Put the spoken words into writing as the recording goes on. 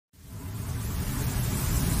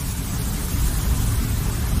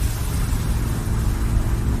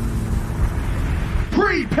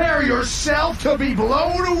Prepare yourself to be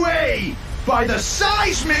blown away by the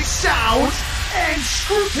seismic sounds and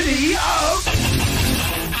scrutiny of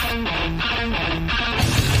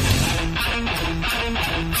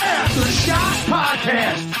Aftershocks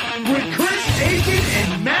Podcast with Chris Aiken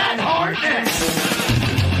and Matt Hartnett.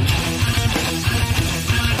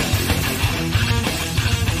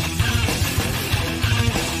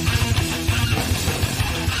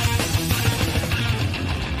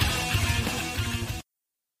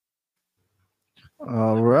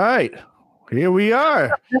 All right, here we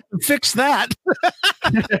are. Fix that.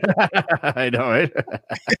 I know, right?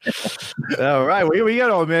 All right, well, here we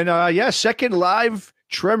go, man. Second live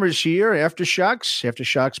Tremors here, Aftershocks,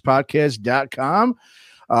 aftershockspodcast.com.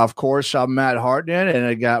 Of course, I'm Matt Hartnett, and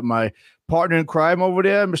I got my partner in crime over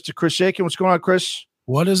there, Mr. Chris Aiken. What's going on, Chris?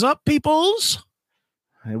 What is up, peoples?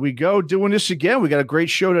 Here we go, doing this again. We got a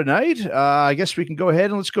great show tonight. I guess we can go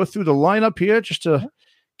ahead and let's go through the lineup here just to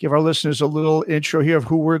give our listeners a little intro here of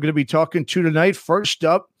who we're going to be talking to tonight. First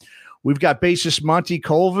up, we've got bassist Monty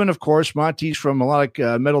Colvin. Of course, Monty's from a lot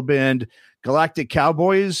of metal band Galactic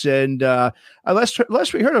Cowboys. And last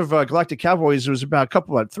we heard of Galactic Cowboys, it was about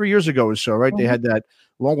 3 years ago or so, right? Mm-hmm. They had that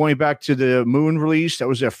long way back to the Moon release. That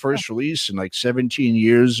was their first release in like 17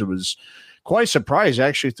 years. It was quite a surprise. I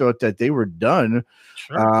actually thought that they were done.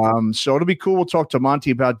 Sure. So it'll be cool. We'll talk to Monty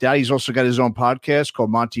about that. He's also got his own podcast called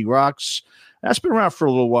Monty Rocks. That's been around for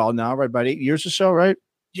a little while now, right? About 8 years or so, right?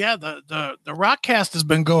 Yeah, the Rockcast has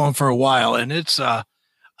been going for a while, and it's I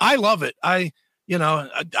love it. I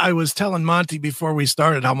was telling Monty before we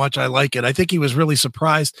started how much I like it. I think he was really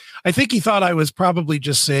surprised. I think he thought I was probably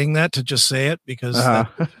just saying that to just say it because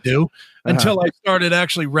that's what I do until I started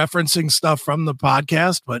actually referencing stuff from the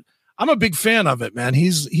podcast. But I'm a big fan of it, man.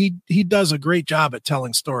 He does a great job at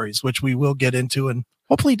telling stories, which we will get into, and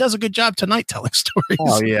hopefully he does a good job tonight telling stories.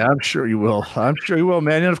 Oh, yeah, I'm sure you will.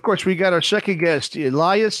 Man. And, of course, we got our second guest,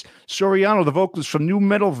 Elias Soriano, the vocalist from new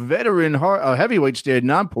metal veteran heavyweights there at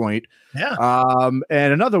Nonpoint. Yeah.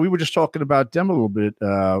 And another, we were just talking about them a little bit,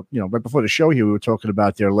 right before the show here, we were talking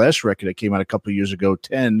about their last record that came out a couple of years ago,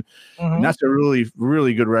 10. Mm-hmm. And that's a really,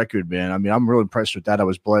 really good record, man. I mean, I'm really impressed with that. I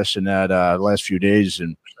was blessed in that last few days.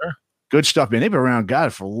 And sure. Good stuff, man. They've been around,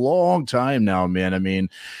 God, for a long time now, man. I mean,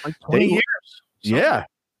 like 20 years. Yeah.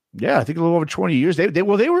 I think a little over 20 years. They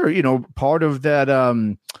were, part of that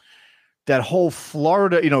that whole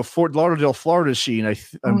Florida, Fort Lauderdale, Florida scene. I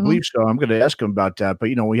believe so. I'm going to ask him about that. But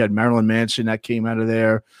we had Marilyn Manson that came out of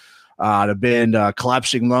there. The band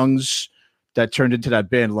Collapsing Lungs that turned into that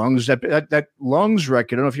band Lungs. That Lungs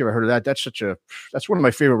record. I don't know if you ever heard of that. That's one of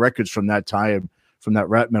my favorite records from that time, from that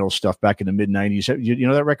rap metal stuff back in the mid 90s. You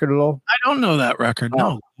know that record at all? I don't know that record.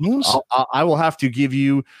 No. I will have to give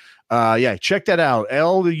you. Check that out.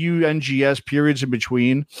 LUNGS periods in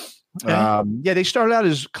between. Okay. They started out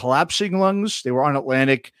as Collapsing Lungs. They were on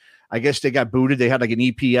Atlantic. I guess they got booted. They had like an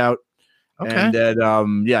EP out. Okay. And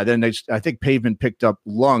then I think Pavement picked up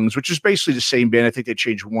Lungs, which is basically the same band. I think they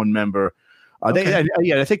changed one member. I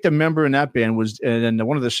think the member in that band was, and then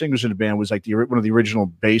one of the singers in the band was like one of the original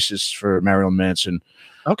bassists for Marilyn Manson.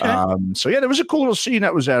 Okay. There was a cool little scene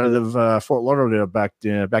that was out of Fort Lauderdale back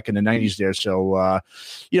in the 90s there. So,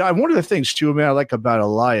 and one of the things too, man, I like about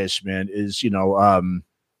Elias, man, is,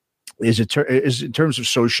 is in terms of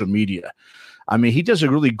social media. I mean, he does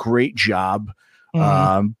a really great job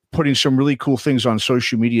putting some really cool things on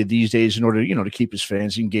social media these days in order, to keep his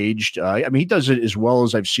fans engaged. He does it as well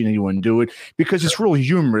as I've seen anyone do it because it's real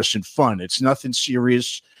humorous and fun. It's nothing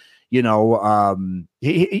serious. I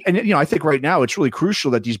think right now it's really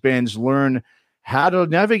crucial that these bands learn how to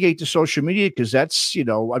navigate the social media because that's,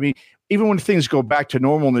 even when things go back to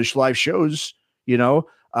normal in these live shows, he's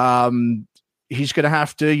going to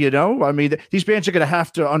have to, these bands are going to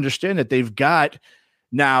have to understand that they've got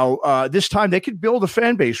now, this time they could build a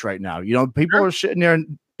fan base right now. People are sitting there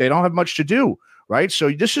and they don't have much to do. Right.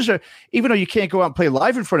 So this is even though you can't go out and play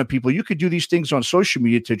live in front of people, you could do these things on social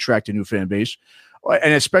media to attract a new fan base.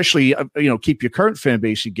 And especially, keep your current fan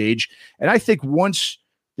base engaged. And I think once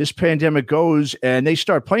this pandemic goes and they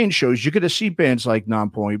start playing shows, you're going to see bands like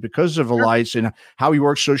Nonpoint because of Elias and how he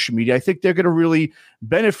works social media. I think they're going to really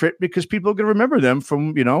benefit because people are going to remember them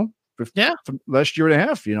from last year and a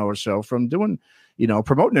half, or so from doing,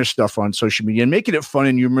 promoting their stuff on social media and making it fun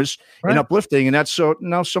and humorous and uplifting. And that's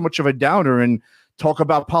not so much of a downer and talk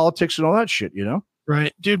about politics and all that shit,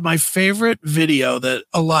 Right. Dude, my favorite video that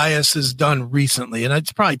Elias has done recently, and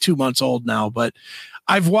it's probably 2 months old now, but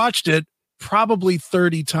I've watched it probably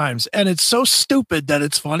 30 times and it's so stupid that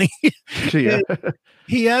it's funny. Yeah.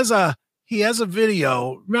 He has a he has a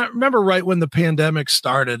video. Remember right when the pandemic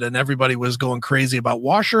started and everybody was going crazy about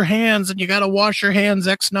wash your hands and you got to wash your hands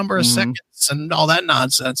X number of seconds and all that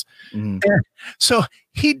nonsense. And so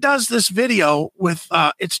he does this video with,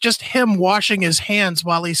 it's just him washing his hands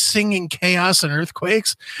while he's singing Chaos and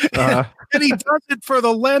Earthquakes. And he does it for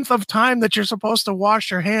the length of time that you're supposed to wash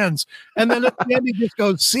your hands. And then at the end, he just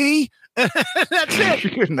goes, see? That's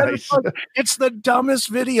it. Nice. It's the dumbest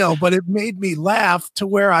video, but it made me laugh to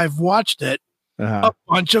where I've watched it a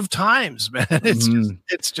bunch of times, man.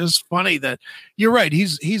 It's just funny that you're right.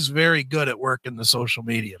 He's very good at working the social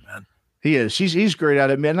media, man. He is. He's great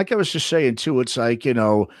at it, man. Like I was just saying too, it's like,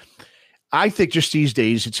 I think just these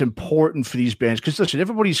days it's important for these bands because listen,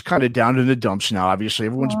 everybody's kind of down in the dumps now. Obviously,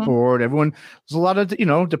 everyone's bored. There's a lot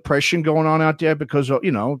of depression going on out there because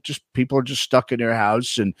just people are just stuck in their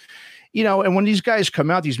house and. And when these guys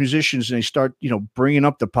come out, these musicians, and they start, bringing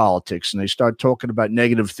up the politics and they start talking about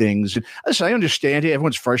negative things. And listen, I understand it.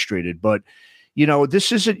 Everyone's frustrated, but,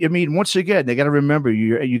 this isn't, once again, they got to remember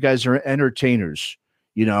you guys are entertainers,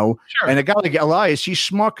 Sure. And a guy like Elias, he's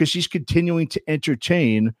smart because he's continuing to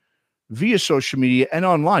entertain via social media and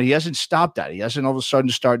online. He hasn't stopped that. He hasn't all of a sudden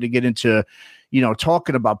started to get into,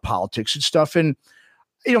 talking about politics and stuff. And,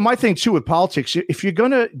 my thing too with politics, if you're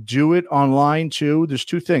going to do it online too, there's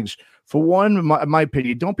two things. For one, in my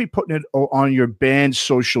opinion, don't be putting it on your band's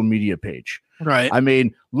social media page. Right.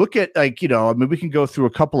 Look at we can go through a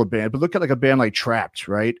couple of bands, but look at like a band like Trapped,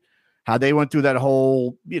 right? How they went through that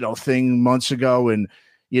whole, thing months ago and,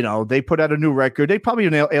 they put out a new record. They probably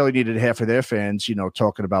alienated half of their fans,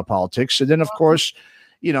 talking about politics. And then, of course,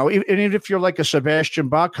 even if you're like a Sebastian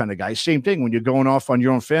Bach kind of guy, same thing when you're going off on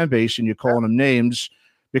your own fan base and you're calling them names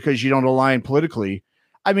because you don't align politically.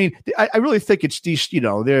 I really think it's these,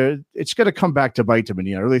 it's going to come back to bite them.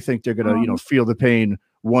 And I really think they're going to, feel the pain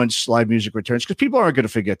once live music returns because people aren't going to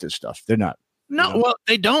forget this stuff. They're not. No, well,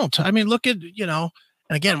 they don't. Look at, and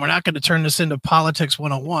again, we're not going to turn this into politics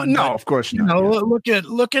 101. No, of course not.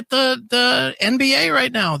 Look at the NBA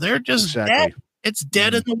right now. They're just dead. It's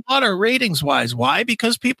dead in the water ratings wise. Why?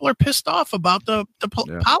 Because people are pissed off about the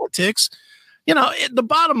politics. The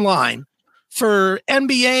bottom line, for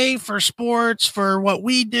NBA, for sports, for what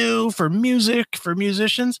we do, for music, for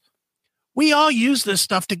musicians, we all use this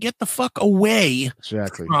stuff to get the fuck away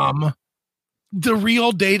from the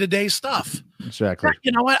real day-to-day stuff. Exactly.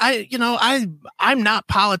 You know what? I'm not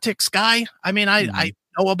politics guy. I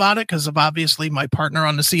know about it because of obviously my partner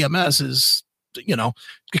on the CMS is,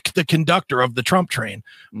 the conductor of the Trump train.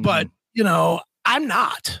 But, I'm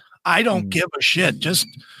not. I don't give a shit. Just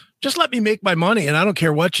let me make my money and I don't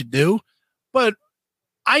care what you do. But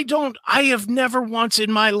I have never once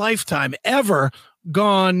in my lifetime ever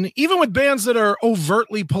gone, even with bands that are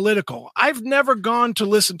overtly political, I've never gone to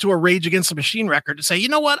listen to a Rage Against the Machine record to say, you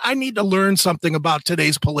know what, I need to learn something about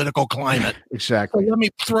today's political climate. Exactly. So let me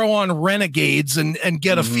throw on Renegades and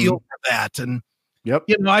get a feel for that. And,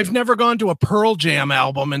 I've never gone to a Pearl Jam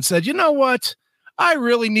album and said, you know what, I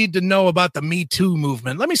really need to know about the Me Too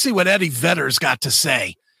movement. Let me see what Eddie Vedder's got to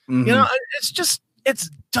say. It's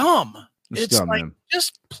dumb. It's dumb, like, man.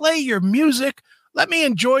 Just play your music. Let me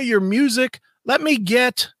enjoy your music. Let me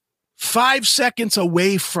get 5 seconds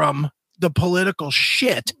away from the political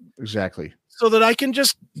shit. Exactly. So that I can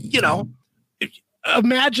just,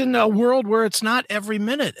 imagine a world where it's not every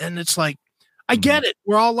minute. And it's like, I get it.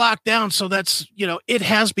 We're all locked down. So that's, it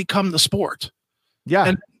has become the sport. Yeah.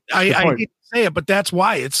 And I hate to say it, but that's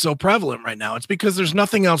why it's so prevalent right now. It's because there's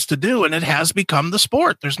nothing else to do and it has become the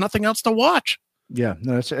sport. There's nothing else to watch. Yeah,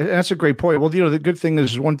 no, that's a great point. Well, the good thing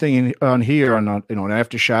is one thing on here on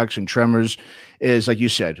Aftershocks and Tremors is, like you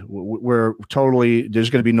said, we're totally, there's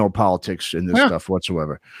going to be no politics in this stuff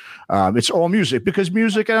whatsoever. It's all music because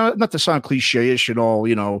music, not to sound cliche-ish and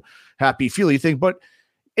all, happy feely thing, but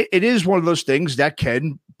it is one of those things that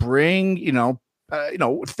can bring,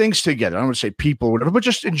 things together. I don't want to say people or whatever, but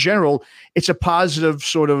just in general, it's a positive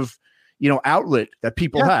sort of, outlet that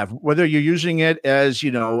people have, whether you're using it as,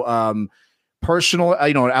 personal,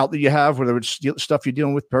 an outlet you have, whether it's stuff you're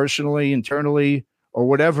dealing with personally, internally, or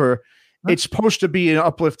whatever. It's supposed to be an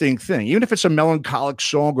uplifting thing, even if it's a melancholic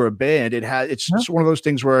song or a band. It's one of those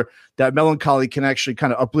things where that melancholy can actually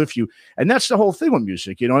kind of uplift you, and that's the whole thing with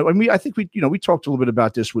music. I think we talked a little bit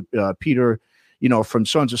about this with Peter, from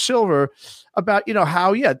Sons of Silver, about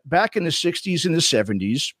how back in the '60s and the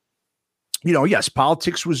 '70s. Yes,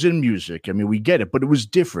 politics was in music. We get it, but it was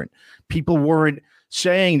different. People weren't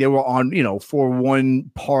saying they were on, for one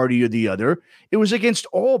party or the other. It was against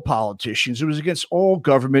all politicians. It was against all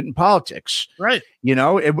government and politics. Right.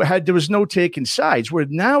 There was no taking sides, where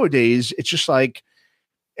nowadays it's just like,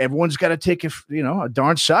 everyone's got to take a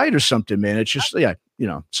darn side or something, man. It's just,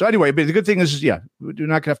 So anyway, but the good thing is, we're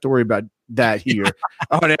not gonna have to worry about that here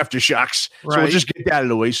on Aftershocks. Right. So we'll just get that out of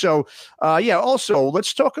the way. So, also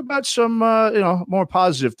let's talk about some, more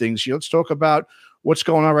positive things here. Let's talk about what's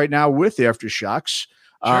going on right now with Aftershocks.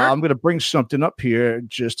 Sure. I'm going to bring something up here in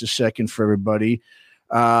just a second for everybody.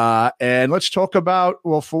 And let's talk about,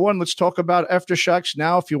 for one, let's talk about Aftershocks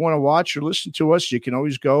now. If you want to watch or listen to us, you can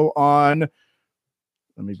always go on.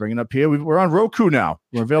 Let me bring it up here. We're on Roku now.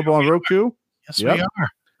 We're available on Roku. Yes, we are.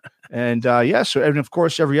 And and of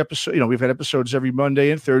course, every episode, we've had episodes every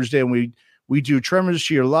Monday and Thursday, and we do Tremors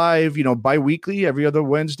here live, bi-weekly, every other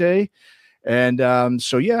Wednesday. And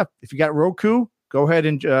if you got Roku, go ahead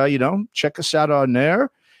and, check us out on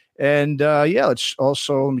there. And let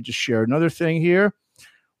me just share another thing here.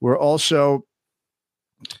 We're also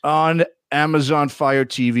on Amazon Fire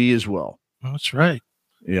TV as well. That's right.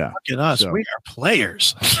 Yeah. Look at us. So, we are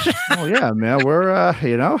players. Oh, yeah, man. We're,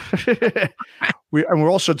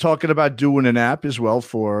 we're also talking about doing an app as well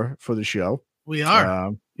for the show. We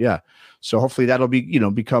are. So hopefully that'll be,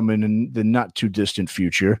 becoming in the not too distant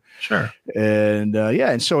future. Sure. And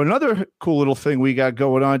and so another cool little thing we got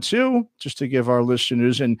going on too, just to give our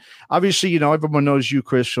listeners, and obviously, everyone knows you,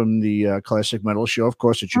 Chris, from the Classic Metal Show, of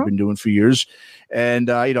course, that you've been doing for years. And,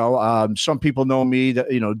 some people know me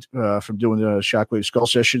that, from doing the Shockwave Skull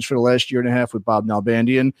Sessions for the last year and a half with Bob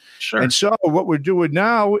Nalbandian. Sure. And so what we're doing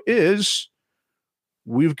now is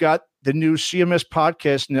we've got the new CMS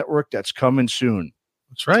podcast network that's coming soon.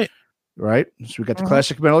 That's right. Right. So we got the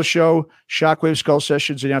Classic Metal Show, Shockwave Skull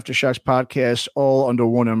Sessions, and Aftershocks podcast all under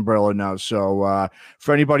one umbrella now. So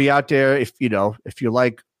for anybody out there, if you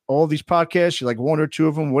like all these podcasts, you like one or two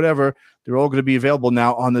of them, whatever, they're all going to be available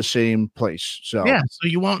now on the same place. So so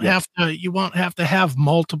you won't have to have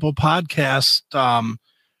multiple podcast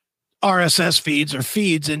RSS feeds or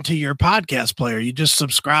feeds into your podcast player. You just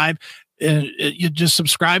subscribe. You just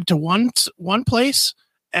subscribe to one place.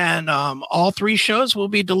 And all three shows will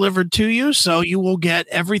be delivered to you. So you will get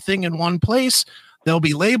everything in one place. They'll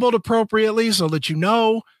be labeled appropriately so that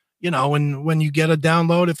when you get a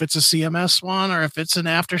download, if it's a CMS one or if it's an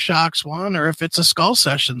Aftershocks one or if it's a Skull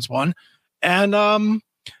Sessions one. And,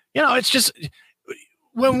 it's just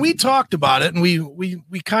when we talked about it and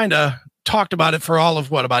we kind of talked about it for all of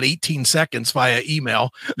about 18 seconds via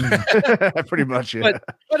email. Pretty much, yeah.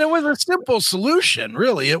 But it was a simple solution,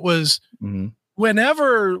 really. It was... Mm-hmm.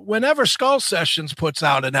 Whenever Skull Sessions puts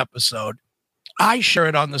out an episode, I share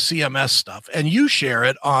it on the CMS stuff and you share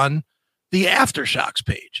it on the Aftershocks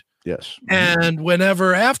page. Yes. And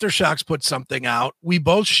whenever Aftershocks puts something out, we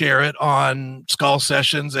both share it on Skull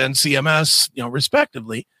Sessions and CMS,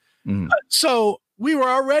 respectively. Mm. So we were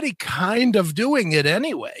already kind of doing it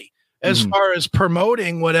anyway, as far as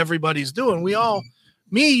promoting what everybody's doing. We all,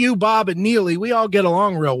 me, you, Bob, and Neely, we all get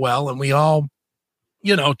along real well, and we all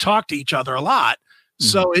talk to each other a lot.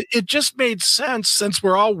 So it just made sense, since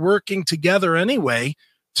we're all working together anyway,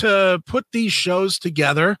 to put these shows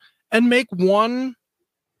together and make one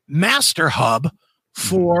master hub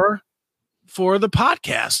for the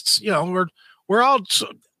podcasts.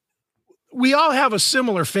 We all have a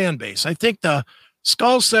similar fan base. I think the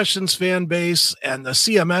Skull Sessions fan base and the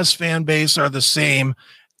CMS fan base are the same.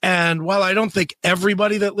 And while I don't think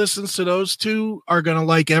everybody that listens to those two are going to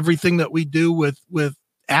like everything that we do with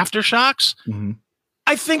Aftershocks,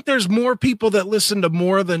 I think there's more people that listen to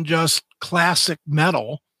more than just classic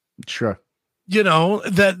metal. Sure.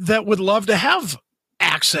 That would love to have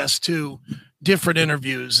access to different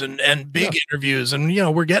interviews and big interviews. And,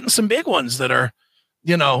 we're getting some big ones that are,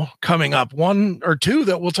 coming up, one or two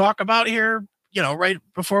that we'll talk about here, right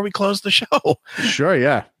before we close the show. Sure.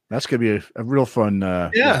 Yeah. That's going to be a real fun,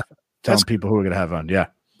 telling people who we're going to have on. Yeah.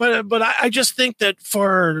 But I just think that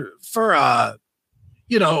for a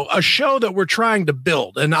show that we're trying to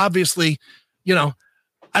build, and obviously,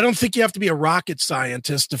 I don't think you have to be a rocket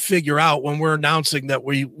scientist to figure out when we're announcing that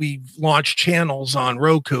we've launched channels on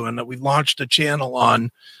Roku and that we've launched a channel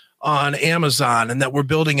on Amazon and that we're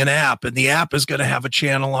building an app, and the app is going to have a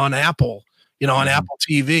channel on Apple, on Apple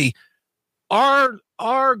TV.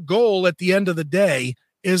 Our goal at the end of the day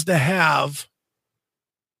is to have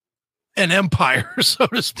an empire, so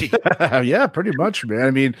to speak. Yeah, pretty much, man.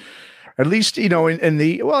 I mean, at least, and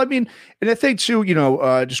I think too,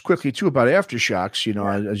 just quickly too about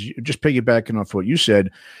Aftershocks, as you, just piggybacking off what you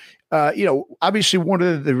said, obviously one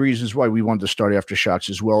of the reasons why we wanted to start Aftershocks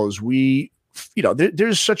as well is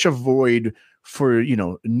there's such a void for,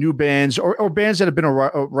 new bands or bands that have been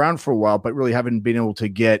around for a while, but really haven't been able to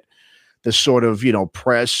get the sort of,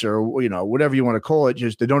 press or, whatever you want to call it,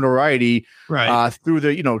 just the notoriety through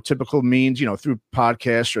the, typical means, through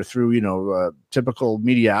podcasts or through, typical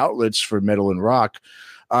media outlets for metal and rock.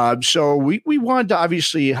 So we wanted to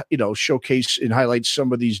obviously, showcase and highlight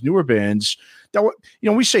some of these newer bands that,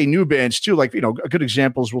 we say new bands too, like, good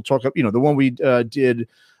examples. We'll talk, the one we did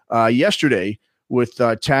yesterday with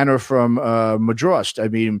Tanner from Madrost. I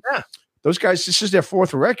mean, those guys, this is their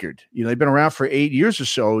fourth record. They've been around for 8 years or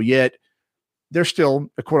so, yet they're still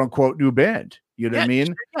a quote unquote new band. You know what I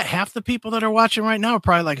mean? Yeah, half the people that are watching right now are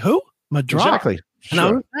probably like, who? Madrost? Exactly.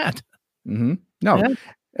 Sure. Who's that? Mm-hmm. No.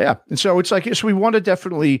 Yeah. And so it's like, so we want to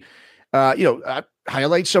definitely,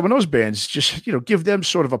 highlight some of those bands, just, give them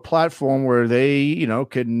sort of a platform where they,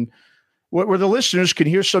 can, where the listeners can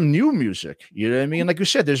hear some new music. You know what I mean? Like you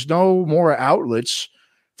said, there's no more outlets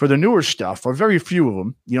for the newer stuff, or very few of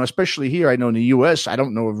them, especially here. I know in the US, I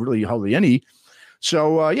don't know of really hardly any.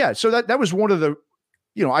 So, so that was one of the,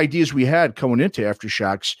 ideas we had coming into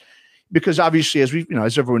Aftershocks, because obviously, as we,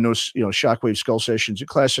 as everyone knows, Shockwave, Skull Sessions, and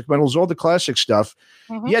Classic Metals, all the classic stuff.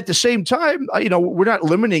 Mm-hmm. Yet at the same time, we're not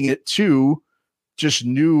limiting it to just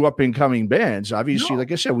new up and coming bands. Obviously,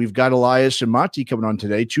 like I said, we've got Elias and Monty coming on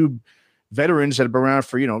today, two veterans that have been around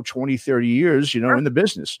for, 20, 30 years, in the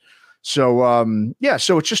business. So,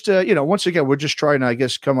 so it's just, once again, we're just trying to, I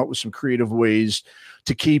guess, come up with some creative ways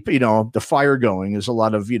to keep, the fire going. There's a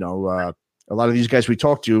lot of, a lot of these guys we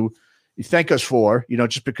talk to, you thank us for,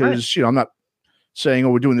 just because, I'm not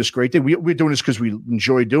saying, we're doing this great thing. We're doing this because we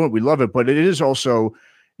enjoy doing it. We love it, but it is also,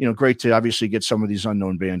 great to obviously get some of these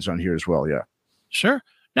unknown bands on here as well. Yeah. Sure.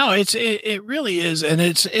 No, it really is. And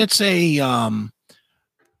it's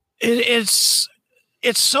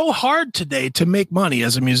so hard today to make money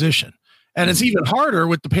as a musician, and it's even harder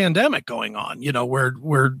with the pandemic going on,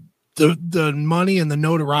 where the money and the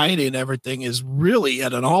notoriety and everything is really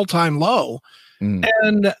at an all-time low.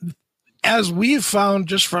 And as we've found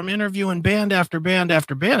just from interviewing band after band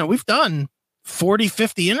after band, and we've done 40,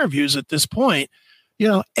 50 interviews at this point,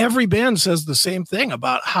 every band says the same thing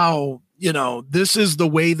about how, this is the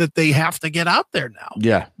way that they have to get out there now.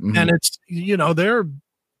 Yeah. Mm-hmm. And it's,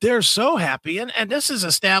 they're so happy. And this is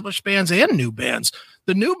established bands and new bands.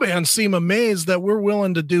 The new bands seem amazed that we're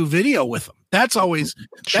willing to do video with them. That's always,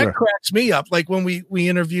 that cracks me up. Like when we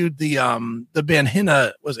interviewed the band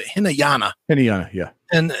Hinayana? Hinayana, yeah.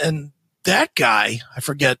 And that guy, I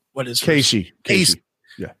forget what his Casey.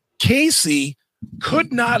 Yeah. Casey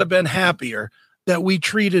could not have been happier that we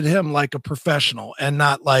treated him like a professional and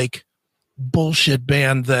not like bullshit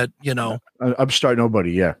band that, upstart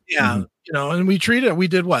nobody. Yeah. Yeah. Mm-hmm. And we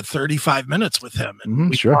did 35 minutes with him, and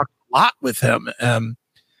we talked a lot with him.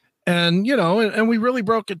 And we really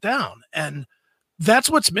broke it down. And that's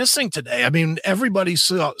what's missing today. I mean, everybody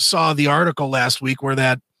saw the article last week where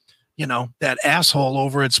that asshole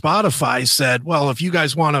over at Spotify said, well, if you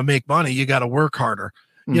guys want to make money, you got to work harder,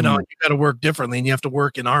 you got to work differently, and you have to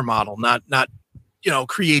work in our model, not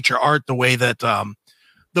create your art the way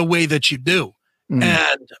that you do.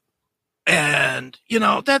 And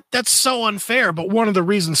that's so unfair. But one of the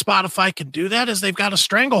reasons Spotify can do that is they've got a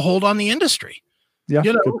stranglehold on the industry. Yeah,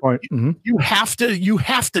 good point. Mm-hmm. You have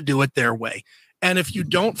to do it their way. And if you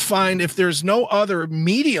don't if there's no other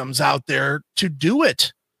mediums out there to do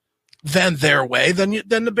it than their way, then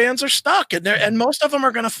the bands are stuck, and most of them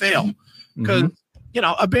are going to fail, because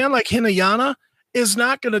a band like Hinayana is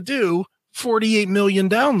not going to do 48 million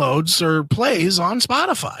downloads or plays on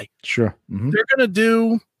Spotify. Sure. Mm-hmm. They're going to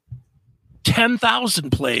do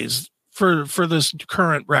 10,000 plays for this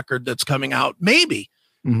current record that's coming out. Maybe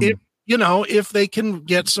if they can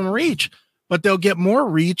get some reach, but they'll get more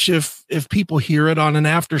reach if people hear it on an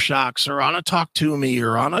Aftershocks or on a Talk to Me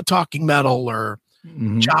or on a Talking Metal or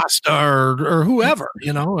Jasta or whoever,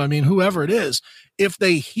 whoever it is, if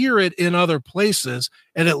they hear it in other places,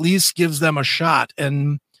 it at least gives them a shot.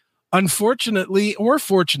 And unfortunately, or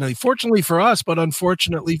fortunately for us, but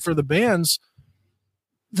unfortunately for the bands,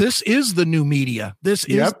 this is the new media. This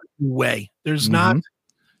is the new way. There's not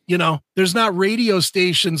radio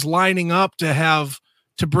stations lining up to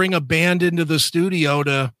bring a band into the studio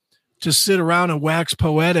to sit around and wax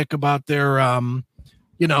poetic about their time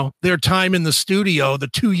in the studio, the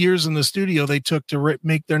 2 years in the studio they took to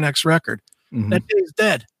make their next record. That day's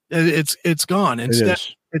dead. It's gone. Instead,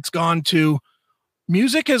 it's gone to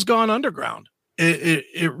music has gone underground.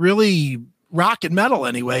 It really rock and metal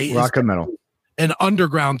anyway. Rock and metal. An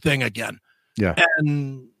underground thing again. Yeah.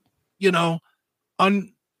 And,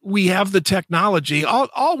 we have the technology.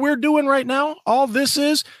 All we're doing right now, all this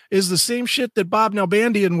is the same shit that Bob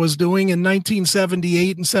Nalbandian was doing in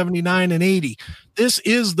 1978 and 79 and 80. This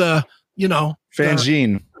is the,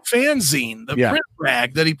 fanzine. fanzine, the print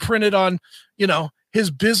rag that he printed on, his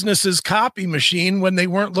business's copy machine when they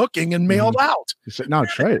weren't looking and mailed out. No,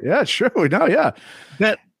 it's right. Yeah, it's true. No, yeah.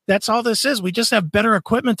 That's all this is. We just have better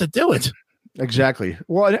equipment to do it. Exactly.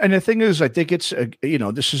 Well, and the thing is, I think it's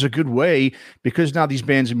this is a good way because now these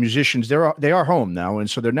bands and musicians they are home now, and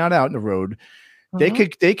so they're not out on the road. Mm-hmm.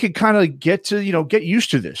 They could kind of get to get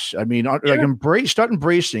used to this. I mean, start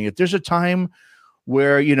embracing it. There's a time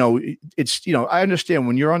where it's I understand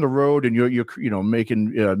when you're on the road and you're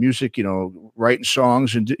making music, writing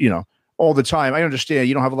songs and all the time. I understand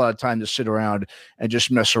you don't have a lot of time to sit around and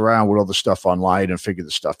just mess around with all the stuff online and figure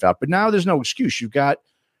the stuff out. But now there's no excuse. You've got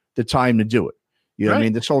the time to do it. You know what I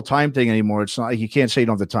mean? This whole time thing anymore. It's not like you can't say you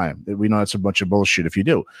don't have the time. We know it's a bunch of bullshit if you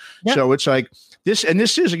do. Yeah. So it's like this, and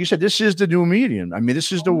this is, like you said, this is the new medium. I mean,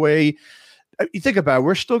 this is the way you think about it.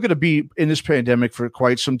 We're still going to be in this pandemic for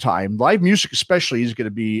quite some time. Live music, especially, is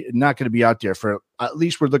not going to be out there for at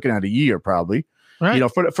least we're looking at a year, probably. Right.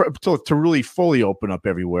 To really fully open up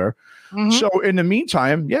everywhere. Mm-hmm. So in the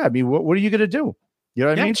meantime, I mean, what are you going to do? You know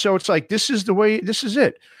what I mean? So it's like this is the way. This is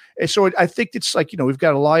it. And so I think it's like, we've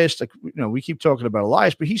got Elias, like, we keep talking about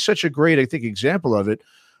Elias, but he's such a great, I think, example of it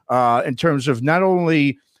in terms of not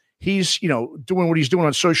only he's, doing what he's doing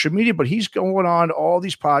on social media, but he's going on all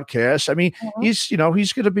these podcasts. I mean, he's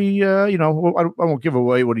going to be, I won't give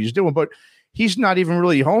away what he's doing, but he's not even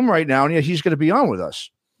really home right now. And yet he's going to be on with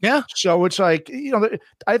us. Yeah. So it's like,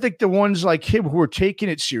 I think the ones like him who are taking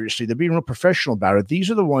it seriously, they're being real professional about it.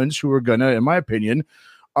 These are the ones who are gonna, in my opinion,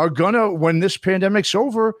 when this pandemic's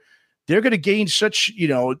over, they're going to gain such,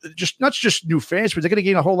 just not just new fans, but they're going to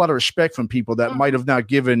gain a whole lot of respect from people that might have not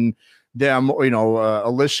given them, a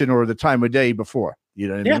listen or the time of day before. You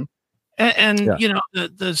know what I mean? And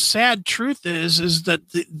the sad truth is that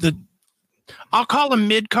the I'll call them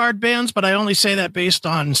mid-card bands, but I only say that based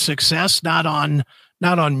on success, not on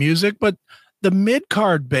music. But the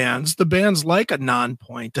mid-card bands, the bands like a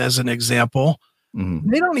Nonpoint, as an example,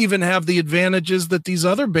 they don't even have the advantages that these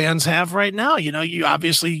other bands have right now. You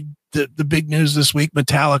obviously the big news this week,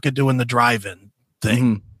 Metallica doing the drive-in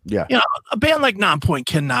thing. Mm-hmm. Yeah. A band like Nonpoint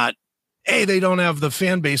cannot, A, they don't have the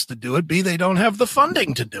fan base to do it. B, they don't have the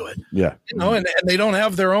funding to do it. Yeah. And they don't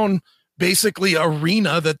have their own basically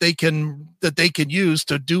arena that they can use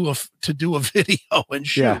to do a video and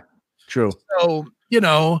shoot. Yeah. True. So,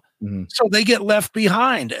 so they get left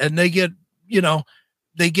behind and they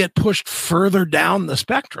get pushed further down the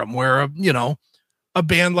spectrum where, a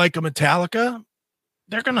band like a Metallica,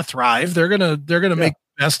 they're going to thrive. They're going to make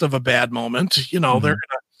the best of a bad moment. They're going to,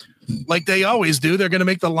 like they always do, they're going to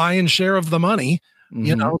make the lion's share of the money,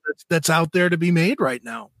 that's out there to be made right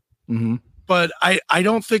now. Mm-hmm. But I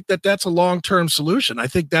don't think that that's a long-term solution. I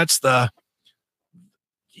think that's the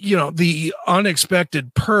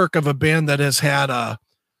unexpected perk of a band that has had a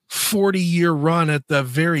 40-year run at the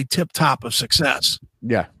very tip top of success.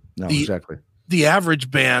 Yeah, no, exactly. The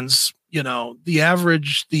average bands, the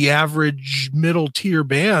average middle tier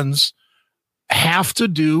bands have to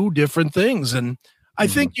do different things. And I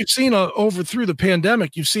think you've seen through the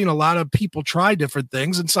pandemic, you've seen a lot of people try different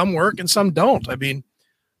things and some work and some don't. I mean,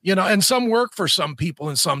 and some work for some people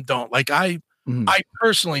and some don't. Like I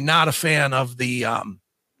personally not a fan of the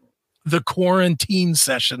quarantine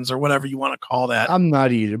sessions or whatever you want to call that. I'm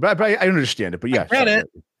not either, but I understand it. But yeah,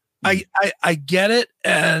 I get it.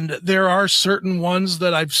 And there are certain ones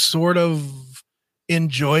that I've sort of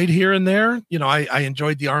enjoyed here and there. I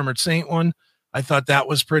enjoyed the Armored Saint one. I thought that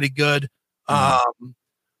was pretty good. I'm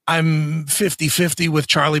 50-50 with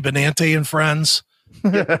Charlie Benante and Friends.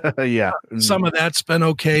 Yeah. Some of that's been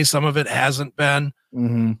okay. Some of it hasn't been.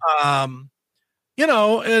 I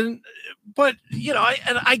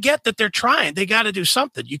get that they're trying. They got to do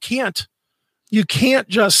something. You can't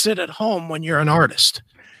just sit at home when you're an artist.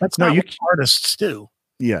 That's not what artists do.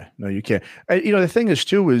 Yeah, no, you can't. The thing is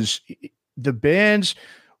too is the bands.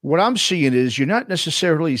 What I'm seeing is you're not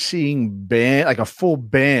necessarily seeing like a full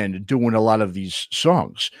band doing a lot of these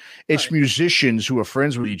songs. It's musicians who are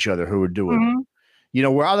friends with each other who are doing it.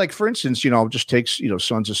 Where I like, for instance, just takes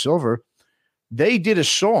Sons of Silver. They did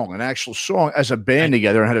an actual song as a band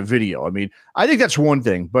together and had a video. I mean, I think that's one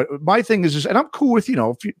thing, but my thing is and I'm cool with,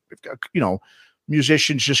 if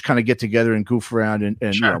musicians just kind of get together and goof around and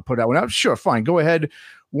put that one out. Sure. Fine. Go ahead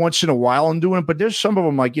once in a while and doing it. But there's some of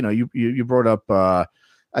them like, you brought up,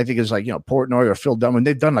 I think it's like, Portnoy or Phil Dunn,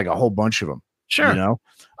 they've done like a whole bunch of them. Sure.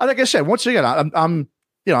 Like I said, once again, I'm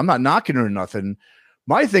not knocking it or nothing.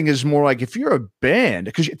 My thing is more like if you're a band,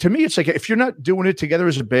 because to me, it's like if you're not doing it together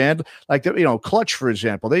as a band, like Clutch, for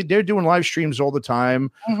example, they're doing live streams all the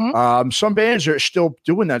time. Some bands are still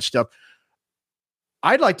doing that stuff.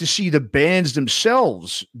 I'd like to see the bands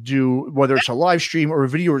themselves do, whether it's a live stream or a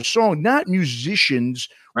video or a song, not musicians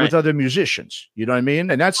with other musicians. You know what I mean?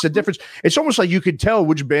 And that's the difference. It's almost like you could tell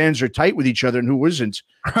which bands are tight with each other and who isn't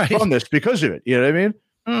from this because of it. You know what I mean?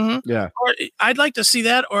 Mm-hmm. Yeah. Or I'd like to see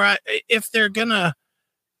that. Or if they're gonna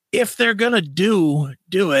do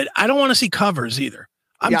it, I don't want to see covers either.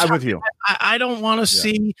 I'm with you. I don't want to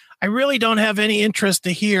see. I really don't have any interest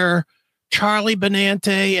to hear Charlie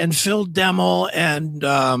Benante and Phil Demmel and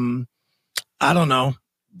I don't know,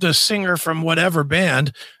 the singer from whatever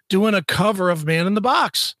band doing a cover of Man in the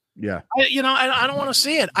Box. Yeah. I don't want to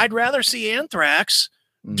see it. I'd rather see Anthrax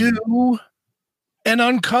do an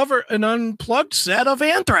unplugged set of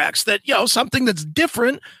Anthrax that, something that's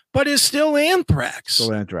different, but is still Anthrax.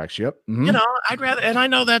 Still Anthrax. Yep. Mm-hmm. I'd rather, and I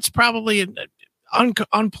know that's probably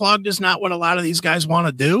unplugged is not what a lot of these guys want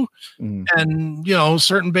to do. Mm. And,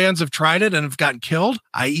 certain bands have tried it and have gotten killed,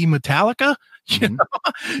 i.e. Metallica.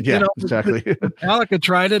 Yeah, exactly. Metallica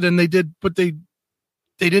tried it and they did, but they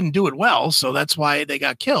didn't do it well. So that's why they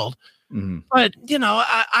got killed. Mm-hmm. But,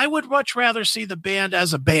 I would much rather see the band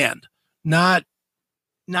as a band, not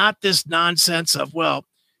this nonsense of, well,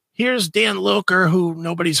 here's Dan Lilker, who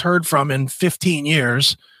nobody's heard from in 15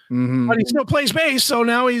 years. Mm-hmm. But he still plays bass, so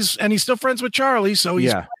now he's still friends with Charlie, so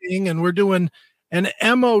he's playing, and we're doing an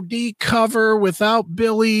MOD cover without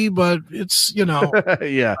Billy, but it's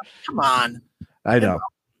yeah. Come on, I know.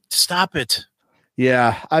 Stop it.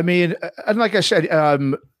 Yeah, I mean, and like I said,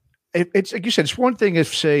 it's like you said, it's one thing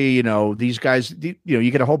if say these guys,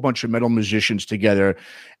 you get a whole bunch of metal musicians together,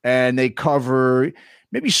 and they cover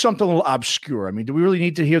maybe something a little obscure. I mean, do we really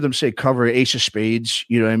need to hear them say cover Ace of Spades?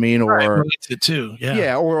 You know what I mean? Or it too. Yeah.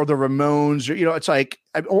 Yeah. Or the Ramones, or, it's like,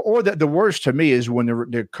 or the worst to me is when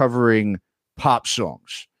they're covering pop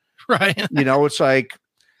songs. Right. It's like,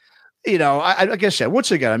 like I said,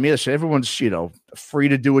 once again, I mean, listen, everyone's, free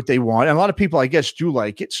to do what they want. And a lot of people, I guess, do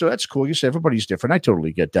like it. So that's cool. You say everybody's different. I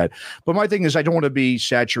totally get that. But my thing is, I don't want to be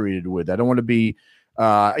saturated with. I don't want to be,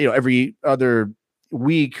 every other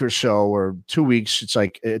week or so or 2 weeks, it's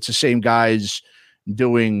like it's the same guys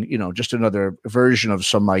doing just another version of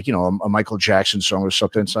some like a Michael Jackson song or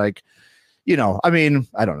something. It's like I mean,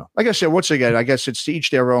 I don't know, like I said, once again, I guess it's to each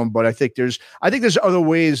their own, but I think there's other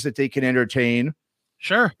ways that they can entertain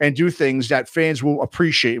and do things that fans will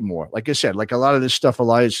appreciate more. Like I said, like a lot of this stuff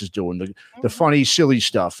Elias is doing, the funny silly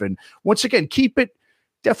stuff, and once again,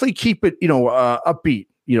 definitely keep it upbeat.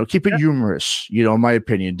 Keep it humorous, in my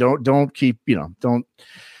opinion. Don't keep, don't,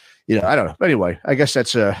 I don't know. Anyway, I guess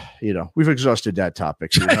that's we've exhausted that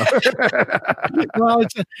topic. Well,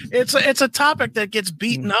 it's a topic that gets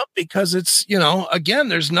beaten up because it's, again,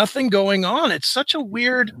 there's nothing going on. It's such a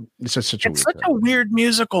weird, a weird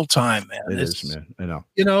musical time, man. It is, man. I know.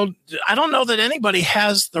 I don't know that anybody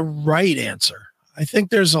has the right answer. I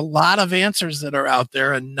think there's a lot of answers that are out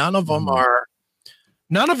there and none of them are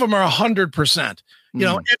 100%.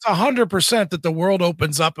 It's 100% that the world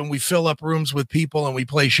opens up and we fill up rooms with people and we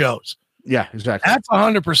play shows. Yeah, exactly. That's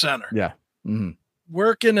 100%er. Yeah. Mm-hmm.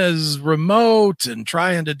 Working as remote and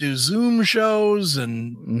trying to do Zoom shows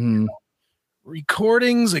and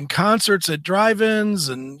recordings and concerts at drive-ins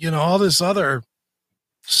and, all this other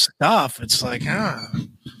stuff. It's like, yeah.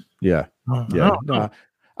 Yeah. No,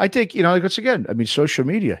 I think, once again, I mean, social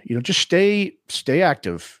media, just stay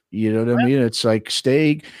active. You know what I mean? It's like,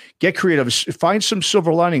 get creative, find some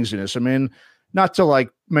silver linings in this. I mean, not to like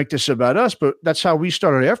make this about us, but that's how we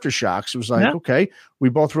started Aftershocks. It was like, okay, we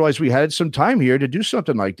both realized we had some time here to do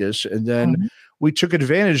something like this. And then we took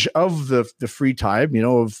advantage of the free time,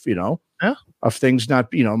 of things,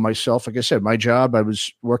 not, myself, like I said, my job, I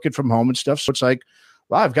was working from home and stuff. So it's like,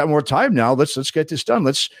 wow, I've got more time now. Let's get this done.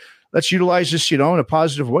 Let's utilize this, in a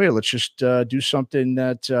positive way. Let's just do something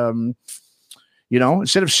that,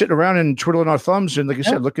 instead of sitting around and twiddling our thumbs and, like I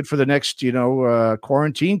said, looking for the next,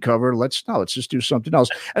 quarantine cover, let's just do something else.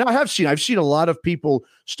 And I've seen a lot of people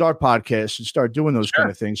start podcasts and start doing those kind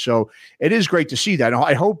of things. So it is great to see that. And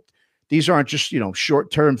I hope these aren't just,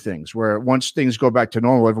 short-term things where once things go back to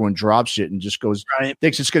normal, everyone drops it and just goes,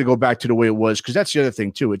 thinks it's going to go back to the way it was. Cause that's the other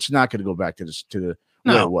thing too. It's not going to go back to the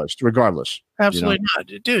way it was, regardless. Absolutely not,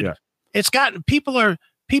 dude. Yeah. It's gotten people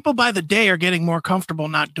by the day are getting more comfortable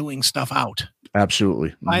not doing stuff out.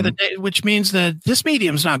 Absolutely. By the day, which means that this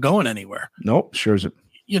medium's not going anywhere. Nope, sure isn't.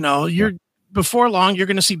 Before long, you're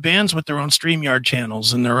going to see bands with their own StreamYard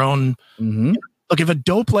channels and their own. Look, if a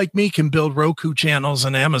dope like me can build Roku channels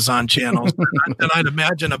and Amazon channels, then I'd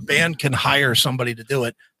imagine a band can hire somebody to do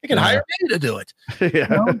it. They can hire me to do it.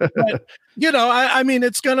 I mean,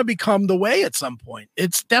 it's going to become the way at some point.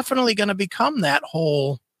 It's definitely going to become that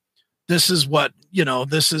whole. This is what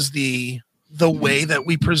this is the the way that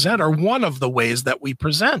we present, or one of the ways that we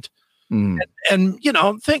present. And you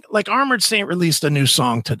know, think like Armored Saint released a new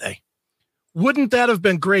song today. Wouldn't that have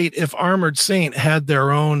been great if Armored Saint had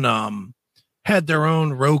their own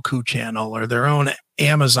Roku channel or their own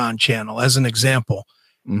Amazon channel, as an example,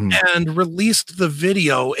 and released the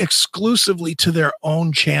video exclusively to their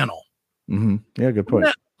own channel? Yeah, good point.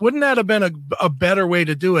 Wouldn't that have been a better way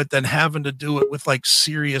to do it than having to do it with like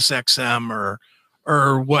Sirius XM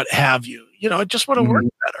or what have you? You know, it just would have worked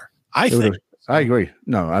better, I think. I agree.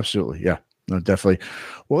 No, absolutely. Yeah, no, definitely.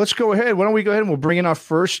 Well, let's go ahead. Why don't we go ahead and we'll bring in our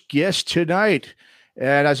first guest tonight.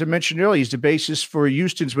 And as I mentioned earlier, he's the bassist for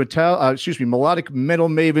Houston's melodic metal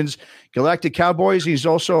mavens, Galactic Cowboys. He's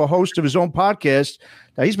also a host of his own podcast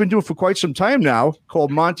that he's been doing for quite some time now, called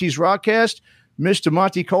Monty's Rockcast. Mr.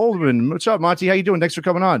 Monty Colvin. What's up, Monty? How you doing? Thanks for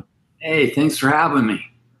coming on. Hey, thanks for having me.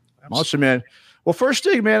 Awesome, man. Well, first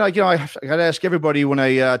thing, man, I got to ask everybody when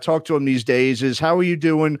I talk to them these days is, how are you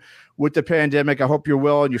doing with the pandemic? I hope you're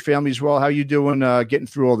well and your family's well. How are you doing getting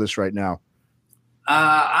through all this right now?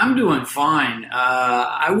 I'm doing fine.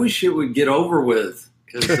 I wish it would get over with,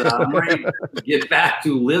 because I'm ready to get back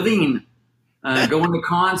to living, going to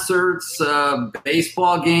concerts,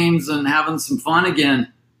 baseball games, and having some fun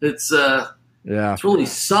again. It's really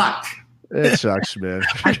sucked. It sucks, man.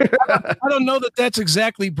 I don't know that that's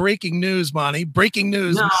exactly breaking news, Monty. Breaking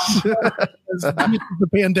news. No. The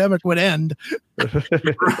pandemic would end.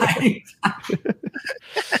 Right.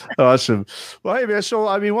 Awesome. Well, hey, man. So,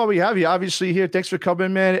 I mean, while we have you, obviously, here, thanks for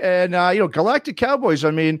coming, man. And, Galactic Cowboys,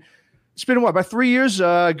 I mean, it's been about 3 years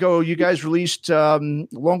ago, you guys released Long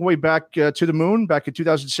Way Back to the Moon back in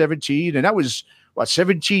 2017. And that was,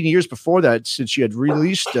 17 years before that since you had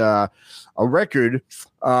released a record.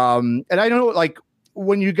 And I know, like,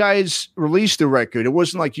 when you guys released the record, it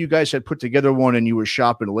wasn't like you guys had put together one and you were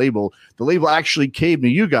shopping a label. The label actually came to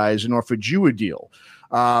you guys and offered you a deal.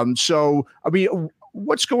 So, I mean,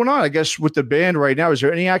 what's going on, I guess, with the band right now? Is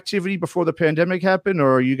there any activity before the pandemic happened,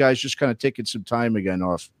 or are you guys just kind of taking some time again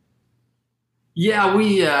off? Yeah,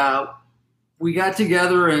 we got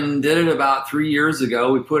together and did it about 3 years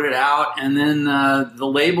ago. We put it out, and then the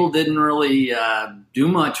label didn't really do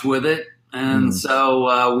much with it. And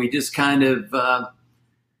so we just kind of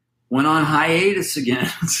went on hiatus again.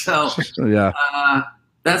 So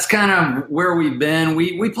that's kind of where we've been.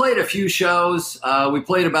 We played a few shows. We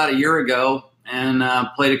played about a year ago and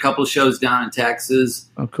played a couple of shows down in Texas.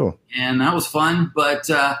 Oh, cool. And that was fun, but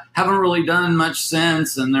haven't really done much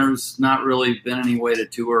since, and there's not really been any way to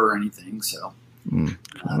tour or anything. So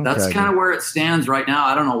that's kind of where it stands right now.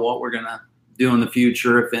 I don't know what we're going to do in the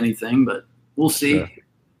future, if anything, but we'll see. Yeah.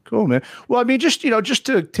 Cool, man. Well, I mean, just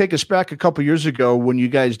to take us back a couple years ago when you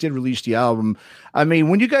guys did release the album, I mean,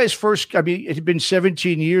 when you guys first, I mean, it had been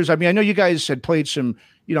 17 years. I mean, I know you guys had played some,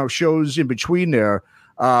 shows in between there,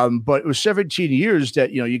 but it was 17 years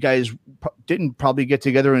that, you guys didn't probably get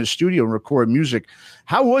together in a studio and record music.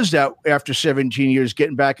 How was that after 17 years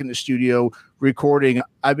getting back in the studio, recording?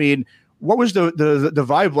 I mean, what was the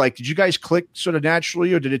vibe like? Did you guys click sort of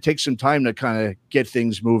naturally, or did it take some time to kind of get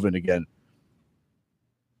things moving again?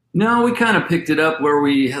 No, we kind of picked it up where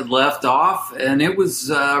we had left off, and it was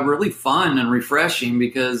really fun and refreshing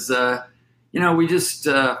because, we just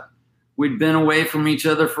we'd been away from each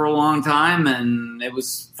other for a long time, and it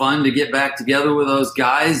was fun to get back together with those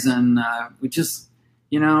guys, and we just,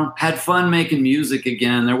 had fun making music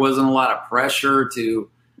again. There wasn't a lot of pressure to,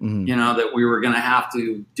 that we were going to have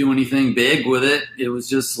to do anything big with it. It was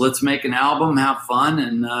just, let's make an album, have fun,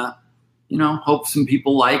 and, hope some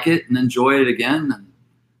people like it and enjoy it again. And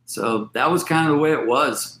so that was kind of the way it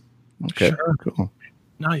was. Okay, sure. Cool.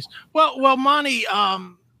 Nice. Well, Monty,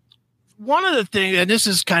 one of the things, and this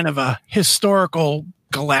is kind of a historical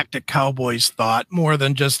Galactic Cowboys thought more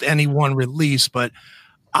than just any one release, but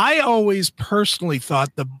I always personally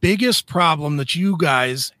thought the biggest problem that you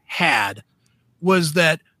guys had was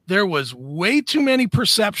that there was way too many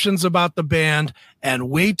perceptions about the band and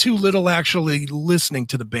way too little actually listening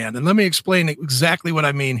to the band. And let me explain exactly what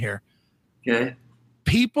I mean here. Okay.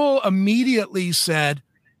 People immediately said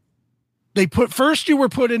you were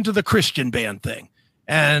put into the Christian band thing.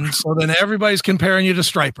 And so then everybody's comparing you to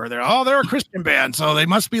Stryper. They're a Christian band, so they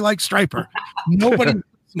must be like Stryper. Nobody's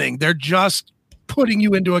listening. They're just putting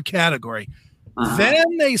you into a category.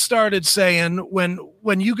 Then they started saying,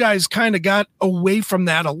 when you guys kind of got away from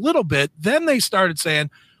that a little bit, then they started saying,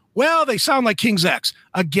 well, they sound like King's X.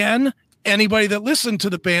 Again, anybody that listened to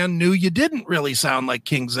the band knew you didn't really sound like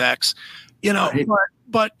King's X. Right.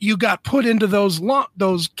 But you got put into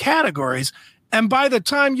those categories. And by the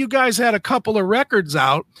time you guys had a couple of records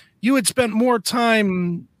out, you had spent more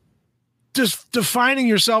time just defining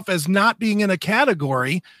yourself as not being in a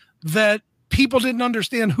category that people didn't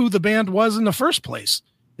understand who the band was in the first place.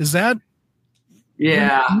 Is that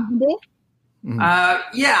reasonable?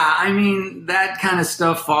 Yeah, I mean, that kind of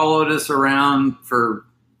stuff followed us around for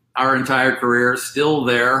our entire career, still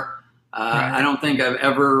there. Right. I don't think I've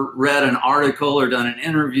ever read an article or done an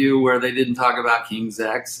interview where they didn't talk about King's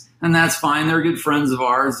X, and that's fine. They're good friends of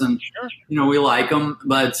ours, and we like them.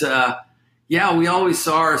 But yeah, we always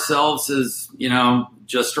saw ourselves as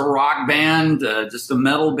just a rock band, just a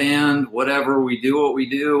metal band, whatever. We do what we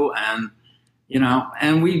do, and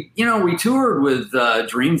and we toured with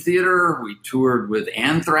Dream Theater, we toured with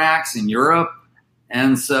Anthrax in Europe,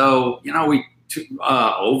 and so we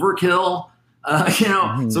Overkill.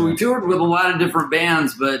 So we toured with a lot of different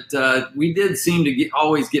bands, but we did seem to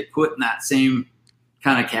always get put in that same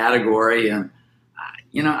kind of category. And,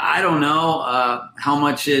 I don't know how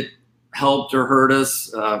much it helped or hurt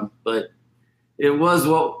us, but it was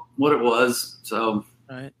what it was. So,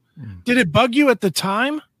 right. Did it bug you at the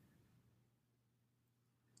time?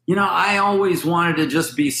 I always wanted to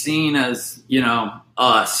just be seen as,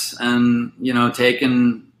 us and,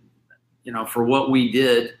 taken, for what we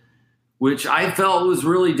did, which I felt was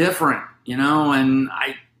really different, and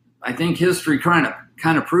I think history kind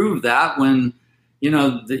of proved that when,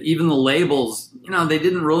 even the labels, they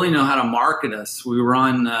didn't really know how to market us. We were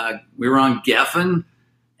on Geffen,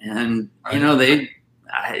 and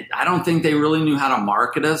I don't think they really knew how to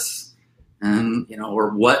market us, and or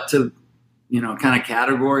what to, kind of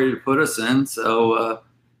category to put us in. So,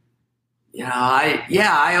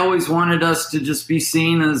 I always wanted us to just be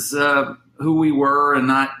seen as who we were and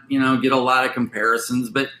not, get a lot of comparisons.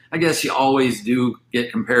 But I guess you always do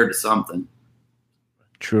get compared to something.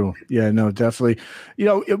 True. Yeah, no, definitely.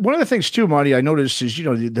 One of the things too, Monty, I noticed is,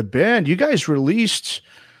 the band, you guys released,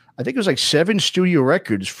 I think it was like 7 studio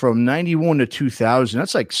records from 91 to 2000.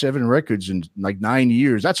 That's like 7 records in like 9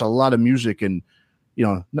 years. That's a lot of music in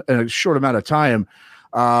a short amount of time.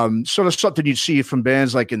 Sort of something you'd see from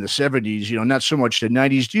bands like in the 70s, not so much the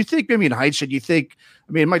 90s. Do you think maybe in hindsight,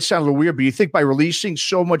 it might sound a little weird, but you think by releasing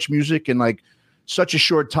so much music in like such a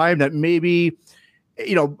short time that maybe,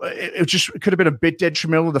 it just could have been a bit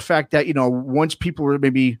detrimental to the fact that, once people were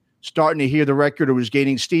maybe starting to hear the record or was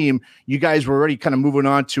gaining steam, you guys were already kind of moving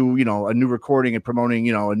on to, a new recording and promoting,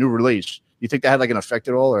 a new release. Do you think that had like an effect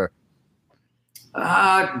at all, or?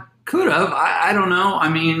 Could have. I don't know. I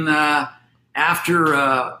mean, after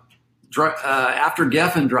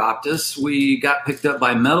Geffen dropped us, we got picked up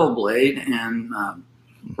by Metal Blade, and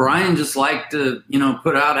Brian just liked to,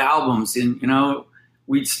 put out albums, and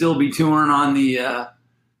we'd still be touring on the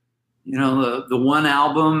one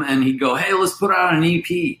album, and he'd go, "Hey, let's put out an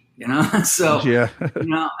EP," So yeah,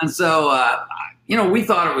 and so we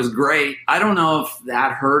thought it was great. I don't know if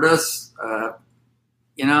that hurt us.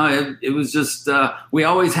 It was just we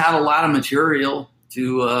always had a lot of material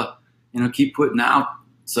to keep putting out,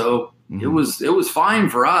 so it was fine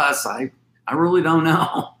for us. I really don't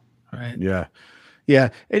know. Right. Yeah.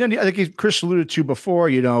 And then I think Chris alluded to before,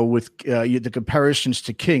 with the comparisons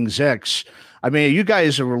to King's X. I mean, you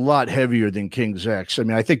guys are a lot heavier than King's X. I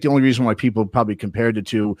mean, I think the only reason why people probably compared the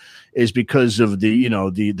two is because of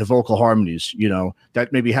the vocal harmonies,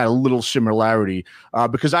 that maybe had a little similarity,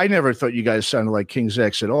 because I never thought you guys sounded like King's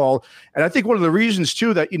X at all. And I think one of the reasons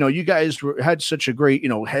too that, you guys had such a great,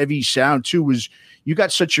 heavy sound too, was you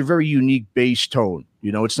got such a very unique bass tone.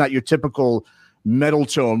 It's not your typical metal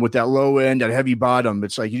tone with that low end, that heavy bottom.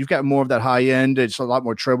 It's like you've got more of that high end. It's a lot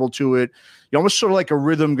more treble to it. You almost sort of like a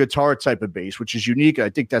rhythm guitar type of bass, which is unique. I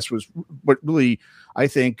think that's what really, I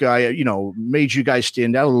think, made you guys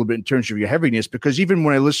stand out a little bit in terms of your heaviness, because even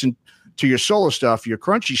when I listen to your solo stuff, your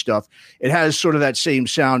crunchy stuff, it has sort of that same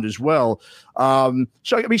sound as well.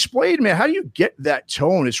 So explain, man, how do you get that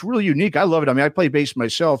tone? It's really unique. I love it. I mean, I play bass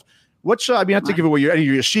myself. What's not to give away any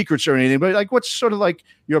of your secrets or anything, but like, what's sort of like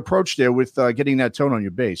your approach there with getting that tone on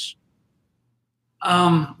your bass?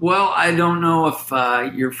 Well, I don't know if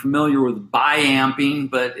you're familiar with bi-amping,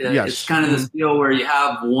 but yes. It's kind of this deal where you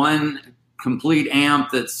have one complete amp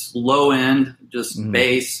that's low end, just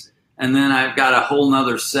bass, and then I've got a whole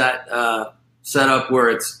nother set up where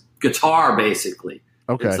it's guitar basically.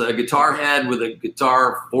 Okay, it's a guitar head with a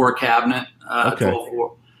guitar 4 cabinet.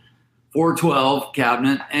 412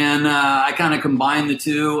 cabinet, and I kind of combine the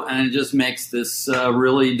two, and it just makes this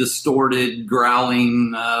really distorted,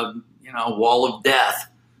 growling, wall of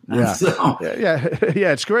death. Yeah. So,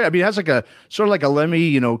 yeah, it's great. I mean, it has like a sort of like a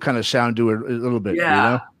Lemmy, kind of sound to it a little bit.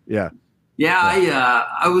 Yeah, yeah.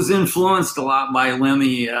 I was influenced a lot by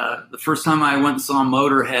Lemmy. The first time I went and saw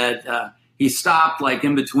Motorhead, he stopped like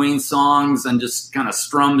in between songs and just kind of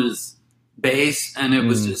strummed his bass, and it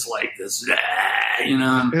was just like this, you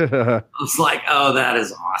know. I was like, oh, that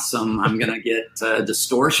is awesome. I'm gonna get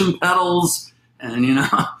distortion pedals, and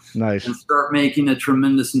nice, and start making a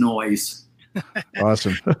tremendous noise.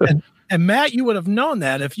 Awesome. And Matt, you would have known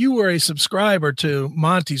that if you were a subscriber to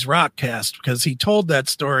Monty's Rockcast, because he told that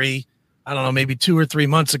story, I don't know, maybe 2 or 3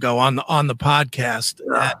 months ago on the podcast.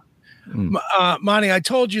 Yeah. Monty, I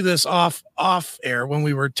told you this off air when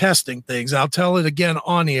we were testing things. I'll tell it again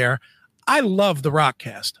on the air. I love the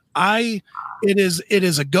Rockcast. It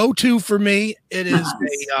is a go-to for me. It is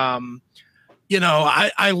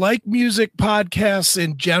I like music podcasts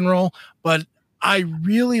in general, but I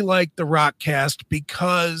really like the Rockcast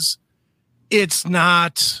because it's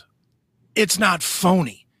not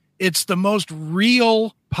phony. It's the most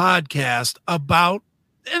real podcast about,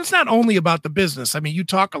 and it's not only about the business. I mean, you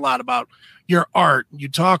talk a lot about your art, you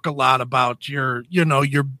talk a lot about your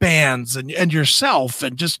bands and yourself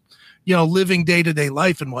and just, living day-to-day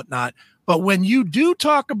life and whatnot. But when you do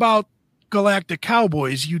talk about Galactic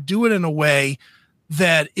Cowboys, you do it in a way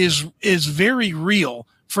that is very real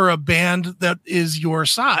for a band that is your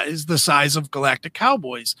size, the size of Galactic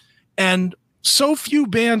Cowboys. And so few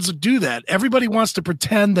bands do that. Everybody wants to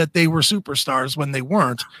pretend that they were superstars when they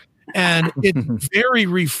weren't. And it's very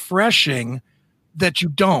refreshing that you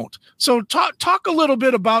don't. So talk a little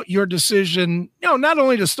bit about your decision, not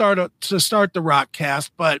only to start the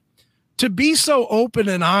Rockcast, but to be so open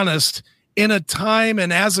and honest in a time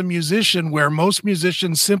and as a musician where most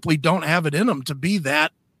musicians simply don't have it in them to be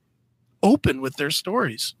that open with their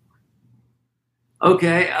stories.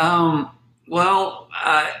 Okay.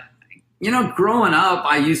 Growing up,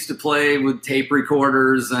 I used to play with tape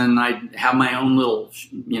recorders, and I'd have my own little,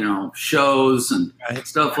 shows and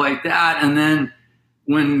stuff like that. And then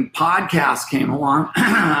when podcasts came along,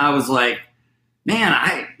 I was like, man,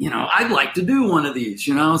 I'd like to do one of these,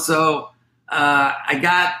 So I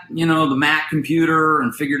got, the Mac computer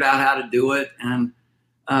and figured out how to do it. And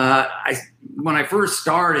when I first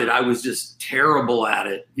started, I was just terrible at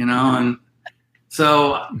it, and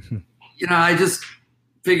so, I just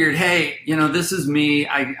figured, hey, this is me.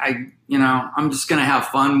 I'm just going to have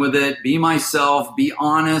fun with it, be myself, be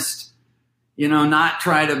honest, not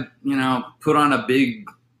try to, put on a big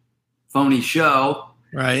phony show.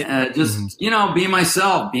 Right. Be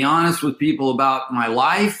myself, be honest with people about my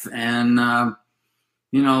life and,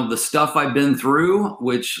 the stuff I've been through,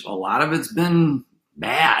 which a lot of it's been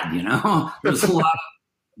bad, there's a lot of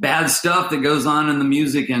bad stuff that goes on in the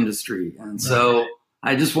music industry. And so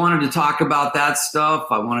I just wanted to talk about that stuff.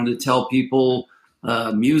 I wanted to tell people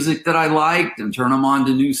music that I liked and turn them on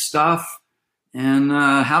to new stuff and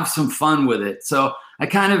have some fun with it. So I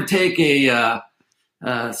kind of take a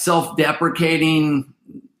self-deprecating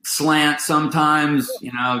slant sometimes,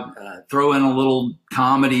 throw in a little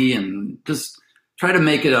comedy and just try to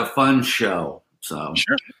make it a fun show. So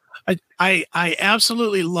sure. I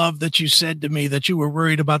absolutely love that you said to me that you were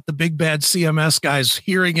worried about the big bad CMS guys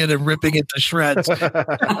hearing it and ripping it to shreds.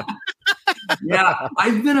 Yeah,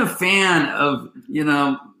 I've been a fan of,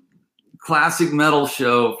 classic metal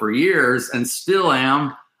show for years and still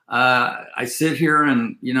am. I sit here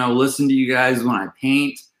and, listen to you guys when I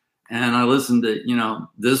paint, and I listen to,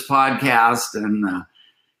 this podcast. And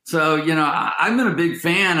so, I've been a big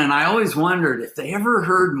fan, and I always wondered if they ever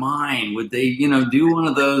heard mine, would they, do one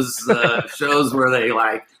of those shows where they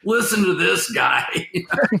like, listen to this guy.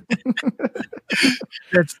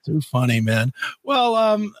 That's too funny, man.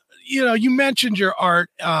 Well, you mentioned your art,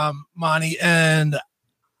 Monty, and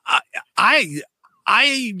I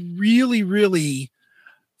really, really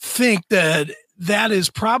think that is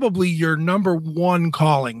probably your number one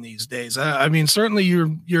calling these days. I mean, certainly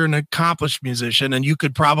you're an accomplished musician, and you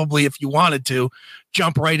could probably, if you wanted to,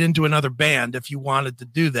 jump right into another band if you wanted to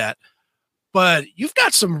do that. But you've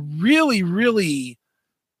got some really, really,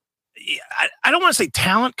 I don't want to say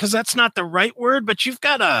talent, because that's not the right word, but you've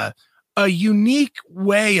got a unique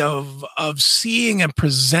way of seeing and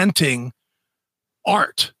presenting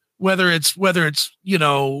art, whether it's,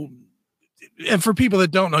 and for people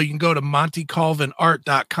that don't know, you can go to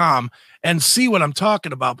montycolvinart.com and see what I'm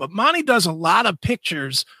talking about. But Monty does a lot of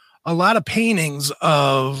pictures, a lot of paintings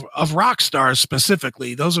of rock stars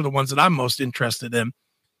specifically. Those are the ones that I'm most interested in.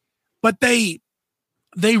 But they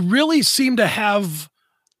really seem to have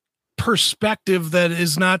perspective that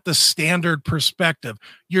is not the standard perspective.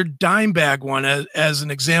 Your Dimebag one, as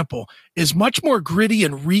an example, is much more gritty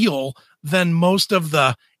and real than most of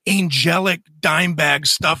the angelic Dimebag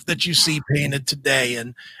stuff that you see painted today.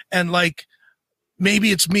 And like, maybe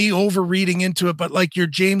it's me over reading into it, but like your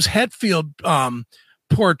James Hetfield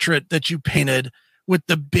portrait that you painted with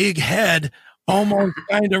the big head almost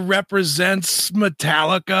kind of represents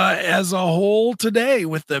Metallica as a whole today,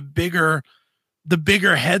 with the bigger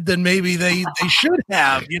head than maybe they should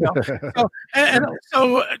have,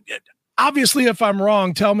 so obviously, if I'm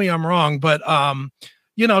wrong, tell me I'm wrong, but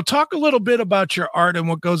talk a little bit about your art and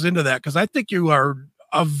what goes into that, because I think you're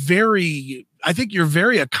very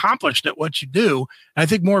accomplished at what you do. I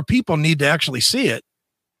think more people need to actually see it.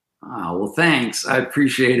 Oh, well, thanks. I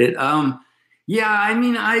appreciate it. I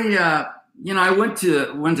went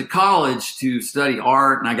to college to study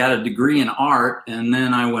art, and I got a degree in art. And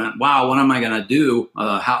then I went, wow, what am I going to do?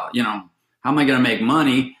 How am I going to make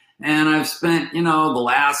money? And I've spent, the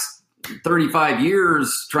last 35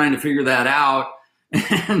 years trying to figure that out.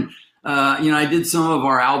 And, I did some of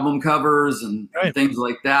our album covers and things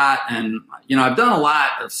like that. And, I've done a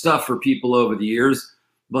lot of stuff for people over the years,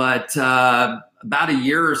 but, about a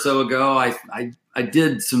year or so ago, I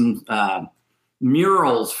did some,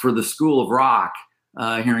 murals for the School of Rock,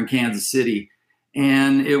 here in Kansas City.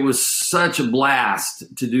 And it was such a blast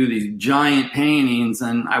to do these giant paintings.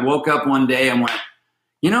 And I woke up one day and went,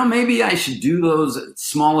 maybe I should do those at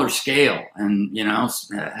smaller scale and,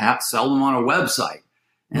 sell them on a website.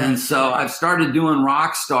 And so I've started doing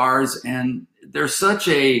rock stars, and they're such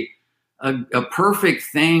a perfect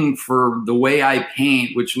thing for the way I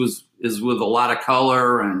paint, which is with a lot of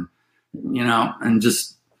color and, and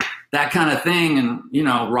just that kind of thing. And,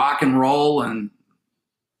 rock and roll and,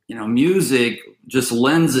 music just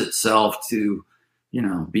lends itself to,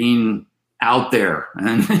 being out there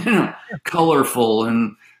and, colorful.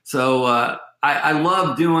 And so, I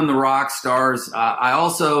love doing the rock stars. I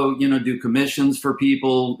also, do commissions for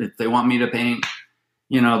people if they want me to paint,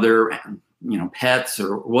 their, pets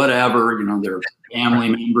or whatever, their family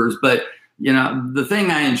members. But, the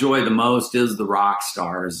thing I enjoy the most is the rock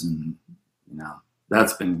stars. And,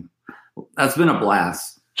 that's been a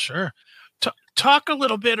blast. Sure. Talk a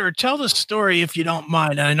little bit, or tell the story if you don't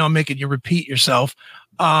mind. And I know I'm making you repeat yourself.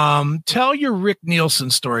 Tell your Rick Nielsen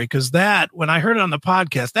story, because when I heard it on the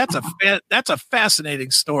podcast, that's a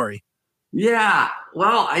fascinating story. Yeah.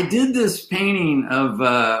 Well, I did this painting of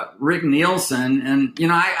Rick Nielsen, and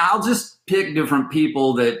I'll just pick different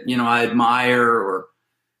people that I admire or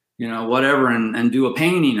whatever, and do a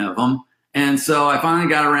painting of them. And so I finally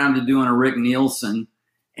got around to doing a Rick Nielsen.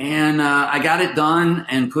 And I got it done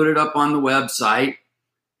and put it up on the website.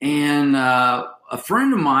 And a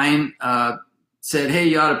friend of mine said, "Hey,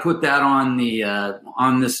 you ought to put that on the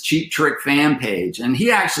on this Cheap Trick fan page." And he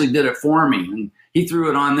actually did it for me, and he threw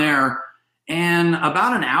it on there. And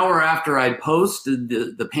about an hour after I posted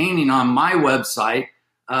the painting on my website,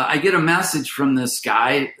 I get a message from this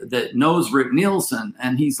guy that knows Rick Nielsen,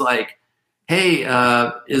 and he's like, "Hey,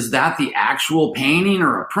 is that the actual painting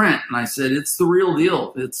or a print?" And I said, "It's the real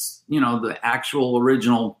deal. It's, the actual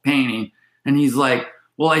original painting." And he's like,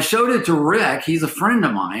 "Well, I showed it to Rick. He's a friend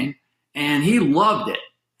of mine, and he loved it."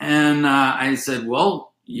 And I said,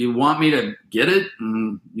 "Well, you want me to get it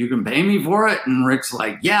and you can pay me for it?" And Rick's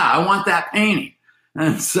like, "Yeah, I want that painting."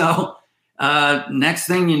 And so next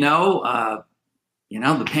thing you know,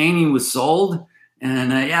 the painting was sold.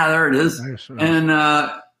 And there it is. Nice. And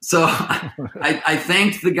so I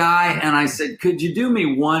thanked the guy, and I said, "Could you do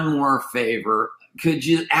me one more favor? Could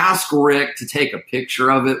you ask Rick to take a picture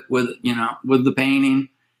of it with the painting?"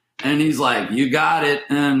 And he's like, "You got it."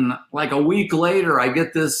 And like a week later, I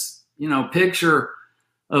get this, picture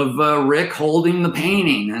of Rick holding the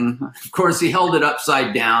painting. And of course he held it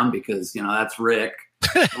upside down because, that's Rick.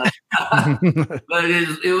 But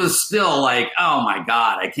it was still like, oh my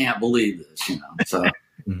God, I can't believe this, So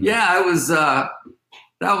yeah, it was,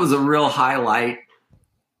 that was a real highlight.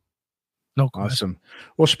 No question. Awesome.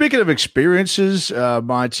 Well, speaking of experiences,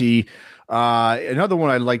 Monty, another one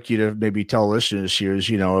I'd like you to maybe tell listeners here is,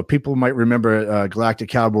 people might remember Galactic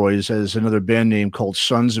Cowboys as another band name called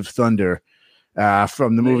Sons of Thunder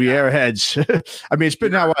from the movie Airheads. I mean, it's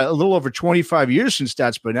been now a little over 25 years since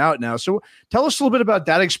that's been out now. So tell us a little bit about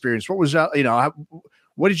that experience. What was that?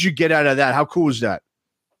 What did you get out of that? How cool was that?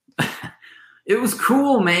 It was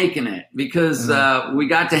cool making it because we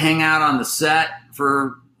got to hang out on the set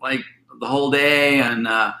for like the whole day, and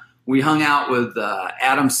we hung out with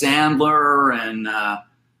Adam Sandler and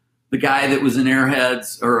the guy that was in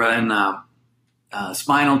Airheads or in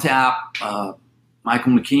Spinal Tap,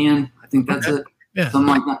 Michael McKean. I think that's it. Yeah. Something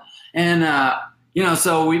like that. And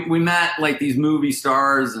so we met like these movie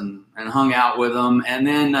stars and hung out with them, and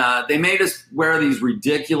then they made us wear these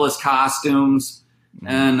ridiculous costumes.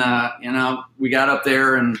 And, we got up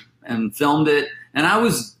there and filmed it, and I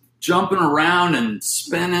was jumping around and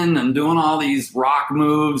spinning and doing all these rock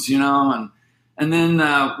moves, and And then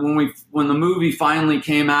when the movie finally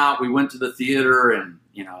came out, we went to the theater, and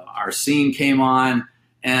our scene came on,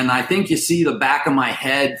 and I think you see the back of my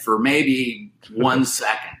head for maybe 1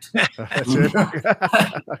 second. That's it. Okay.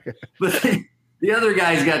 But the other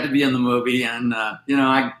guys got to be in the movie, and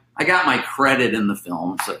I got my credit in the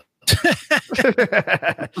film. So.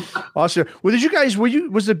 Awesome. Well, was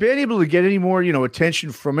the band able to get any more,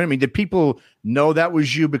 attention from it? I mean, did people know that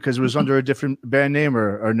was you because it was under a different band name,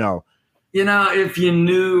 or no? If you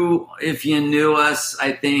knew us,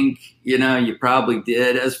 I think, you probably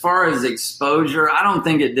did. As far as exposure, I don't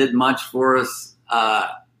think it did much for us,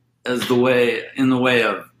 in the way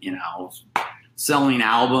of, selling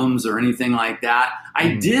albums or anything like that.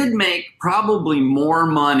 I did make probably more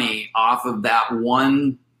money off of that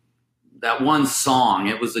one song.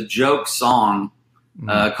 It was a joke song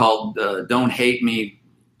called Don't Hate Me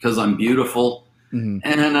Because I'm Beautiful. Mm-hmm.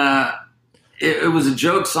 And it was a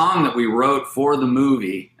joke song that we wrote for the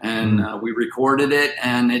movie, and we recorded it,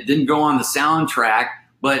 and it didn't go on the soundtrack,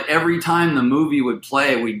 but every time the movie would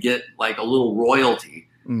play, we'd get like a little royalty.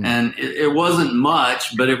 And it wasn't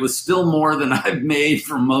much, but it was still more than I've made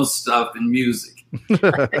from most stuff in music.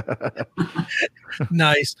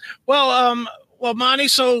 Nice. Well, Monty,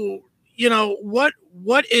 so, what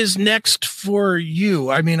is next for you?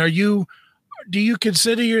 I mean, do you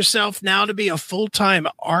consider yourself now to be a full-time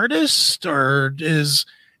artist, or is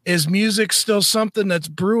music still something that's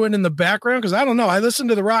brewing in the background? Because I don't know. I listen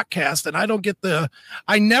to the Rockcast, and I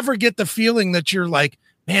never get the feeling that you're like,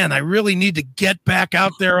 man, I really need to get back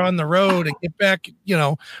out there on the road and get back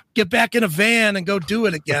in a van and go do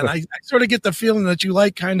it again. I sort of get the feeling that you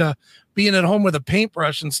like kind of being at home with a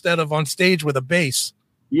paintbrush instead of on stage with a bass.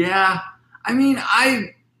 Yeah. I mean,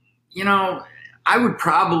 I would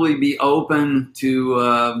probably be open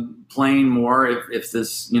to playing more if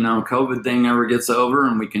this, COVID thing ever gets over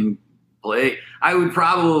and we can play. I would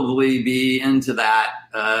probably be into that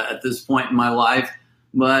at this point in my life.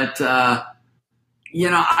 But,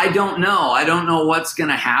 I don't know. I don't know what's going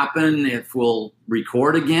to happen, if we'll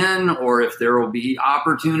record again or if there will be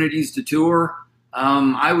opportunities to tour.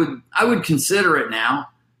 I would consider it now.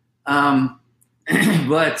 But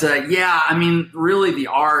I mean, really the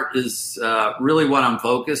art is really what I'm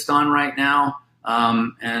focused on right now.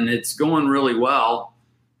 And it's going really well.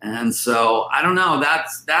 And so I don't know,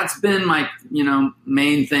 that's been my,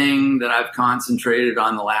 main thing that I've concentrated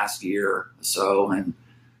on the last year or so. And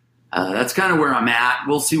that's kind of where I'm at.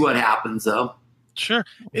 We'll see what happens though. Sure.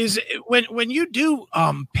 Is when you do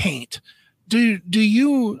paint, do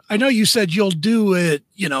you, I know you said you'll do it,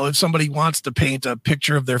 if somebody wants to paint a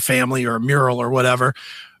picture of their family or a mural or whatever,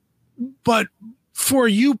 but for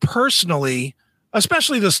you personally,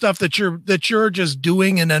 especially the stuff that you're just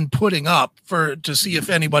doing and then putting up to see if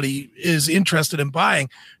anybody is interested in buying,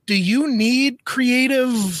 do you need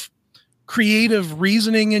creative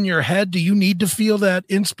reasoning in your head? Do you need to feel that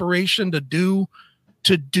inspiration to do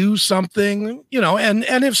something,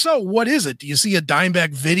 and if so, what is it? Do you see a Dimebag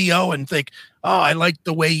video and think, oh, I like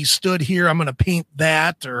the way he stood here, I'm going to paint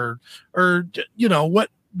that, or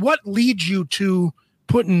what leads you to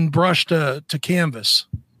putting brush to canvas?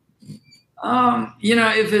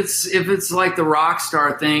 If it's like the rock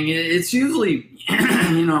star thing, it's usually,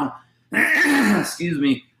 excuse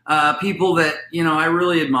me, people that, I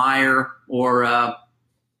really admire, or, I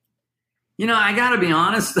gotta be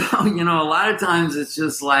honest though, a lot of times it's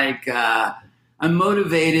just like, I'm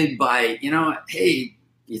motivated by, hey,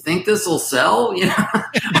 you think this will sell? I've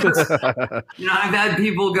had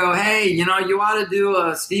people go, hey, you ought to do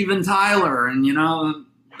a Steven Tyler. And, the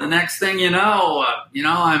next thing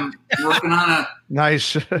I'm working on a nice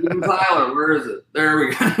Steven Tyler. Where is it? There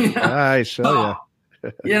we go. Nice. Oh,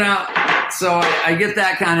 yeah. So I get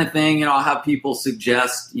that kind of thing, and I'll have people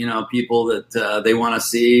suggest, people that they want to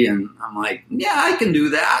see, and I'm like, yeah, I can do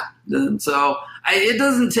that. And so it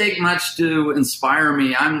doesn't take much to inspire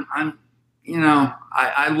me. I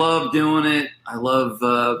love doing it. I love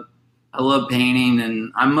painting,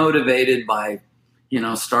 and I'm motivated by,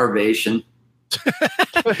 starvation.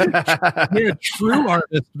 You're a true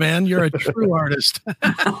artist, man. You're a true artist.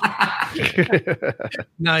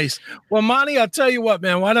 Nice. Well, Monty, I'll tell you what,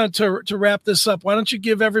 man. Why don't to wrap this up? Why don't you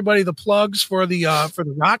give everybody the plugs for the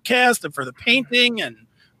Rockcast and for the painting and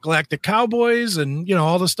Galactic Cowboys and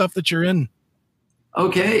all the stuff that you're in.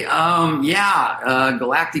 Okay.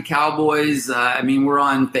 Galactic Cowboys. We're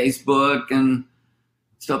on Facebook and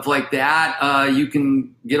stuff like that. You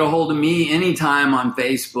can get a hold of me anytime on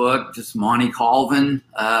Facebook, just Monty Colvin.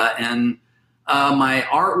 And my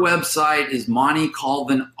art website is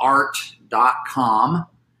montycolvinart.com.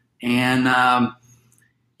 And,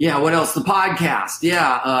 Yeah, what else? The podcast.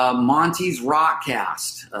 Yeah, Monty's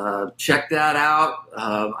Rockcast. Check that out.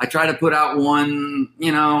 I try to put out one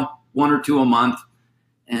or two a month.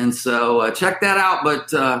 And so check that out.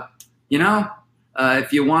 But,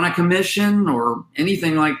 if you want a commission or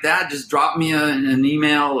anything like that, just drop me an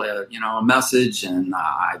email, a message, and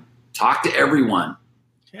I talk to everyone.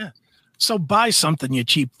 Yeah. So buy something, you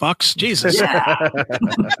cheap fucks. Jesus. Yeah.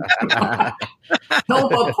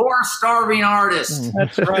 Help a poor, starving artist.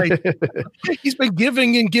 That's right. He's been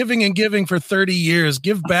giving and giving and giving for 30 years.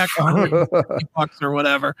 Give back $150 or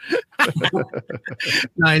whatever.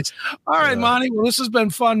 Nice. All right, Monty. Well, this has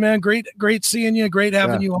been fun, man. Great seeing you. Great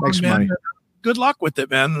having you on, thanks, man. Monty. Good luck with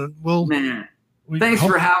it, man. Thanks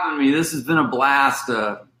for having me. This has been a blast.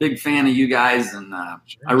 Big fan of you guys, and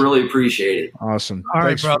I really appreciate it. Awesome. All right,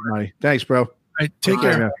 thanks, brother. Monty. Thanks, bro. All right, take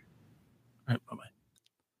care. All right, bye-bye.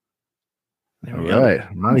 All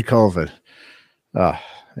right, Monty Colvin. Oh,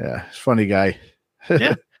 yeah, funny guy.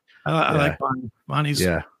 Yeah, I like Monty.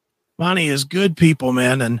 Monty is good people,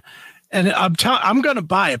 man, and I'm going to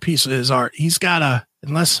buy a piece of his art. He's got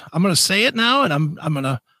unless I'm going to say it now, and I'm going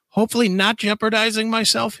to hopefully not jeopardizing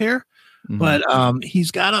myself here, but he's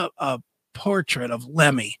got a portrait of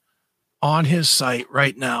Lemmy on his site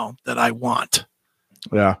right now that I want.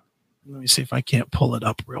 Yeah. Let me see if I can't pull it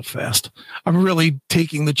up real fast. I'm really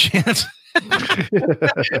taking the chance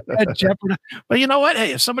at jeopardy. But you know what?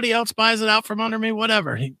 Hey, if somebody else buys it out from under me,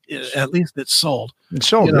 whatever. At least it's sold. It's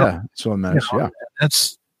sold, yeah. It's so nice. Yeah.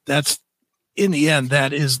 That's in the end,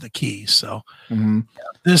 that is the key. So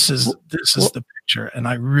this is the picture, and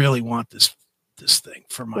I really want this thing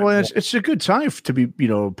for my. Well, it's a good time to be,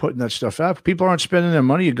 putting that stuff out. People aren't spending their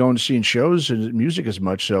money going to seeing shows and music as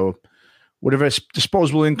much. So whatever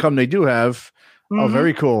disposable income they do have, oh,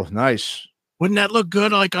 very cool. Nice. Wouldn't that look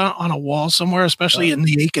good, like on a wall somewhere, especially in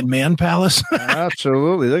the Aiken Man Palace?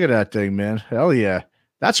 Absolutely. Look at that thing, man. Hell yeah.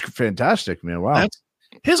 That's fantastic, man. Wow.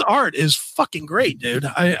 His art is fucking great, dude.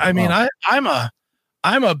 I mean,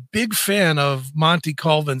 I'm a big fan of Monty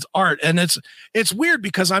Colvin's art, and it's weird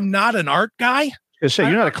because I'm not an art guy.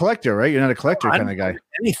 You're not a collector, right? You're not a collector kind of guy.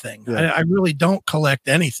 Anything. Yeah. I really don't collect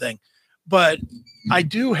anything, but I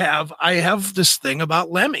have this thing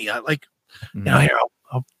about Lemmy. I like, here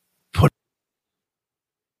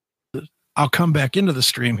I'll come back into the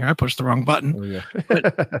stream here. I pushed the wrong button. Oh, yeah.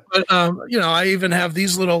 but I even have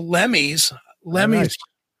these little Lemmys.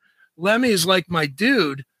 Lemmy's like my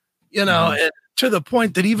dude, and to the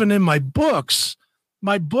point that even in my books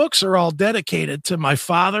are all dedicated to my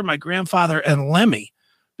father, my grandfather, and Lemmy,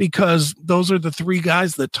 because those are the three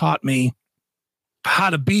guys that taught me how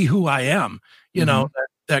to be who I am,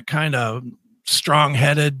 that kind of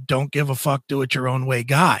strong-headed, don't give a fuck, do it your own way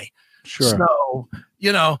guy. Sure. So,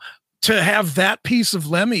 to have that piece of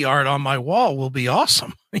Lemmy art on my wall will be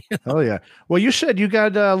awesome. Oh yeah. Well, you said you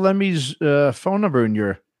got Lemmy's phone number in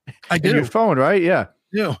your phone, right? Yeah.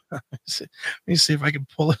 Yeah. Let me see if I can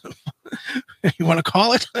pull it. You want to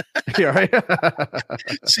call it? Yeah, right.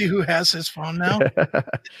 See who has his phone now.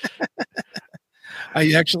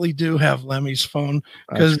 I actually do have Lemmy's phone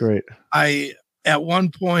because I at one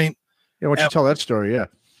point. Yeah, why don't you tell that story? Yeah.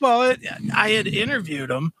 Well, I had interviewed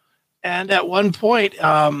him. And at one point,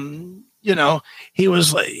 he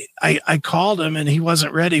was like, I called him and he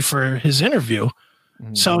wasn't ready for his interview.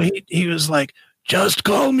 Mm-hmm. So he was like, just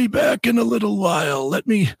call me back in a little while. Let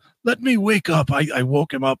me wake up. I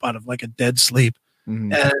woke him up out of like a dead sleep.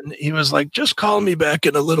 Mm-hmm. And he was like, just call me back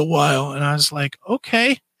in a little while. And I was like,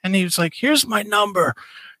 okay. And he was like, here's my number,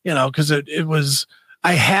 because it was,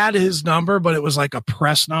 I had his number, but it was like a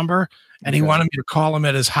press number. And he wanted me to call him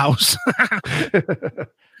at his house.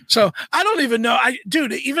 So I don't even know.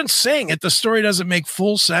 Dude, even saying it, the story doesn't make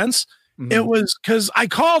full sense. Mm-hmm. It was because I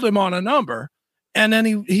called him on a number and then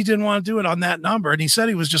he didn't want to do it on that number. And he said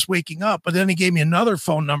he was just waking up, but then he gave me another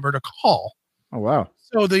phone number to call. Oh, wow.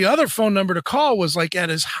 So the other phone number to call was like at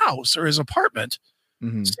his house or his apartment.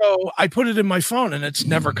 Mm-hmm. So I put it in my phone and it's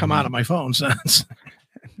never come out of my phone since.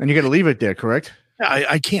 And you got to leave it there, correct? Yeah,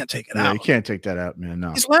 I can't take it out. You can't take that out, man.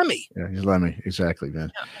 No. He's Lemmy. Yeah, he's Lemmy. Exactly,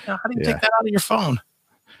 man. Yeah. How do you take that out of your phone?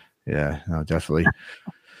 Yeah, no, definitely.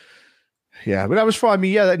 Yeah, but that was fun. I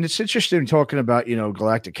mean, yeah, and it's interesting talking about,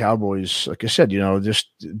 Galactic Cowboys. Like I said, just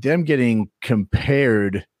them getting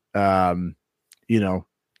compared, to,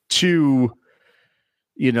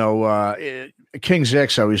 King's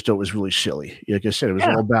X. I always thought was really silly. Like I said, it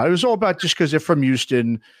was all about just because they're from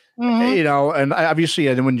Houston, and obviously,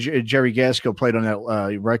 and then when Jerry Gaskill played on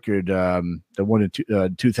that record, the one in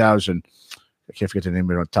 2000, I can't forget the name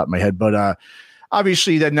of it on the top of my head, but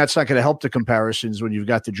obviously, then that's not going to help the comparisons when you've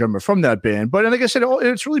got the drummer from that band. But and like I said,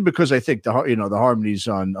 it's really because I think the harmonies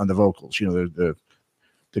on the vocals, the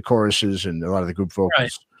choruses and a lot of the group vocals,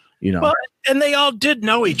 right. Well, and they all did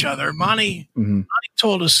know each other. Monty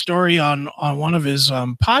told a story on one of his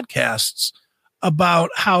podcasts about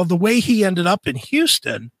how the way he ended up in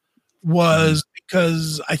Houston was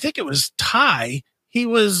because I think it was Ty. He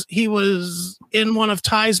was in one of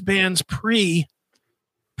Ty's bands pre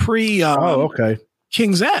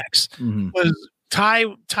King's X. Was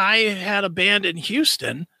Ty had a band in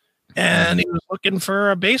Houston, and he was looking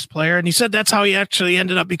for a bass player, and he said that's how he actually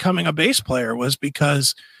ended up becoming a bass player, was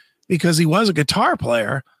because he was a guitar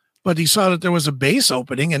player, but he saw that there was a bass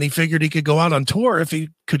opening, and he figured he could go out on tour if he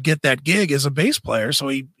could get that gig as a bass player. So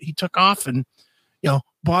he took off and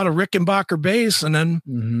bought a Rickenbacker bass, and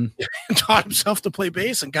then taught himself to play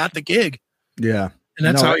bass and got the gig. Yeah, and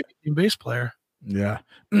that's how he became bass player. Yeah,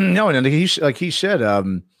 no, and he said,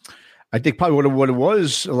 I think probably what it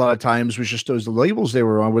was a lot of times was just the labels they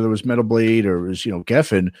were on, whether it was Metal Blade or it was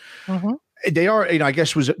Geffen. They are, I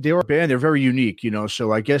guess they were a band. They're very unique,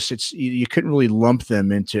 So I guess you couldn't really lump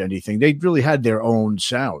them into anything. They really had their own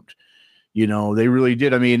sound. They really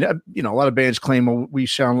did. I mean, a lot of bands claim we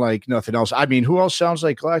sound like nothing else. I mean, who else sounds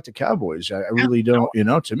like Galactic Cowboys? I really don't.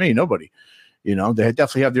 To me, nobody. They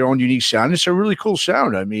definitely have their own unique sound. It's a really cool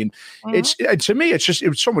sound. I mean, to me, it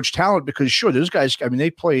was so much talent because sure, those guys. I mean, they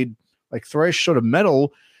played like thrash sort of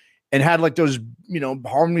metal and had like those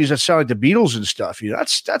harmonies that sound like the Beatles and stuff.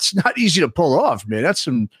 That's not easy to pull off, man. That's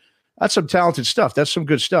some talented stuff. That's some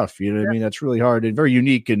good stuff. What I mean? That's really hard and very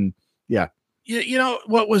unique. And yeah.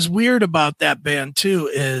 What was weird about that band too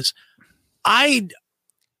is I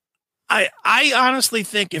honestly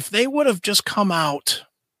think if they would have just come out,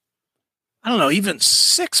 I don't know, even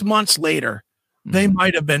 6 months later, they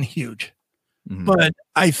might have been huge. But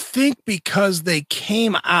I think because they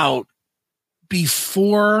came out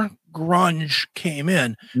before grunge came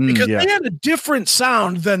in, because they had a different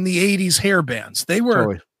sound than the 80s hair bands.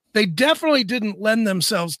 They definitely didn't lend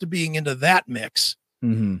themselves to being into that mix.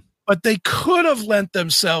 But they could have lent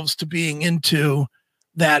themselves to being into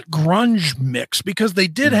that grunge mix because they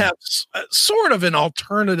did have sort of an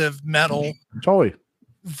alternative metal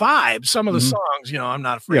vibe. Some of the songs, I'm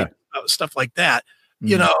Not Afraid, stuff like that,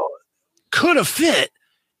 could have fit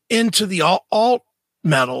into the alt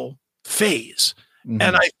metal phase.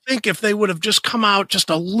 And I think if they would have just come out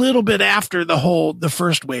just a little bit after the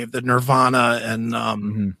first wave, the Nirvana and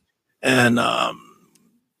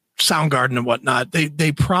Soundgarden and whatnot,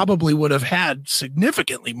 they probably would have had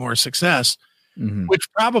significantly more success, which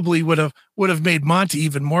probably would have made Monty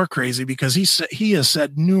even more crazy because he has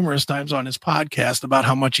said numerous times on his podcast about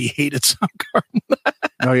how much he hated Soundgarden.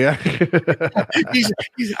 Oh yeah.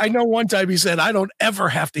 I know one time he said, I don't ever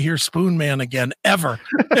have to hear Spoon Man again, ever.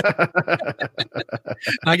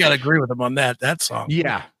 I got to agree with him on that song.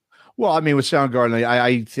 Yeah. Well, I mean, with Soundgarden,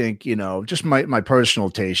 I think, just my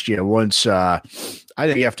personal taste. Yeah. Once, I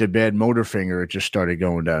think after Bad Motorfinger, it just started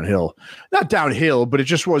going downhill. Not downhill, but it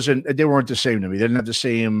just wasn't, they weren't the same to me. They didn't have the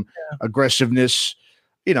same aggressiveness.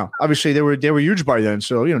 Obviously they were huge by then.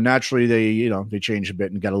 So, naturally they changed a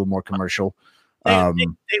bit and got a little more commercial.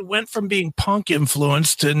 They went from being punk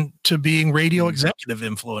influenced to being radio executive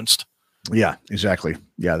influenced. Yeah, exactly.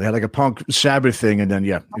 Yeah, they had like a punk Sabbath thing, and then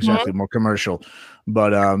exactly, more commercial.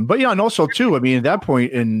 But yeah, and also too, I mean, at that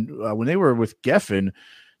point, when they were with Geffen,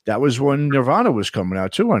 that was when Nirvana was coming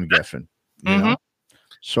out too on Geffen. You know?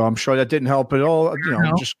 So I'm sure that didn't help at all.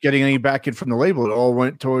 Just getting any back in from the label, it all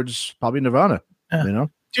went towards probably Nirvana.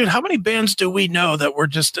 Dude, how many bands do we know that were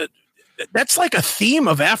just? That's like a theme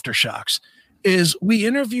of Aftershocks. Is we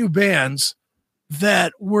interview bands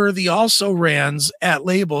that were the also rans at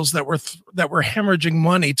labels that were hemorrhaging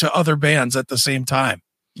money to other bands at the same time.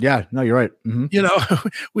 Yeah, no, you're right.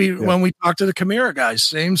 When we talked to the Chimera guys,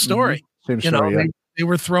 same story. Same story. They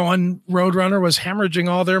were throwing Roadrunner was hemorrhaging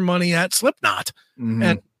all their money at Slipknot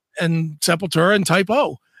and Sepultura and Type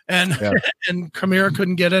O, and and Chimera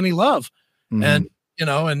couldn't get any love, and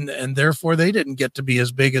therefore they didn't get to be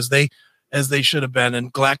as big as they should have been.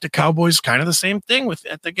 And Galactic Cowboys, kind of the same thing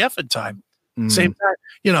at the Geffen time. Same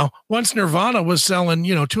time, once Nirvana was selling,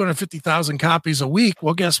 250,000 copies a week.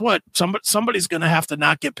 Well, guess what? Somebody's going to have to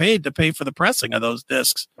not get paid to pay for the pressing of those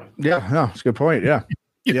discs. Yeah, no, it's a good point. Yeah,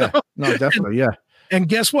 no, definitely, yeah. And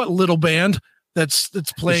guess what? Little band that's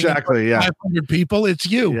playing 500 people. It's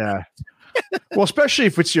you. Yeah. Well, especially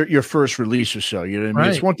if it's your first release or so. You know what I mean? Right.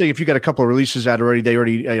 It's one thing if you got a couple of releases out already. They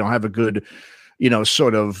already have a good.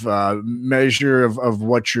 Sort of measure of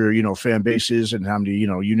what your, fan base is and how many,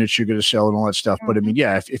 units you're going to sell and all that stuff. But I mean,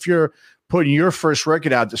 if you're putting your first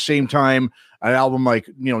record out at the same time an album like,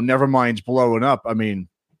 Nevermind's blowing up. I mean,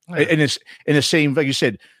 and it's in the same, like you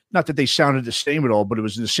said, not that they sounded the same at all, but it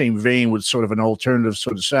was in the same vein with sort of an alternative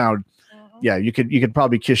sort of sound. Yeah, you could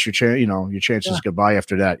probably kiss your chances goodbye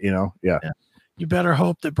after that. Yeah. You better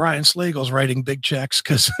hope that Brian Slagle's writing big checks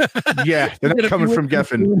because they're not coming from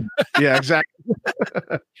Geffen. Yeah, exactly.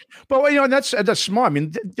 But and that's smart. I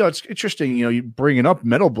mean, it's interesting. You bringing up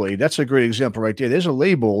Metal Blade. That's a great example right there. There's a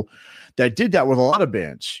label that did that with a lot of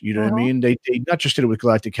bands. You know what I mean? They not just did it with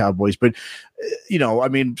Galactic Cowboys, but I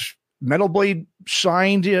mean, Metal Blade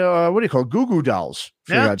signed what do you call it? Goo Goo Dolls,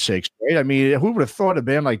 for God's sakes, right? I mean, who would have thought a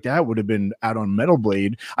band like that would have been out on Metal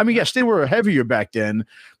Blade? I mean, yes, they were heavier back then,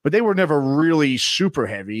 but they were never really super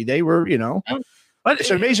heavy. They were, but it's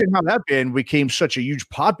amazing how that band became such a huge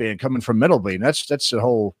pop band coming from Metal Blade. That's the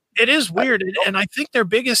whole. It is weird, and I think their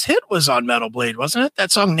biggest hit was on Metal Blade, wasn't it?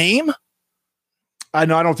 That song Name. I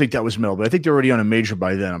don't think that was Metal Blade. I think they're already on a major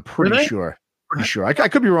by then. I'm pretty sure. I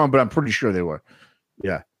could be wrong, but I'm pretty sure they were.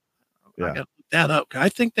 Yeah. I got to look that up. I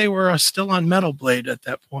think they were still on Metal Blade at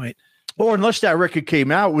that point. Or unless that record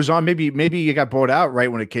came out, it was on maybe you got bought out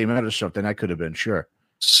right when it came out or something. That could have been, sure.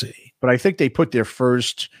 Let's see. But I think they put their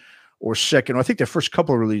first or second, I think their first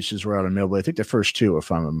couple of releases were out on Metal Blade. I think the first two,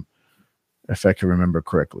 if I can remember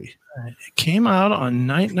correctly. It came out on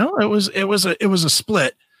night. No, it was a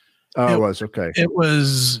split. Oh, it was okay. It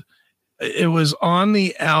was on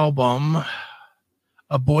the album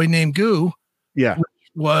A Boy Named Goo. Yeah.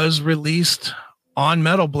 Was released on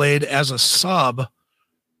Metal Blade as a sub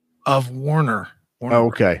of Warner. Oh,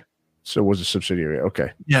 okay. So it was a subsidiary.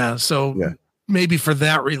 Okay. Yeah. So maybe for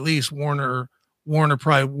that release, Warner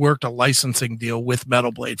probably worked a licensing deal with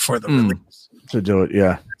Metal Blade for the release. To do it.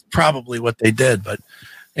 Yeah. That's probably what they did. But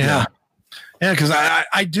yeah. Because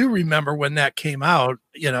I do remember when that came out,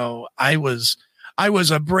 I was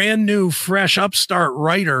a brand new, fresh upstart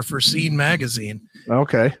writer for Scene magazine.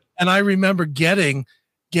 Okay. And I remember getting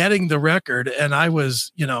the record, and I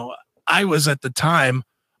was at the time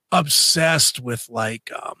obsessed with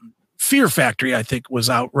Fear Factory. I think was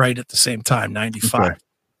out right at the same time, 95,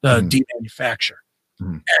 Demanufacture.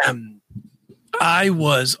 And I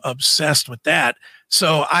was obsessed with that.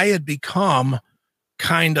 So I had become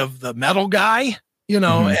kind of the metal guy,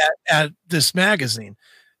 at this magazine.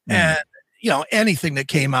 And, anything that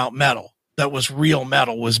came out metal, that was real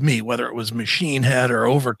metal was me, whether it was Machine Head or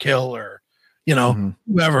Overkill or,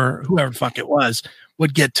 whoever the fuck it was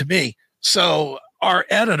would get to me. So our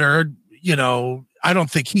editor, I don't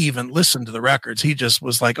think he even listened to the records. He just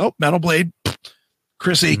was like, oh, Metal Blade,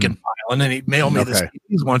 Chris Aiken file. And then he'd mail me the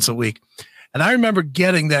CDs once a week. And I remember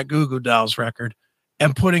getting that Goo Goo Dolls record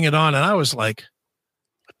and putting it on. And I was like,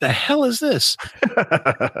 what the hell is this?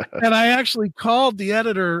 And I actually called the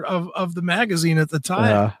editor of the magazine at the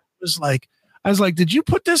time. I was like, did you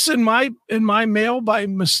put this in my mail by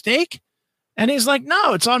mistake? And he's like,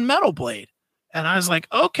 no, it's on Metal Blade. And I was like,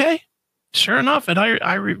 okay, sure enough. And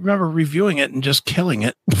I remember reviewing it and just killing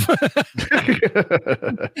it.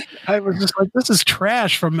 I was just like, this is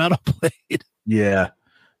trash from Metal Blade. Yeah.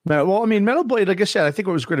 Well, I mean, Metal Blade, like I said, I think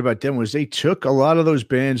what was great about them was they took a lot of those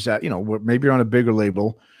bands that, were maybe on a bigger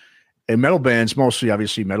label, and metal bands, mostly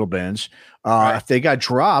obviously metal bands, they got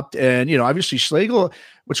dropped. And, obviously Slagle,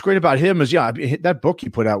 what's great about him is, that book he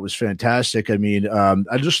put out was fantastic. I mean,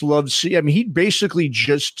 I just love to see, he basically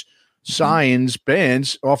just signs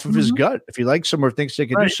bands off of his gut. If he likes them or thinks they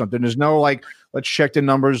can do something, there's no let's check the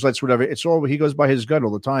numbers, let's whatever. It's all, he goes by his gut all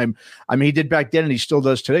the time. I mean, he did back then and he still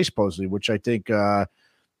does today, supposedly, which I think,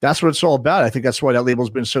 that's what it's all about. I think that's why that label's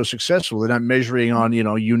been so successful. They're not measuring on,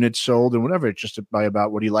 units sold and whatever. It's just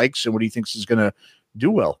about what he likes and what he thinks is going to do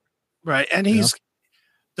well. Right. And he's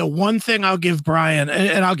the one thing I'll give Brian,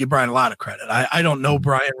 and I'll give Brian a lot of credit. I don't know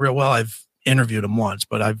Brian real well. I've interviewed him once,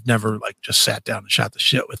 but I've never just sat down and shot the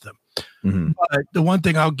shit with him. But the one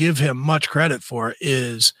thing I'll give him much credit for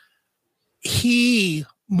is he,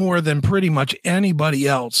 more than pretty much anybody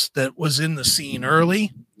else that was in the scene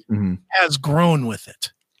early, has grown with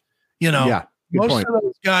it. Most of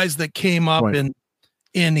those guys that came up in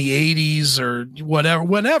the 80s or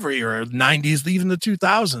whatever era, 90s, even the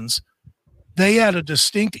 2000s, they had a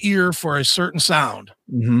distinct ear for a certain sound.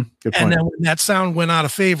 And then when that sound went out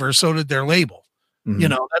of favor, so did their label.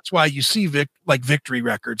 That's why you see Victory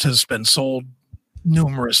Records has been sold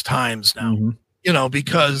numerous times now,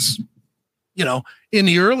 because, in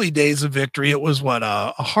the early days of Victory, it was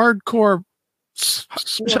a hardcore, it's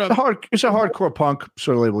a hardcore punk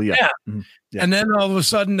sort of label. Yeah. And then all of a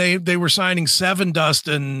sudden they were signing Seven Dust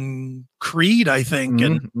and Creed, I think.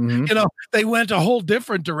 And, they went a whole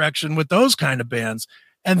different direction with those kind of bands.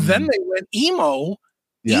 And then they went emo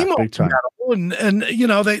emo big time. metal, and you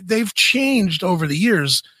know they've changed over the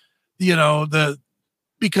years, you know,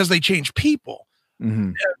 because they change people.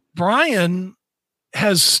 Mm-hmm. Brian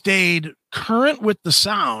has stayed current with the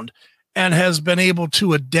sound and has been able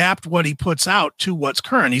to adapt what he puts out to what's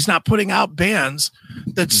current. He's not putting out bands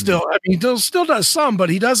that still, I mean, he still does some, but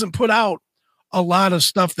he doesn't put out a lot of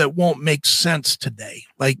stuff that won't make sense today.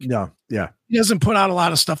 Like, No, yeah. He doesn't put out a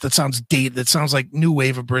lot of stuff that sounds dated, that sounds like new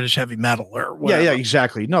wave of British heavy metal or whatever. Yeah,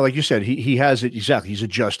 exactly. No, like you said, he has it exactly. He's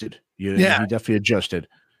adjusted. He definitely adjusted.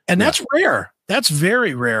 And that's rare. That's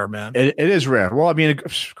very rare, man. It is rare. Well, I mean, a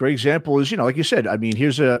great example is, you know, like you said, I mean,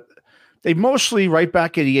 they mostly, right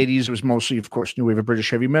back in the 80s, it was mostly, of course, new wave of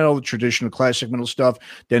British heavy metal, the traditional classic metal stuff,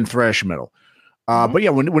 then thrash metal. But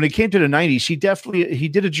yeah, when it came to the 90s, he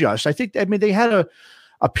did adjust. I think, I mean, they had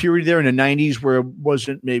a period there in the 90s where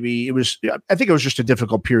I think it was just a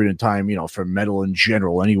difficult period in time, you know, for metal in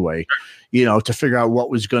general anyway, you know, to figure out what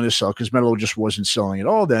was going to sell, because metal just wasn't selling at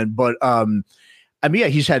all then. But I mean, yeah,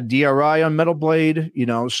 he's had DRI on Metal Blade, you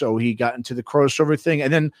know, so he got into the crossover thing.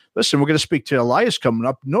 And then, listen, we're going to speak to Elias coming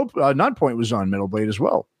up. Nonpoint was on Metal Blade as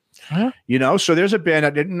well. Huh? You know, so there's a band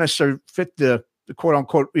that didn't necessarily fit the quote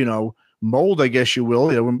unquote, you know, mold, I guess you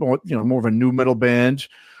will. You know, more of a new metal band.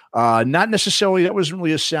 Not necessarily, that wasn't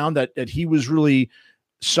really a sound that he was really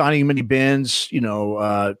signing many bands, you know,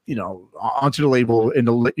 onto the label in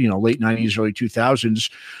the late 90s, early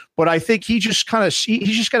 2000s. But I think he just got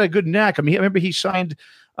a good knack. I mean, I remember he signed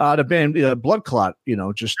the band Blood Clot, you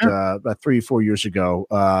know, just about 3 or 4 years ago.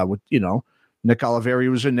 With, you know, Nick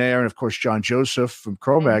Oliveri was in there, and of course John Joseph from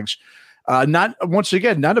Cro-Mags. Not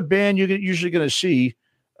a band you're usually going to see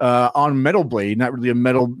on Metal Blade. Not really a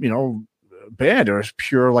metal, you know, band, or a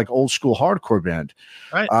pure like old school hardcore band.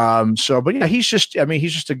 Right. But yeah, he's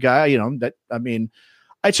just a guy, you know, that, I mean,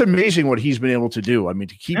 it's amazing what he's been able to do. I mean,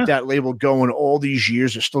 to keep that label going all these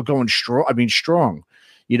years, it's still going strong. I mean, strong,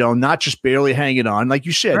 you know, not just barely hanging on. Like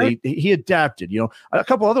you said, right. he adapted, you know. A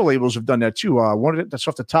couple other labels have done that too. One of that's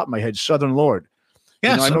off the top of my head, Southern Lord.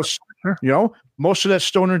 Yeah. You know, I know, you know, most of that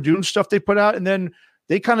Stoner Doom stuff they put out, and then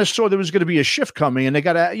they kind of saw there was going to be a shift coming, and they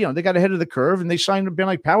got ahead of the curve, and they signed a band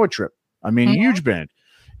like Power Trip. I mean, huge band,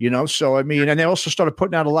 you know. So I mean, and they also started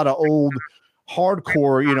putting out a lot of old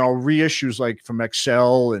hardcore, you know, reissues like from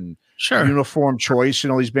XL and Uniform Choice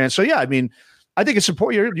and all these bands. So yeah, I mean, I think it's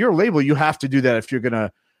important. Your label, you have to do that if you're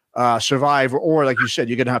gonna survive, or like you said,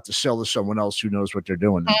 you're gonna have to sell to someone else who knows what they're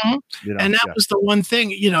doing. You know? And that was the one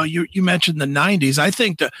thing, you know, you mentioned the 90s. I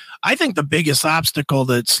think the biggest obstacle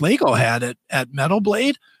that Slago had at Metal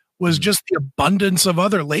Blade was just the abundance of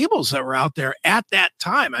other labels that were out there at that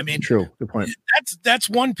time. I mean, true. Good point. That's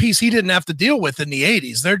one piece he didn't have to deal with in the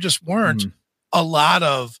 80s. There just weren't a lot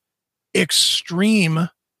of extreme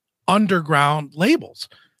underground labels.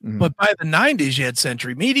 But by the 90s, you had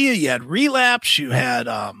Century Media, you had Relapse, you had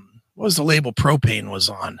what was the label Propane was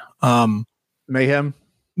on? Mayhem,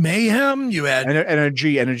 you had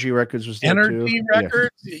Energy Records was there Energy too.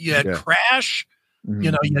 Records, you had Crash,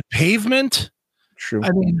 you know, you had Pavement. True.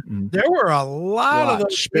 I mean, there were a lot of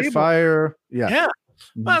those Spitfire. labels. Yeah.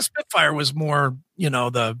 Well, Spitfire was more, you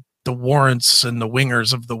know, the Warrants and the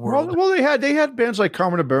Wingers of the world. Well, they had bands like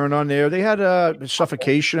Carmen to Burn on there. They had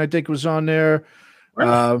Suffocation, I think, was on there.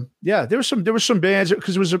 Really? Yeah, there were some bands,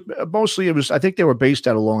 because it was I think they were based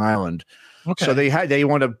out of Long Island. Okay. So they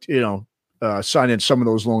wound up, you know, signing some of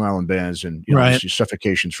those Long Island bands, and you know,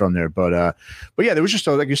 Suffocation's from there. But yeah, there was just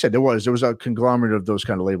like you said, there was a conglomerate of those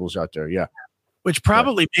kind of labels out there. Yeah. Which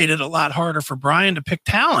probably made it a lot harder for Brian to pick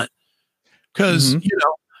talent, because you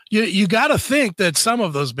know, you got to think that some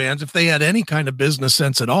of those bands, if they had any kind of business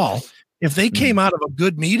sense at all, if they came out of a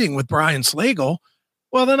good meeting with Brian Slagle,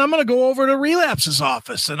 well, then I'm going to go over to Relapse's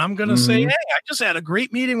office and I'm going to say, hey, I just had a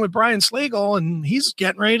great meeting with Brian Slagle and he's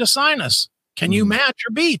getting ready to sign us. Can you match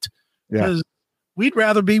or beat? Because we'd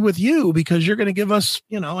rather be with you, because you're going to give us,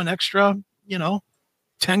 you know, an extra, you know,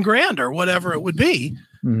 10 grand or whatever it would be.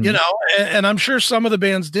 You know, and I'm sure some of the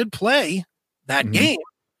bands did play that game,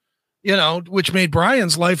 you know, which made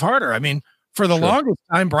Brian's life harder. I mean, for the longest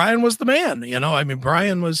time, Brian was the man, you know. I mean,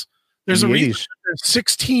 Brian was, there's a reason there's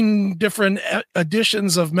 16 different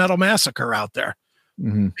editions of Metal Massacre out there,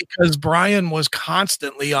 because Brian was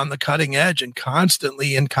constantly on the cutting edge and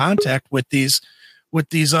constantly in contact with these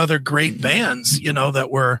other great bands, you know,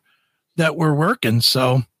 that were working.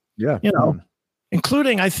 So, you know,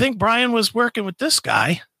 including, I think Brian was working with this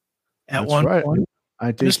guy at one point.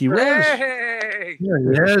 I think he was. Hey!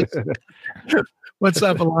 There he is. What's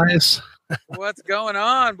up, Elias? What's going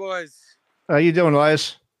on, boys? How you doing,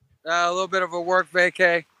 Elias? A little bit of a work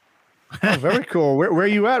vacay. Oh, very cool. Where are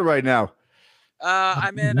you at right now?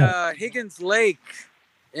 I'm in Higgins Lake,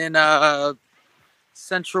 in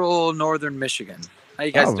central northern Michigan. How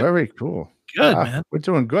you guys Oh, doing? very cool. Good, man. We're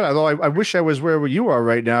doing good. Although I wish I was where you are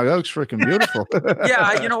right now. That looks freaking beautiful.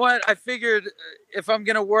 Yeah, you know what? I figured if I'm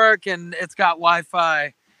gonna work and it's got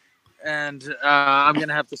Wi-Fi, and I'm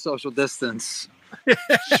gonna have to social distance,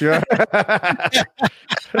 Sure.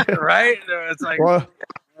 right? It's like, Well,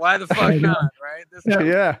 why the fuck not, right? This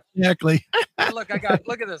yeah. Exactly. look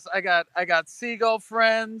at this. I got seagull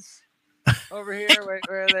friends over here. Wait,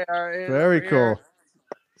 where they are? Very Over here cool.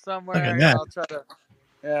 somewhere. Look at Yeah, that. I'll try to.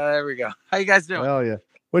 Yeah, there we go. How you guys doing? Hell yeah.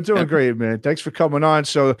 We're doing great, man. Thanks for coming on.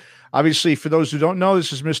 So, obviously, for those who don't know,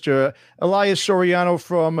 this is Mr. Elias Soriano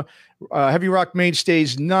from Heavy Rock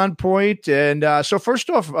Mainstays Nonpoint. And so,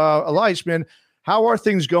 first off, Elias, man, how are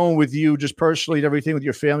things going with you just personally and everything with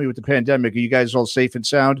your family with the pandemic? Are you guys all safe and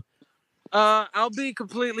sound? I'll be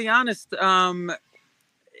completely honest.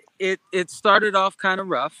 It started off kind of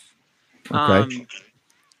rough. Okay.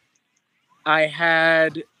 I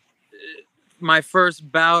had my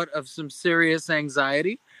first bout of some serious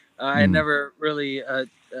anxiety. I had never really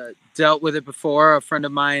dealt with it before. A friend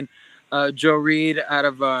of mine, Joe Reed, out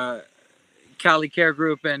of Cali Care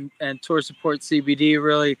Group and Tour Support CBD,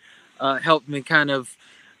 really helped me kind of,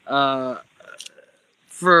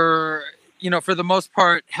 for the most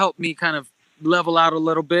part, helped me kind of level out a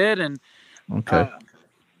little bit. And Okay.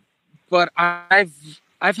 but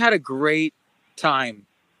I've had a great time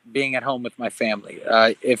being at home with my family.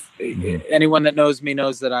 If anyone that knows me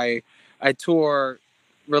knows that I tour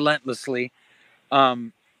relentlessly.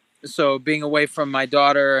 So being away from my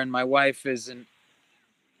daughter and my wife isn't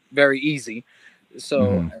very easy.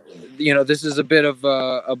 So, this is a bit of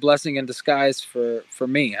a blessing in disguise for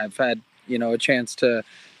me. I've had, a chance to,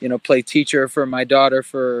 play teacher for my daughter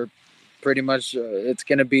for pretty much, it's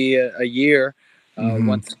going to be a year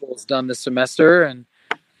once school's done this semester. And,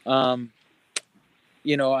 I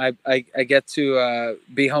get to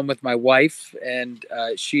be home with my wife, and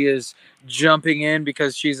she is jumping in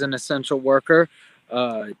because she's an essential worker,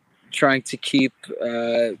 trying to keep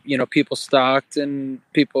people stocked and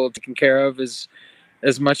people taken care of as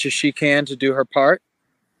much as she can to do her part.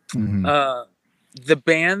 The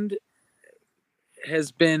band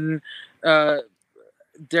has been,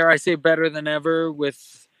 dare I say, better than ever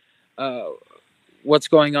with what's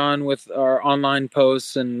going on with our online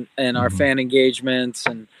posts and our fan engagements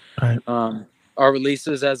and our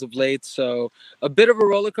releases as of late. So a bit of a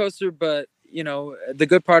roller coaster, but the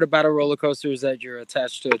good part about a roller coaster is that you're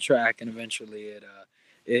attached to a track, and eventually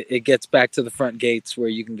it gets back to the front gates where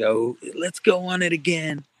you can go, let's go on it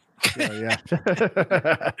again. Yeah.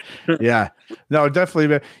 Yeah. No, definitely,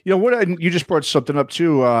 man. You just brought something up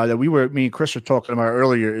too, that me and Chris were talking about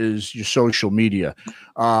earlier, is your social media.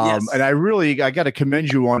 Yes. And I got to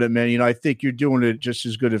commend you on it, man. I think you're doing it just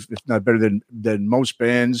as good, if not better than most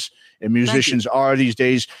bands and musicians are these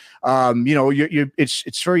days.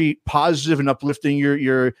 It's very positive and uplifting,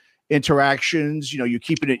 your interactions. You're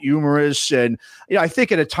keeping it humorous. And, I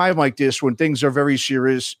think at a time like this, when things are very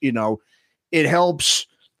serious, it helps,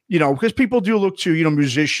 because people do look to,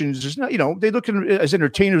 musicians as not, they look at as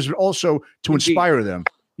entertainers, but also to inspire them,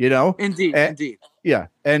 Indeed. Yeah.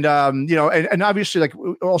 And, and obviously, like,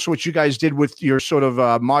 also what you guys did with your sort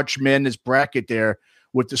of March Madness bracket there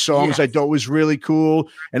with the songs, I thought was really cool.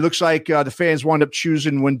 And looks like the fans wound up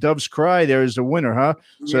choosing When Doves Cry there as the winner, huh?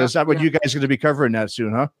 So is that what you guys are going to be covering that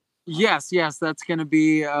soon, huh? Yes. That's going to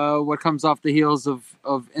be what comes off the heels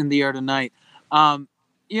of In the Air Tonight. Cool.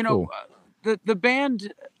 The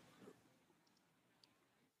band,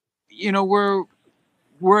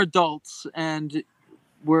 we're adults and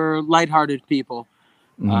we're lighthearted people.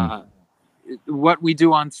 What we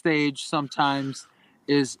do on stage sometimes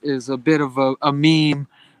is a bit of a meme,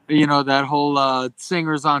 that whole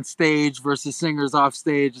singers on stage versus singers off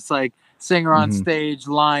stage. It's like singer on stage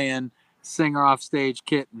lion, singer off stage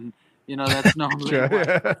kitten. That's normally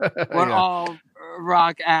what all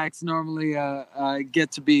rock acts normally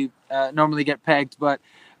normally get pegged. But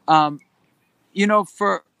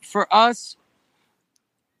for us,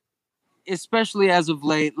 especially as of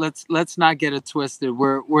late, let's not get it twisted.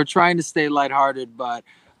 We're trying to stay lighthearted, but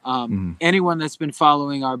anyone that's been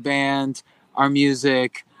following our band, our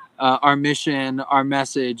music, our mission, our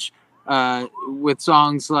message, with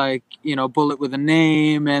songs like Bullet with a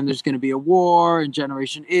Name, and There's Gonna Be a War, and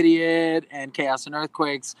Generation Idiot, and Chaos and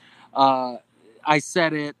Earthquakes. I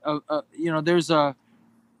said it. There's a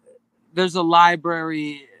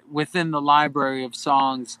library within the library of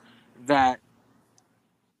songs that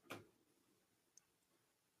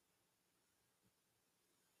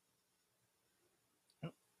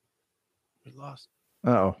We lost.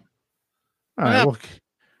 Oh, all right. Well,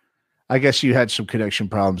 I guess you had some connection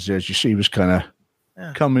problems there. As you see, he was kind of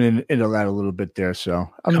coming into that a little bit there. So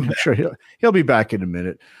I'm sure he'll be back in a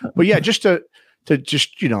minute. But yeah, just to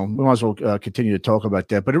just, we might as well continue to talk about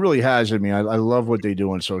that. But it really has. I mean, I love what they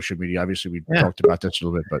do on social media. Obviously, we talked about this a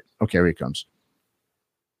little bit, but okay, here he comes.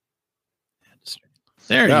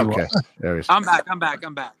 There you are. There he is. I'm back. All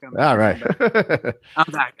right.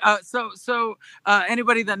 I'm back. So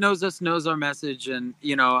anybody that knows us knows our message. And,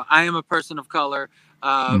 I am a person of color.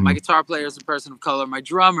 My guitar player is a person of color. My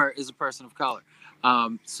drummer is a person of color.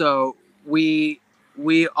 So we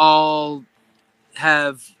all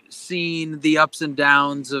have seen the ups and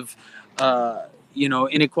downs of,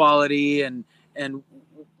 inequality, and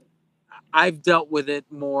I've dealt with it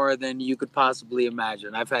more than you could possibly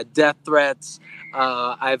imagine. I've had death threats.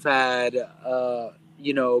 I've had,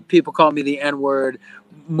 people call me the N-word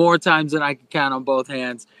more times than I can count on both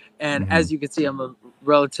hands. And as you can see, I'm a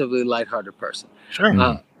relatively lighthearted person. Sure.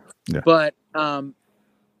 But,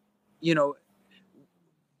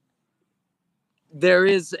 there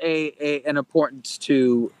is an importance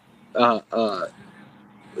to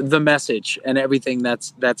the message and everything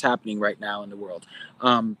that's happening right now in the world.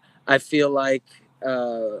 I feel like,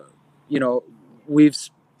 we've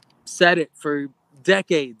said it for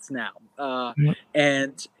decades now.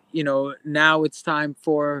 And, now it's time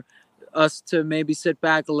for us to maybe sit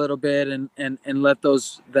back a little bit and let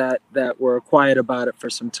those that were quiet about it for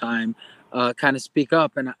some time kind of speak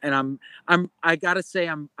up. And I gotta say,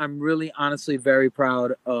 I'm really honestly very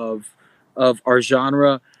proud of our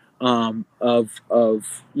genre, of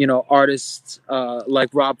artists like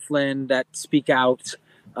Rob Flynn that speak out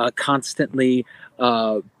constantly,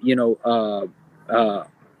 the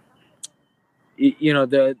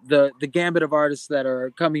gambit of artists that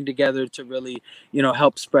are coming together to really,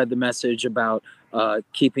 help spread the message about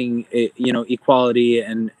keeping equality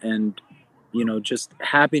and just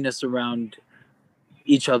happiness around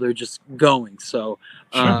each other just going. So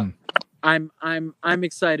I'm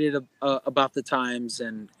excited about the times,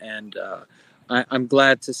 and I'm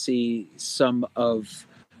glad to see some of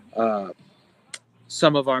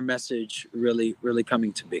our message really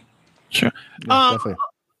coming to be. Sure. Definitely.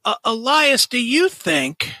 Elias, do you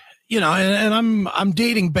think, and I'm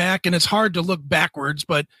dating back, and it's hard to look backwards,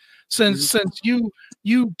 but since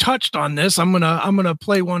you touched on this, I'm gonna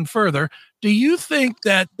play one further. Do you think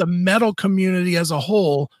that the metal community as a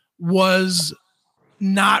whole was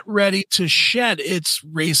not ready to shed its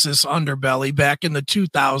racist underbelly back in the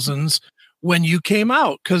 2000s when you came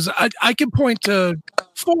out? Because I can point to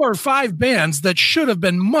 4 or 5 bands that should have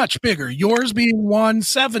been much bigger. Yours being one,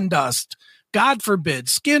 Seven Dust, God Forbid,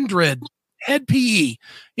 Skindred, Head PE.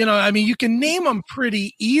 You can name them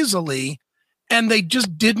pretty easily, and they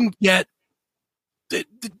just didn't get the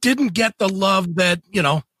love that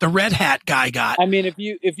the Red Hat guy got. I mean, if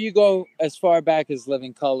you go as far back as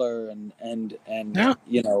Living Color and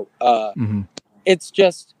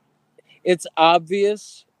it's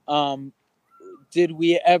obvious. Did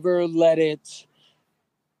we ever let it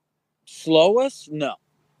slow us? No,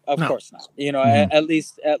 of course not. At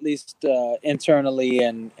least internally,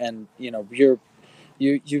 and you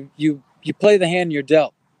play the hand you're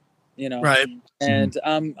dealt. Right. And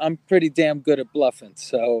I'm pretty damn good at bluffing.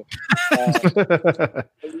 So,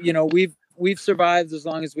 we've survived as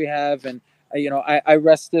long as we have, and I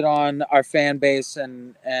rested on our fan base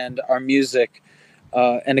and our music,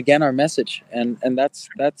 and again our message, and that's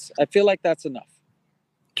I feel like that's enough.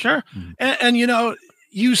 Sure. And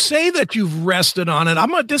you say that you've rested on it. I'm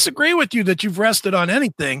gonna disagree with you that you've rested on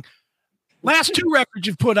anything. Last 2 records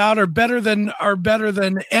you've put out are better than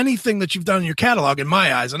anything that you've done in your catalog, in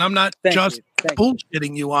my eyes. And I'm not just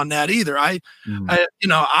bullshitting you on that either. I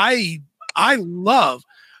love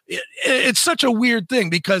it. It's such a weird thing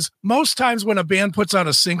because most times when a band puts out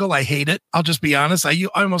a single, I hate it. I'll just be honest. I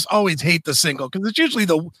almost always hate the single because it's usually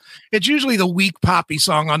the weak poppy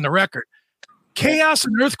song on the record. Chaos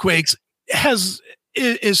and Earthquakes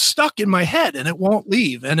is stuck in my head and it won't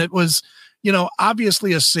leave. And it was,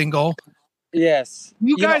 obviously a single. Yes.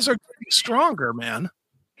 You guys are getting stronger, man.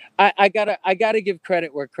 I gotta give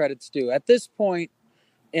credit where credit's due. At this point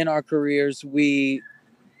in our careers, we've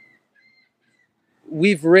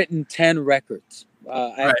written 10 records.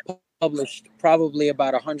 I've published probably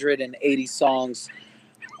about 180 songs.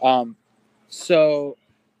 So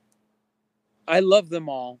I love them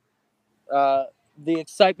all. The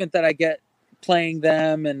excitement that I get playing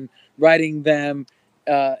them and writing them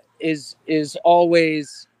is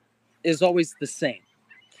always the same.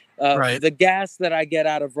 The gas that I get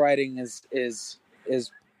out of writing is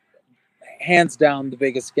hands down the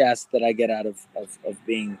biggest gas that I get out of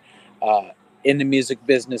being in the music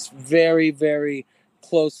business. Very, very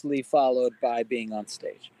closely followed by being on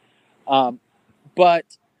stage. But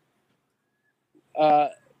when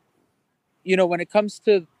it comes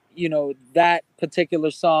to that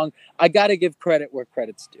particular song, I got to give credit where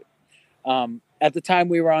credit's due. At the time,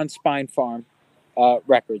 we were on Spine Farm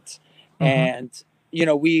Records, and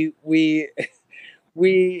we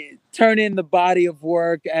we turn in the body of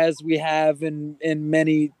work as we have in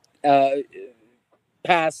many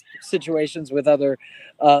past situations with other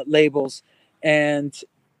labels, and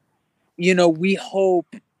we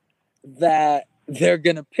hope that they're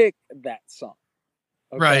gonna pick that song.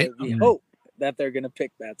 Okay? Right. We hope that they're gonna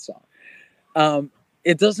pick that song.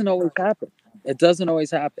 It doesn't always happen.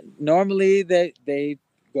 Normally they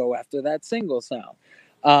go after that single sound.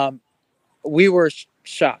 We were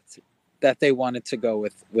shocked that they wanted to go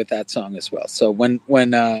with that song as well. So when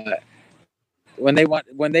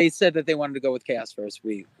they said that they wanted to go with Chaos First,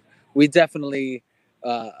 we definitely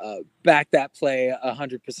backed that play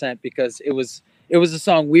 100%, because it was a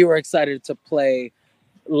song we were excited to play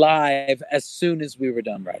live as soon as we were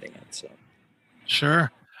done writing it. So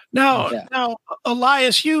sure. Now,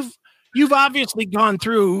 Elias, you've obviously gone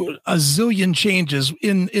through a zillion changes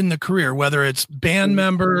in the career, whether it's band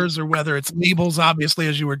members or whether it's labels, obviously,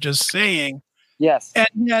 as you were just saying. Yes. And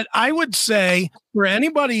yet I would say for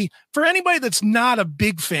anybody that's not a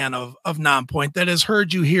big fan of Nonpoint, that has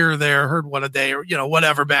heard you here or there, heard What a Day or,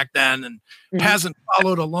 whatever back then, and hasn't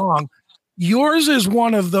followed along, yours is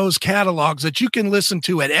one of those catalogs that you can listen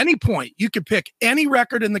to at any point. You could pick any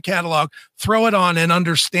record in the catalog, throw it on, and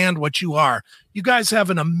understand what you are. You guys have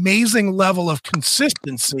an amazing level of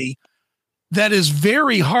consistency that is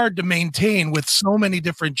very hard to maintain with so many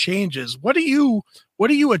different changes. What do you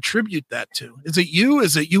attribute that to? Is it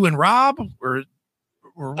you and Rob, or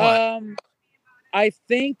what? I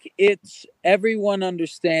think it's everyone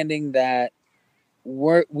understanding that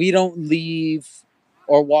we don't leave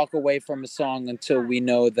or walk away from a song until we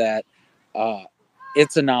know that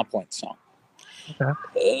it's a Nonpoint song. Okay.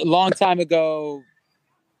 A long time ago,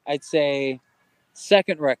 I'd say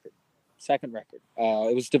second record.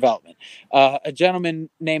 It was Development. A gentleman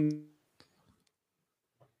named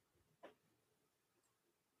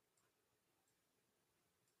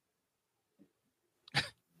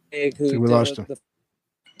we lost him.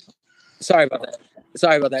 Sorry about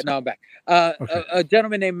that. No, I'm back. Okay. A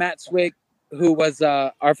gentleman named Matt Swig, who was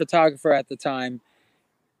our photographer at the time,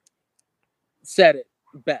 said it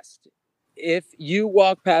best. If you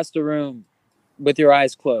walk past a room with your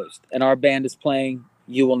eyes closed and our band is playing,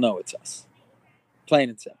 you will know it's us. Plain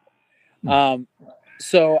and simple.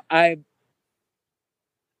 So I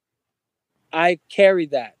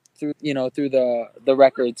carried that through the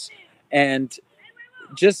records, and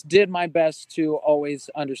just did my best to always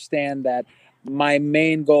understand that my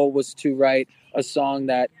main goal was to write a song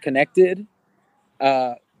that connected,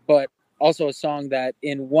 but also a song that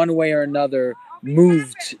in one way or another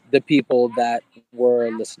moved the people that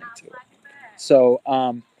were listening to it. So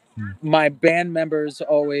my band members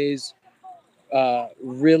always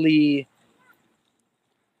really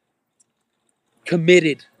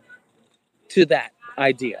committed to that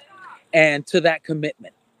idea and to that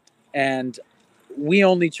commitment. And we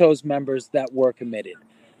only chose members that were committed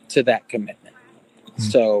to that commitment.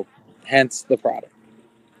 So hence the product.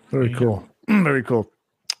 Very cool. Very cool.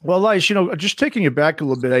 Well, Elias, just taking you back a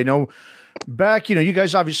little bit, I know back, you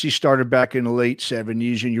guys obviously started back in the late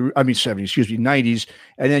 70s and 90s.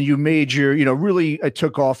 And then you made your, really it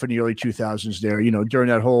took off in the early 2000s there, during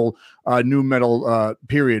that whole new metal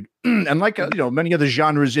period. And like, many other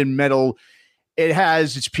genres in metal, it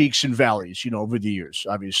has its peaks and valleys, over the years,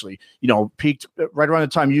 obviously, peaked right around the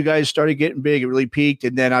time you guys started getting big. It really peaked.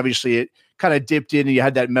 And then obviously it kind of dipped in, and you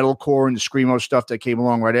had that metalcore and the screamo stuff that came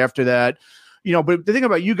along right after that. But the thing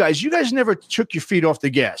about you guys never took your feet off the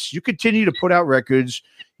gas. You continue to put out records,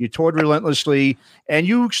 you toured relentlessly, and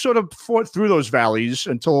you sort of fought through those valleys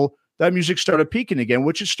until that music started peaking again,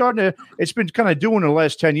 which is it's been kind of doing in the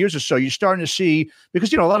last 10 years or so. You're starting to see,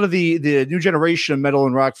 because, a lot of the new generation of metal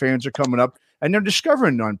and rock fans are coming up, and they're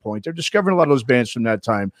discovering Nonpoint. They're discovering a lot of those bands from that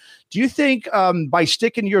time. Do you think by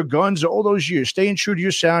sticking to your guns all those years, staying true to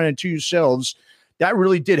your sound and to yourselves, that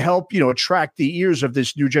really did help, attract the ears of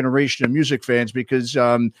this new generation of music fans? Because,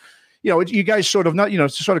 you guys sort of to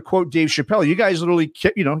sort of quote Dave Chappelle, you guys literally,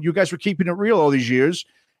 you guys were keeping it real all these years,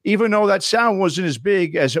 even though that sound wasn't as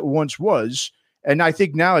big as it once was. And I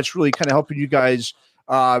think now it's really kind of helping you guys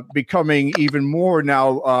becoming even more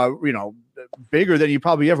now, bigger than you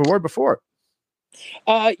probably ever were before.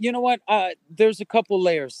 You know what? There's a couple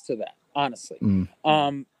layers to that, honestly.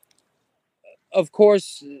 Of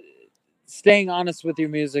course, staying honest with your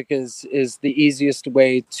music is the easiest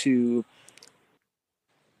way to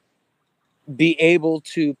be able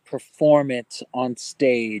to perform it on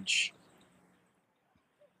stage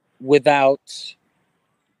without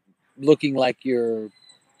looking like you're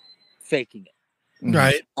faking it.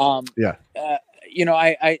 Right. Yeah. You know,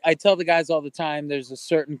 I tell the guys all the time, there's a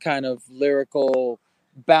certain kind of lyrical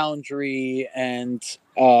boundary and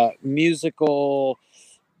musical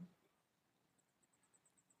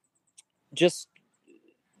just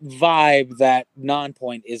vibe that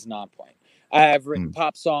Nonpoint is Nonpoint. I've written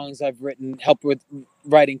pop songs. I've helped with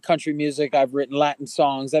writing country music. I've written Latin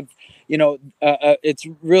songs. It's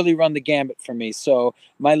really run the gambit for me. So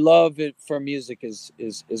my love for music is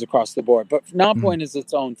across the board. But Nonpoint is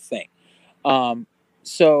its own thing.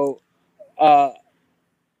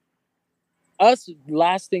 Us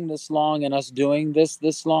lasting this long and us doing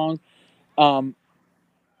this long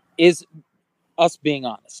is us being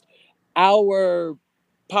honest. Our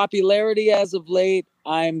popularity as of late,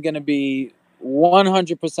 I'm going to be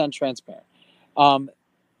 100% transparent.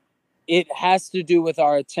 It has to do with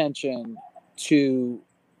our attention to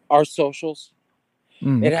our socials.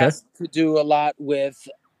 It has to do a lot with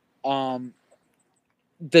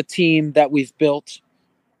the team that we've built.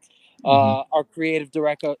 Our creative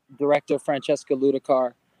director Francesca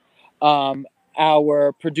Ludicar,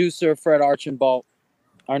 our producer Fred Archambault,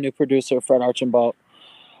 our new producer Fred Archambault,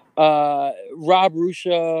 Rob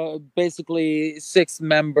Rusha, basically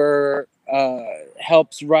 6-member,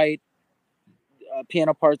 helps write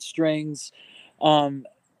piano parts, strings,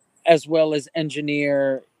 as well as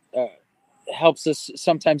engineer, helps us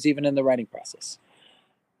sometimes even in the writing process.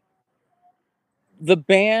 The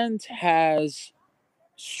band has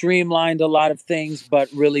streamlined a lot of things, but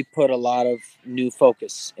really put a lot of new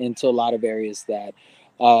focus into a lot of areas that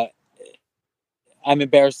I'm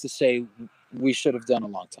embarrassed to say we should have done a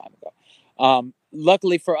long time ago.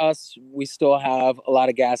 Luckily for us, we still have a lot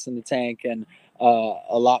of gas in the tank and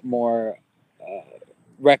a lot more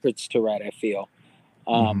records to write, I feel.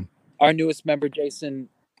 Our newest member, Jason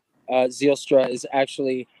Zielstra, is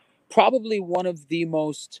actually probably one of the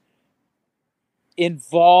most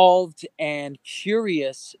involved and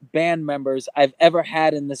curious band members I've ever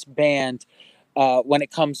had in this band when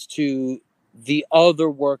it comes to the other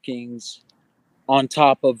workings on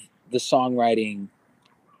top of the songwriting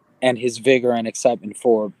and his vigor and excitement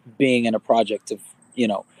for being in a project of,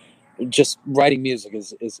 just writing music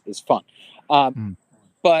is fun.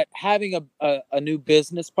 But having a new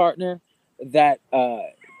business partner that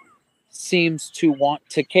seems to want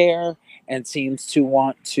to care and seems to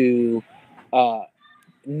want to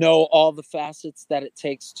know all the facets that it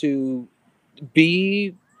takes to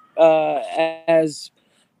be as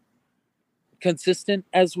consistent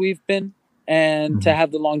as we've been and to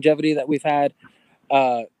have the longevity that we've had,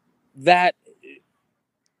 that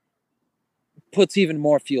puts even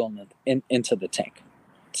more fuel into the tank.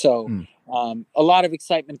 So a lot of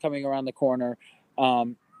excitement coming around the corner.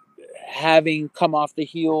 Having come off the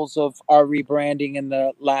heels of our rebranding in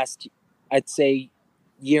the last, I'd say,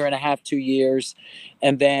 year and a half, 2 years,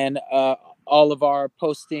 and then all of our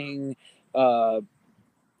posting,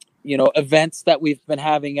 events that we've been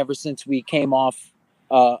having ever since we came off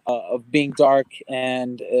of being dark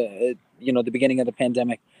and the beginning of the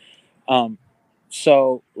pandemic.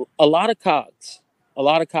 So a lot of cogs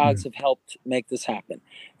have helped make this happen,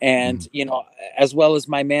 and as well as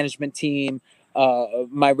my management team.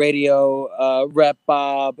 My radio rep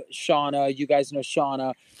Bob, Shauna, you guys know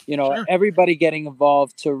Shauna, Sure. Everybody getting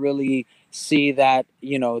involved to really see that,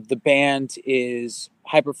 the band is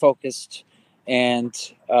hyper focused and,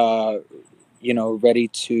 ready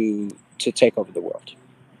to take over the world.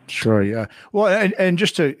 Sure. Yeah. Well, and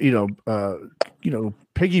just to,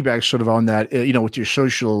 piggyback sort of on that, with your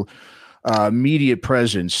social media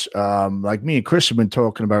presence, like me and Chris have been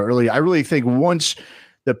talking about earlier, I really think once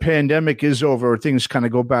the pandemic is over, things kind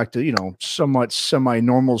of go back to, somewhat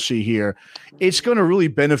semi-normalcy here, it's going to really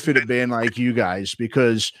benefit a band like you guys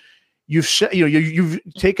because you've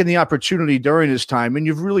taken the opportunity during this time and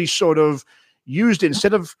you've really sort of used it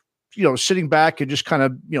instead of, sitting back and just kind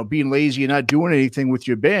of, being lazy and not doing anything with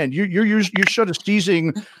your band. You're sort of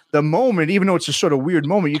seizing the moment, even though it's a sort of weird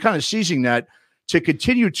moment, you're kind of seizing that to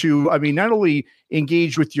continue to, not only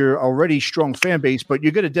engage with your already strong fan base, but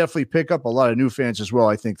you're going to definitely pick up a lot of new fans as well,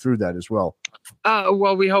 I think, through that as well.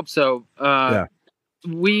 Well, we hope so. Yeah.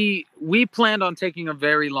 We planned on taking a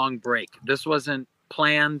very long break. This wasn't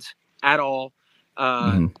planned at all.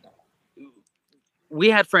 We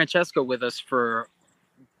had Francesca with us for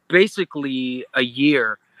basically a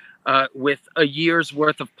year, with a year's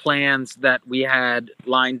worth of plans that we had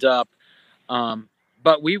lined up.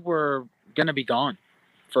 But we were going to be gone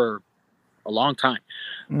for a long time.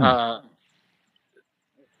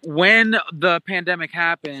 when the pandemic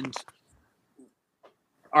happened,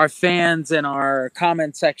 our fans and our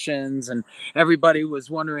comment sections and everybody was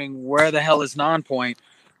wondering where the hell is Nonpoint.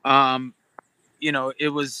 It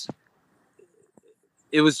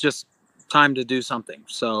was just time to do something.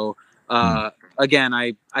 So again,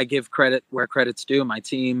 I give credit where credit's due. My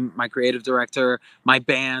team, my creative director, my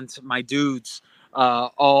band, my dudes,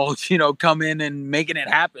 all come in and making it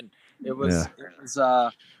happen. I'm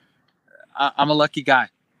a lucky guy.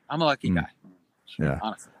 Yeah.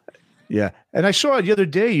 Honestly. Yeah. And I saw the other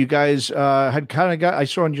day you guys had kind of I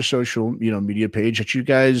saw on your social, media page that you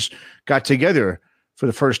guys got together for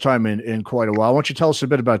the first time in quite a while. Why don't you tell us a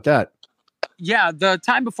bit about that? Yeah, the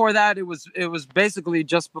time before that, it was basically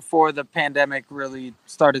just before the pandemic really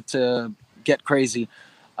started to get crazy.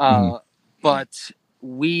 But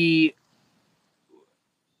we,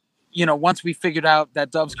 once we figured out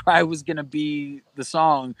that Dove's Cry was going to be the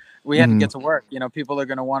song, we had to get to work. People are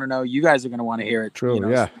going to want to know. You guys are going to want to hear it.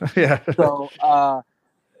 True. Yeah. Yeah. So,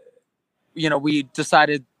 we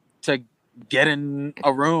decided to get in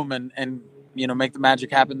a room and make the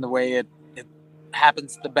magic happen the way it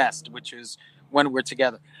happens the best, which is when we're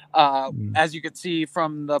together. As you could see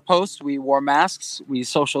from the post, we wore masks, we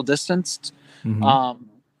social distanced.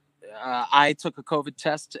 I took a COVID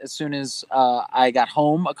test as soon as I got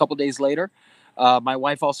home a couple days later. My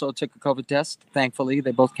wife also took a COVID test. Thankfully,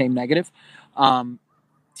 they both came negative.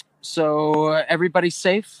 So everybody's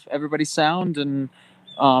safe, everybody's sound, and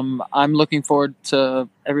I'm looking forward to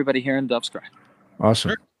everybody hearing Dove's Cry.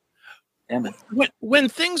 Awesome. When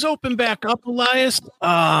things open back up, Elias,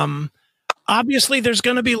 obviously there's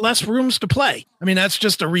going to be less rooms to play. I mean, that's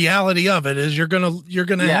just a reality of it. Is you're going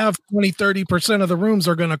to have 20-30% of the rooms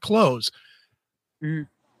are going to close.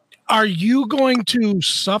 Are you going to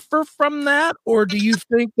suffer from that, or do you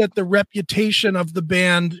think that the reputation of the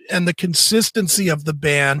band and the consistency of the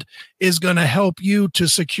band is going to help you to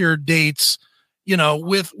secure dates?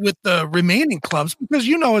 With the remaining clubs, because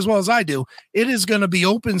as well as I do, it is going to be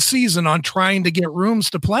open season on trying to get rooms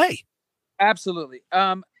to play. Absolutely.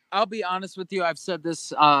 I'll be honest with you. I've said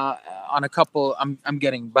this on a couple. I'm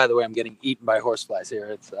getting eaten by horseflies here.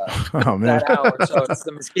 It's oh man, that hour, so it's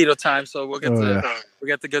the mosquito time. So we'll get we'll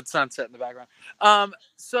get the good sunset in the background.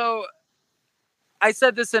 So I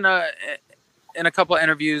said this in a couple of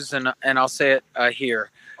interviews, and I'll say it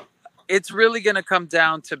here. It's really going to come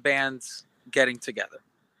down to bands getting together,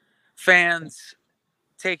 fans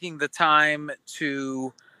taking the time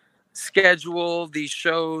to schedule these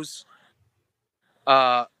shows,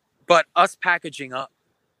 but us packaging up.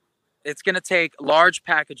 It's going to take large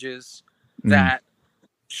packages that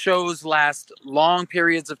shows last long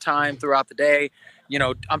periods of time throughout the day.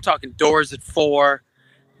 I'm talking doors at 4,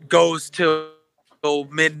 goes till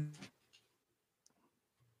mid.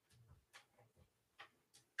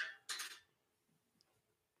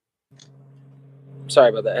 Sorry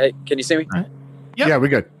about that. Hey, can you see me? Yep. Yeah, we're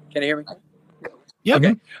good. Can you hear me? Yeah.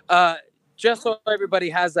 Okay. Just so everybody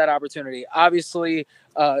has that opportunity. Obviously,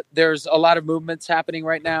 there's a lot of movements happening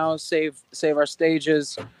right now. Save our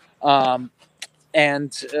stages, one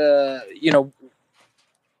of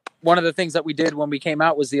the things that we did when we came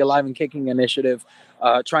out was the Alive and Kicking initiative,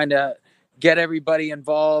 trying to get everybody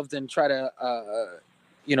involved and try to,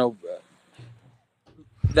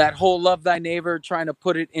 that whole love thy neighbor, trying to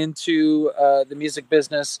put it into the music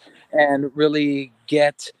business and really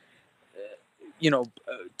get,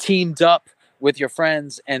 teamed up with your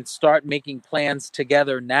friends and start making plans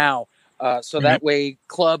together now. So that way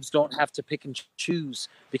clubs don't have to pick and choose,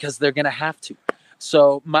 because they're going to have to.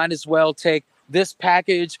 So might as well take this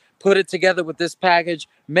package, put it together with this package,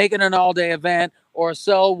 make it an all-day event, or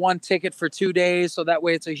sell one ticket for 2 days. So that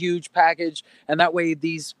way it's a huge package. And that way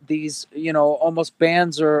these almost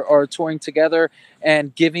bands are touring together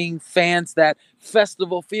and giving fans that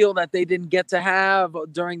festival feel that they didn't get to have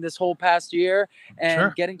during this whole past year,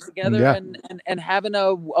 and getting together and having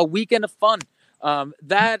a weekend of fun.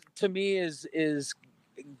 That to me is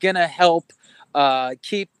going to help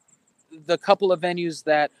keep the couple of venues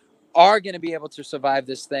that are going to be able to survive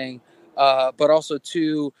this thing, but also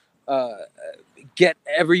to get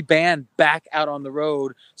every band back out on the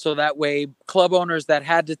road. So that way club owners that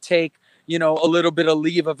had to take, a little bit of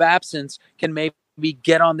leave of absence can maybe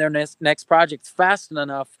get on their next projects fast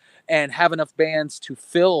enough and have enough bands to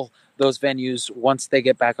fill those venues once they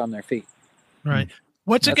get back on their feet. Right.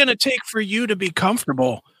 What's it going to take for you to be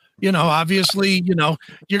comfortable? Obviously, you're going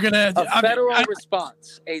to... A federal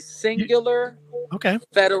response. A singular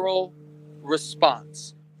federal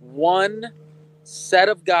response. One set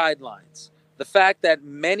of guidelines. The fact that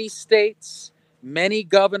many states, many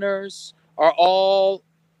governors are all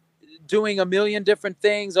doing a million different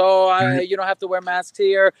things. Oh, you don't have to wear masks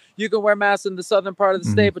here. You can wear masks in the southern part of the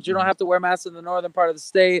state, but you don't have to wear masks in the northern part of the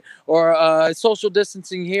state, or social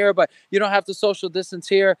distancing here, but you don't have to social distance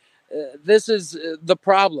here. This is the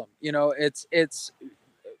problem. It's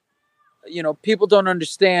people don't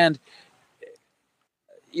understand.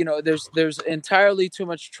 There's entirely too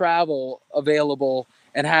much travel available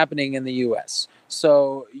and happening in the U.S.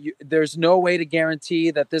 So there's no way to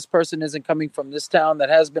guarantee that this person isn't coming from this town that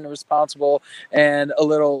has been responsible and a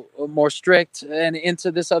little more strict, and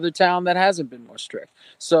into this other town that hasn't been more strict.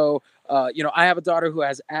 So, I have a daughter who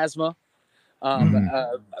has asthma.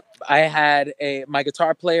 I had my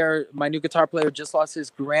new guitar player just lost his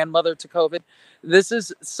grandmother to COVID. This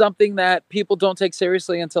is something that people don't take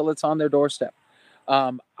seriously until it's on their doorstep.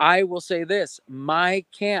 I will say this, my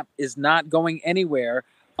camp is not going anywhere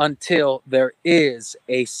until there is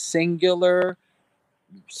a singular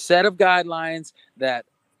set of guidelines that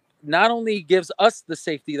not only gives us the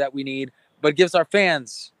safety that we need, but gives our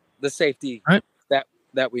fans the safety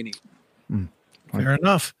that we need. Fair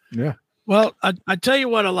enough. Yeah. Well, I tell you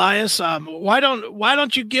what, Elias, why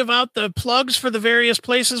don't you give out the plugs for the various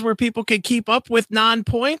places where people can keep up with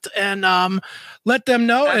Nonpoint, and let them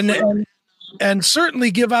know, and certainly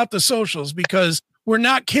give out the socials, because we're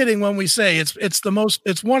not kidding when we say it's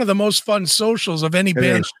one of the most fun socials of any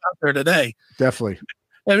band out there today. Definitely.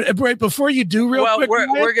 And right before you do, quick,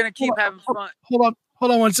 we're going to keep having fun. Hold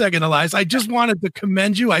on 1 second, Elias. I just wanted to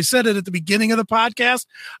commend you. I said it at the beginning of the podcast.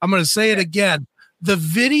 I'm going to say it again. The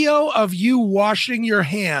video of you washing your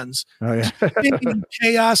hands, in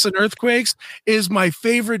chaos and earthquakes, is my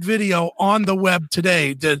favorite video on the web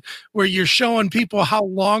today. Where you're showing people how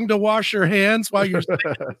long to wash your hands while you're singing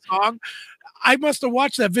the song. I must have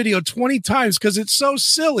watched that video 20 times because it's so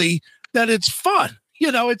silly that it's fun.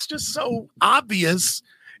 It's just so obvious.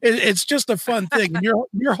 It's just a fun thing.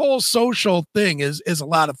 Your whole social thing is a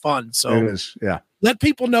lot of fun. So it is. Yeah. Let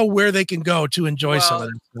people know where they can go to enjoy some of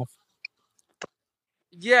that stuff.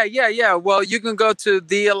 Yeah. Well, you can go to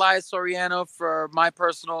the Elias Soriano for my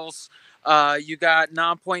personals. You got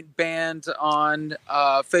Nonpoint Band on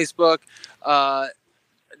Facebook. My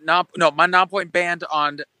Nonpoint Band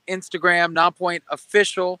on Instagram. Nonpoint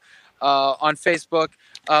Official on Facebook.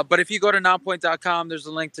 But if you go to nonpoint.com, there's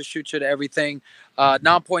a link to shoot you to everything.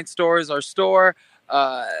 Nonpoint Store is our store.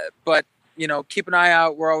 But keep an eye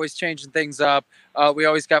out. We're always changing things up. We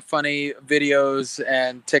always got funny videos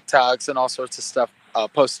and TikToks and all sorts of stuff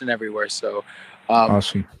posting everywhere. So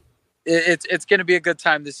awesome. It's going to be a good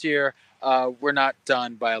time this year. We're not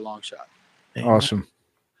done by a long shot.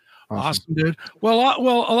 Awesome, dude. Well,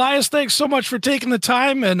 Elias, thanks so much for taking the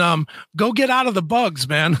time, and go get out of the bugs,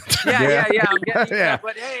 man. Yeah. I'm getting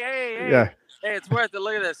but hey, it's worth it.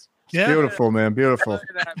 Look at this. It's beautiful, man. Beautiful. Look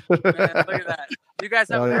at that, man. Look at that. You guys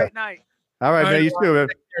have a great night. All right, man. You too, man.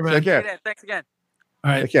 Take care. Thanks again.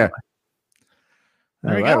 All right. Take care.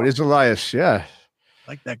 All right. It is Elias. Yeah.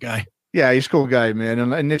 Like that guy. Yeah, he's a cool guy, man.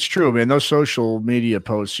 And it's true, man. Those social media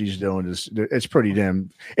posts he's doing it's pretty damn,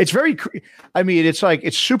 it's very,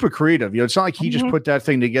 it's super creative. It's not like he just put that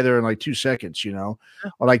thing together in like 2 seconds, or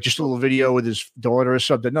like just a little video with his daughter or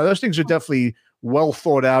something. No, those things are definitely well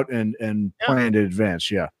thought out and planned in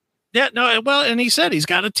advance. Yeah. Yeah. No, well, and he said he's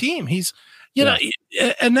got a team. He's,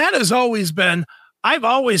 and that has always been, I've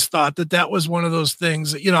always thought that was one of those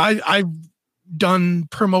things that, I've done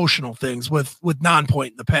promotional things with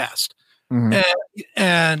Nonpoint in the past.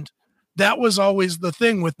 And that was always the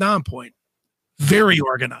thing with Nonpoint. Very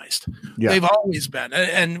organized. Yeah. They've always been.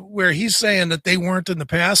 And where he's saying that they weren't in the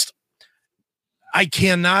past, I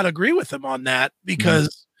cannot agree with him on that,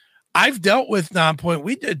 because I've dealt with Nonpoint.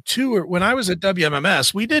 We did when I was at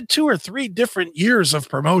WMMS, we did 2 or 3 different years of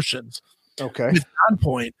promotions with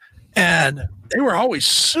Nonpoint, and they were always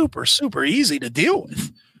super, super easy to deal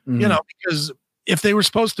with, because if they were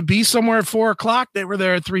supposed to be somewhere at 4:00, they were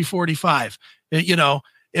there at 3:45.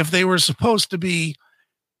 If they were supposed to be,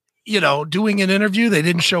 doing an interview, they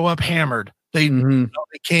didn't show up hammered. They, they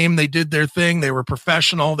came, they did their thing. They were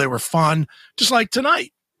professional. They were fun, just like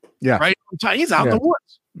tonight. Yeah. Right. He's out in the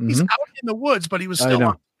woods. He's out in the woods, but he was still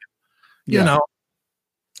on.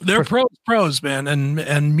 They're pros, man.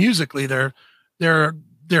 And musically, they're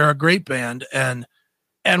a great band. And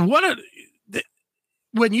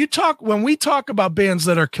when we talk about bands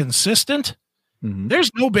that are consistent,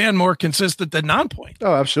 there's no band more consistent than Nonpoint.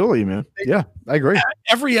 Oh, absolutely, man. Yeah, I agree.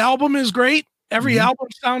 Every album is great. Every album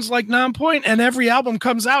sounds like Nonpoint, and every album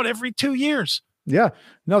comes out every 2 years. Yeah.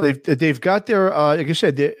 No, they've got their like I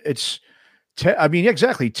said, it's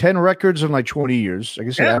 10 records in like 20 years. Like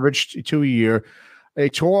I said, average 2 a year. They're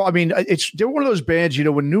one of those bands,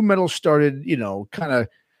 when new metal started, kind of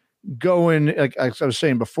going, like I was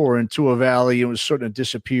saying before, into a valley and was starting to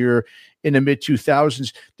disappear in the mid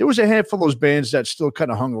 2000s. There was a handful of those bands that still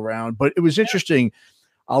kind of hung around, but it was interesting.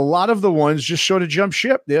 A lot of the ones just sort of jumped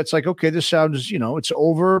ship. It's like, okay, this sound is, it's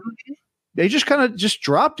over. They just kind of just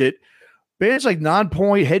dropped it. Bands like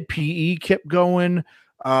Nonpoint, Head PE kept going.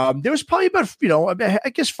 There was probably about,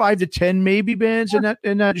 I guess 5 to 10 maybe bands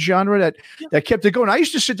in that genre that kept it going. I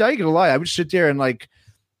used to sit there, I ain't gonna lie, I would sit there and like,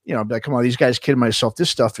 be like, come on, these guys kidding myself. This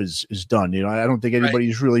stuff is done. I don't think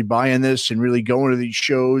anybody's really buying this and really going to these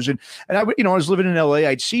shows. And I would, I was living in LA.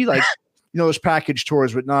 I'd see like, those package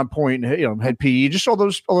tours with Nonpoint and, Head PE, just all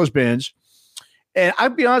those bands. And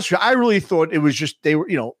I'd be honest with you, I really thought it was just, they were,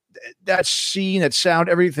 that scene, that sound,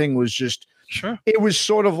 everything was just, sure. It was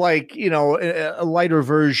sort of like, a lighter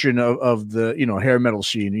version of the, hair metal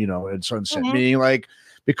scene, in Sunset, meaning like,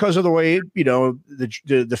 because of the way,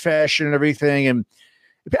 the fashion and everything. And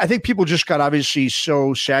I think people just got obviously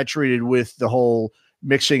so saturated with the whole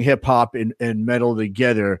mixing hip hop and metal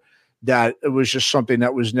together that it was just something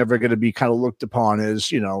that was never going to be kind of looked upon as,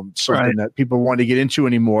 something that people wanted to get into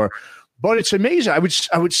anymore. But it's amazing. I would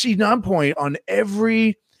see Nonpoint on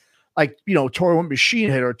every, like, touring with Machine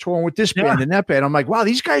Head or touring with this band and that band. I'm like, wow,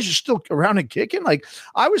 these guys are still around and kicking. Like,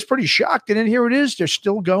 I was pretty shocked. And then here it is. They're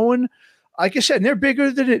still going. Like I said, and they're bigger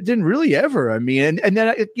than really ever. I mean, and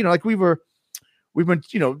then, like we've been,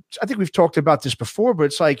 I think we've talked about this before, but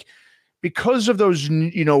it's like, because of those,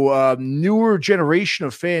 newer generation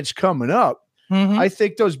of fans coming up, I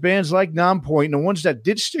think those bands like Nonpoint and the ones that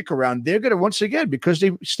did stick around, they're going to, once again, because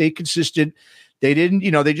they stayed consistent, they didn't,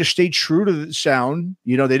 they just stayed true to the sound.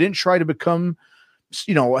 They didn't try to become,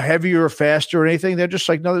 heavier or faster or anything. They're just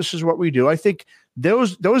like, no, this is what we do. I think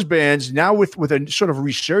those bands now with a sort of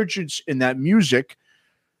resurgence in that music,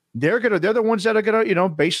 they're the ones that are gonna,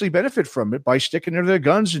 basically benefit from it by sticking to their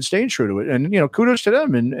guns and staying true to it. And, kudos to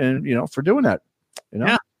them and for doing that,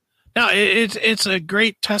 Yeah. No, it's a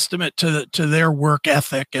great testament to their work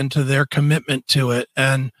ethic and to their commitment to it.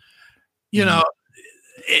 And, and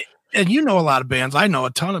a lot of bands, I know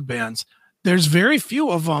a ton of bands. There's very few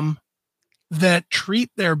of them that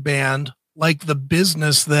treat their band like the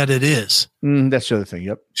business that it is. That's the other thing.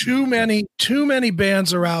 Yep. Too many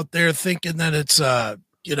bands are out there thinking that it's, that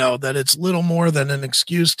it's little more than an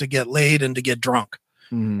excuse to get laid and to get drunk.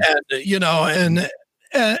 And,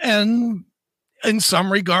 and in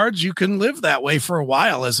some regards, you can live that way for a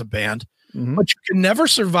while as a band, but you can never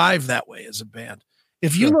survive that way as a band.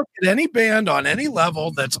 If you look at any band on any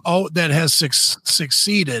level that has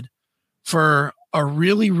succeeded for a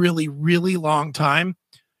really, really, really long time,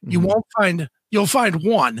 you'll find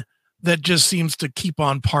one that just seems to keep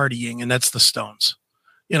on partying, and that's the Stones.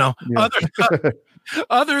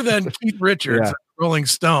 Other than Keith Richards, and Rolling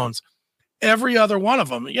Stones, every other one of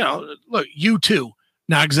them, look, U2,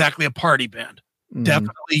 not exactly a party band.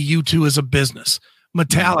 Definitely U2 is a business.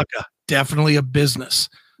 Metallica, definitely a business.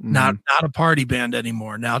 Not a party band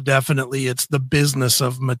anymore. Now, definitely it's the business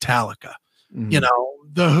of Metallica.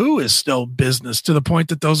 The Who is still business, to the point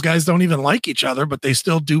that those guys don't even like each other, but they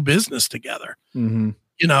still do business together.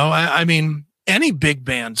 I mean, any big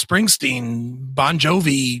band, Springsteen, Bon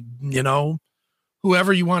Jovi,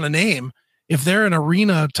 whoever you want to name, if they're an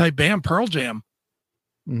arena type band, Pearl Jam,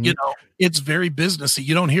 it's very businessy.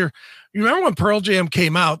 You remember when Pearl Jam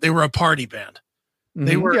came out, they were a party band.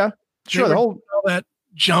 They were, all that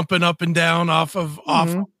jumping up and down off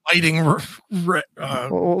lighting.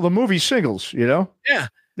 The movie singles, Yeah,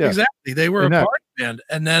 exactly. They were a party band.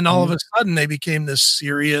 And then all of a sudden they became this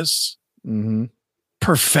serious,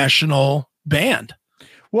 professional band.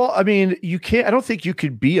 Well, I mean, I don't think you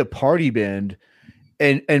could be a party band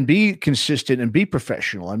and be consistent and be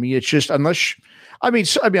professional. I mean, it's just,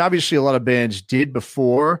 obviously a lot of bands did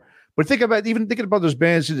before, but thinking about those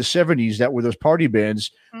bands in the 70s that were those party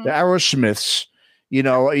bands, the Aerosmiths,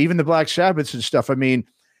 even the Black Sabbaths and stuff. I mean,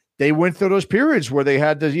 they went through those periods where they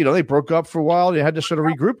had to, they broke up for a while. They had to sort of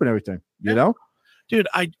regroup and everything, Dude,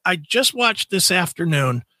 I just watched this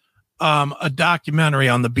afternoon a documentary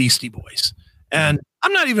on the Beastie Boys. And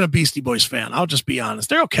I'm not even a Beastie Boys fan. I'll just be honest.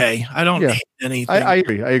 They're okay. I don't hate anything. I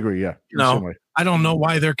agree. Yeah. I don't know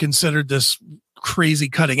why they're considered this crazy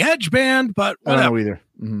cutting edge band, but whatever. I don't know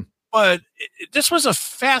either. But this was a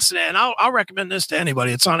fascinating, I'll recommend this to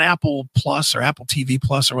anybody. It's on Apple Plus or Apple TV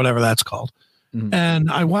Plus or whatever that's called. And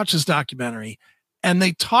I watched this documentary, and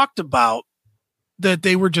they talked about that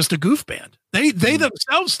they were just a goof band. They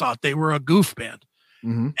themselves thought they were a goof band.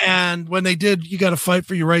 And when they did, you got to fight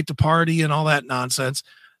for your right to party and all that nonsense,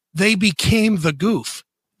 they became the goof.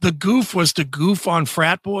 The goof was to goof on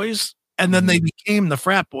frat boys, and then they became the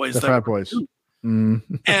frat boys. And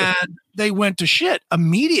they went to shit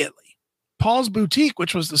immediately. Paul's Boutique,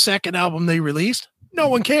 which was the second album they released, no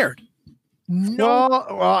one cared. No,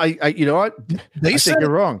 well, I you know what? They think you're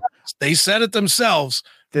wrong. They said it themselves.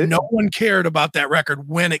 No one cared about that record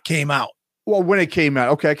when it came out. Well, when it came out,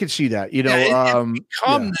 okay, I can see that. You know, it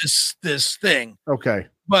become this thing. Okay,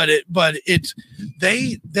 but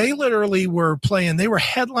they literally were playing. They were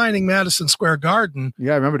headlining Madison Square Garden.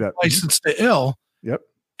 Yeah, I remember that. Licensed to Ill. Yep.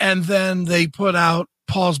 And then they put out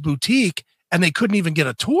Paul's Boutique, and they couldn't even get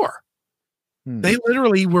a tour. They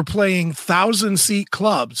literally were playing 1,000-seat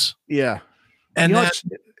clubs. Yeah. And then,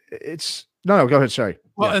 it's no, go ahead. Sorry.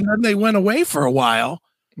 Well, and then they went away for a while,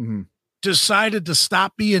 decided to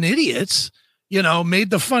stop being idiots,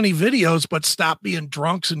 made the funny videos, but stopped being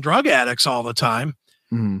drunks and drug addicts all the time.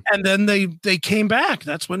 And then they came back.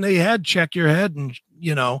 That's when they had Check Your Head and,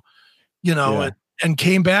 and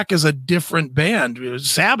came back as a different band. It was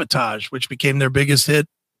Sabotage, which became their biggest hit,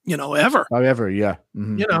 ever. Oh, ever. Yeah.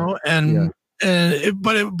 But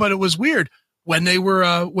it was weird when they were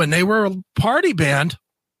a party band.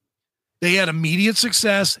 They had immediate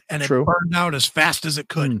success, and it burned out as fast as it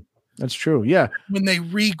could. That's true. Yeah. When they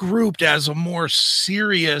regrouped as a more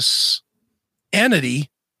serious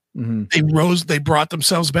entity, they brought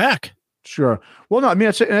themselves back. Sure. Well, no, I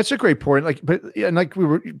mean, that's a great point. Like we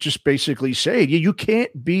were just basically saying, you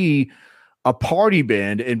can't be a party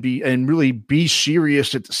band and really be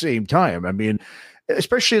serious at the same time. I mean,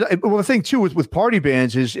 especially, the thing too with party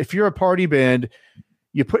bands is if you're a party band,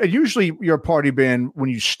 usually you're a party band when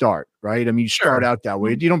you start, right? I mean, you start out that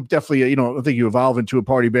way. You don't definitely, I don't think you evolve into a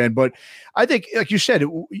party band, but I think, like you said,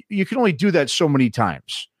 you can only do that so many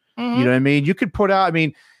times. You know what I mean? You could put out, I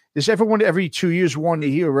mean, does everyone every 2 years want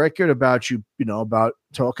to hear a record about you, about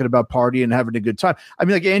talking about partying and having a good time? I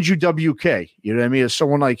mean, like Andrew WK, you know what I mean? As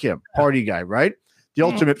someone like him, party guy, right? The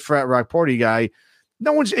ultimate frat rock party guy.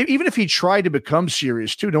 No one's, even if he tried to become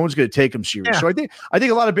serious too, no one's going to take him serious. So I think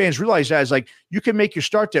a lot of bands realize that is like, you can make your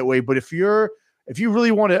start that way, but if you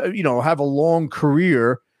really want to, have a long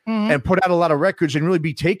career and put out a lot of records and really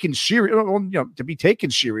be taken serious, to be taken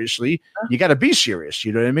seriously, you got to be serious.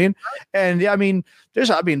 You know what I mean? And I mean, this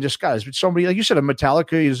guy's been somebody, like you said, a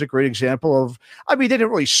Metallica is a great example of, I mean, they didn't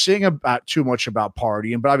really sing about too much about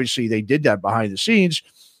partying, but obviously they did that behind the scenes.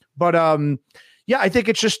 But I think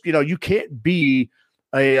it's just, you can't be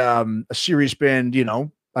a serious band,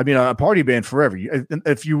 I mean, a party band forever.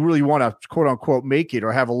 If you really want to quote unquote make it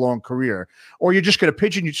or have a long career, or you're just going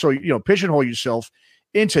to pigeonhole yourself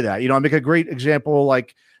into that. I make a great example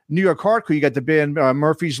like New York Hardcore. You got the band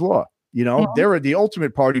Murphy's Law. They were the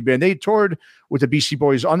ultimate party band. They toured with the Beastie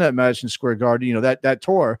Boys on that Madison Square Garden. That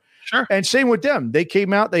tour. Sure. And same with them. They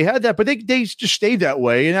came out, they had that, but they just stayed that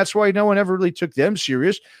way. And that's why no one ever really took them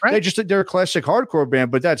serious. Right. They're a classic hardcore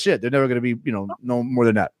band, but that's it. They're never going to be, no more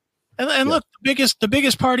than that. And look, the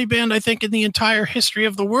biggest party band, I think, in the entire history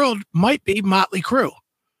of the world might be Motley Crue.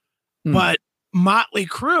 But Motley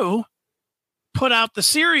Crue put out the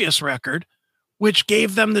Sirius record, which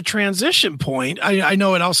gave them the transition point. I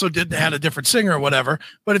know it also had a different singer or whatever,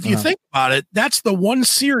 but if you think about it, that's the one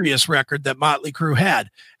Sirius record that Motley Crue had.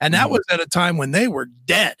 And that was at a time when they were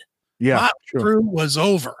dead. Yeah, Motley Crue was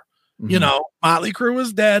over. Motley Crue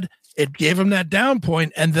was dead. It gave them that down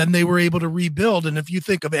point, and then they were able to rebuild. And if you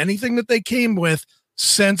think of anything that they came with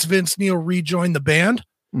since Vince Neil rejoined the band,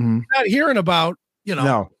 you're not hearing about,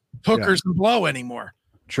 hookers and blow anymore.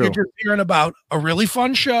 True. You're just hearing about a really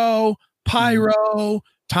fun show, pyro,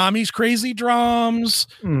 Tommy's crazy drums.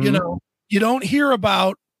 You don't hear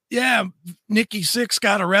about, Nikki Sixx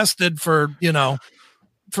got arrested for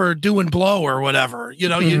doing blow or whatever. You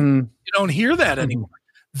don't hear that anymore.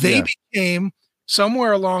 They became,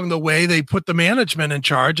 somewhere along the way, they put the management in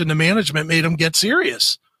charge, and the management made them get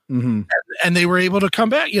serious. And they were able to come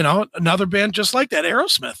back. Another band just like that,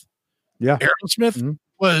 Aerosmith. Yeah. Aerosmith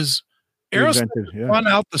was run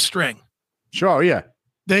out the string. Sure. Yeah.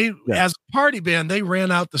 They, as a party band, they ran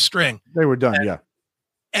out the string. They were done.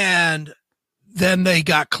 And then they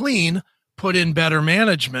got clean, put in better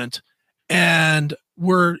management, and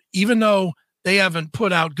even though they haven't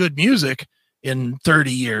put out good music in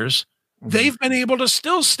 30 years, they've been able to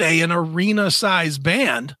still stay an arena size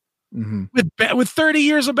band with 30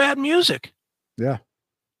 years of bad music. Yeah.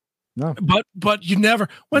 No. But you never,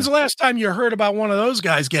 when's the last time you heard about one of those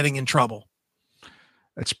guys getting in trouble?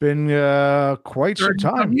 It's been quite some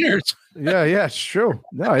time. Years. Yeah, it's true.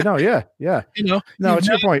 No, I know. Yeah. No, it's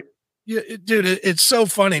your point. Yeah, dude, it's so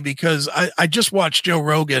funny because I just watched Joe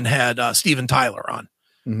Rogan had Steven Tyler on,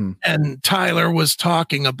 and Tyler was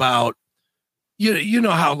talking about,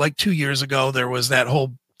 how like 2 years ago there was that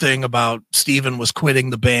whole thing about Steven was quitting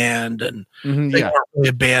the band and they weren't really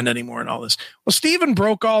a band anymore and all this. Well, Steven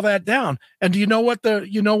broke all that down. And do you know what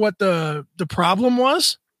the problem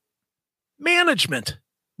was? Management.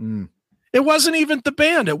 It wasn't even the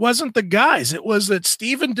band. It wasn't the guys. It was that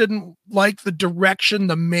Steven didn't like the direction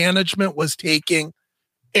the management was taking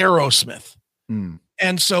Aerosmith.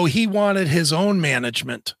 And so he wanted his own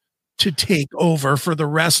management to take over for the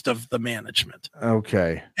rest of the management.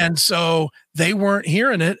 Okay. And so they weren't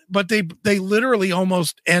hearing it, but they literally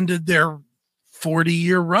almost ended their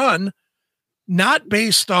 40-year run, not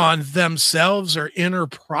based on themselves or inner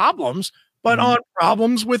problems, but on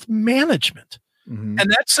problems with management. And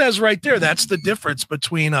that says right there, that's the difference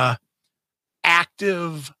between a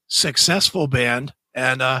active, successful band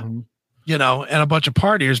and and a bunch of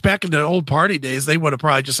partiers. Back in the old party days, they would have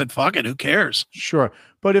probably just said, fuck it, who cares? Sure.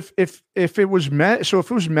 But if it was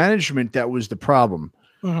if it was management that was the problem,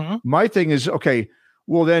 my thing is, okay,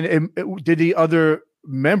 well then did the other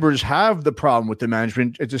members have the problem with the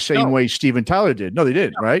management the same way Steven Tyler did? No, they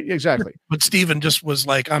didn't, right? Exactly. But Steven just was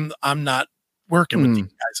like, I'm not working with these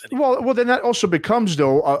guys anymore. Well, then that also becomes,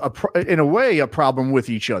 though, in a way, a problem with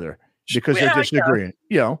each other because they're disagreeing.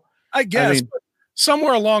 I guess. But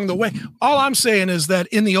somewhere along the way, all I'm saying is that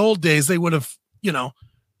in the old days, they would have,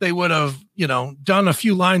 done a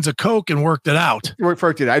few lines of coke and worked it out.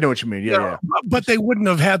 Worked it. I know what you mean. Yeah. But they wouldn't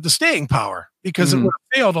have had the staying power because it would have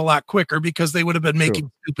failed a lot quicker because they would have been making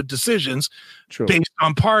stupid decisions based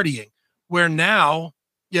on partying. Where now,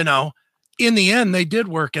 in the end, they did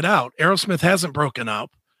work it out. Aerosmith hasn't broken up.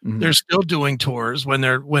 They're still doing tours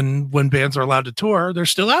when bands are allowed to tour. They're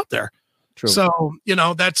still out there. True. So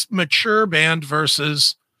that's mature band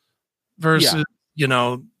versus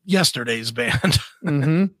yesterday's band.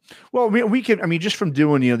 Well, we can. I mean, just from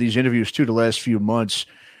doing these interviews too, the last few months,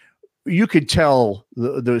 you could tell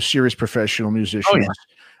the serious professional musicians.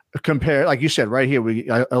 Compare, like you said, right here,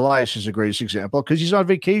 Elias is the greatest example because he's on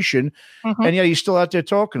vacation and he's still out there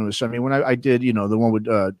talking to us. I mean, when I did, the one with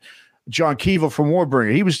John Keevel from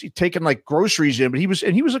Warbringer, he was taking like groceries in, but he was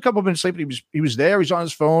a couple of minutes late, but he was there. He's on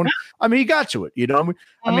his phone. I mean, he got to it, I mean,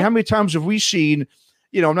 how many times have we seen,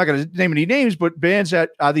 I'm not going to name any names, but bands that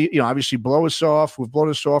obviously blown us off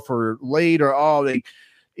or late or, they,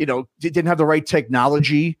 didn't have the right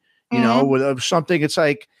technology, with something. It's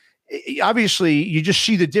like, obviously you just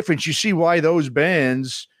see the difference. You see why those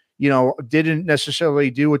bands, didn't necessarily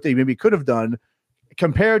do what they maybe could have done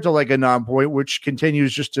compared to like a Nonpoint, which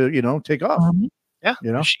continues just to, take off.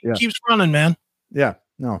 Keeps running, man. Yeah,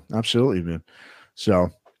 no, absolutely, man. So,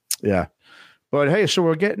 yeah. But hey, so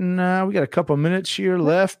we're getting, we got a couple minutes here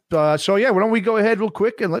left. So yeah, why don't we go ahead real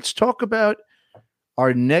quick and let's talk about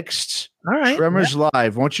our next Tremors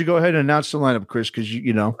Live. Why don't you go ahead and announce the lineup, Chris? Because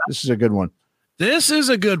this is a good one. This is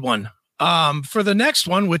a good one. For the next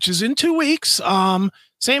one, which is in 2 weeks,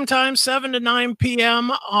 same time, 7 to 9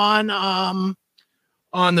 p.m. on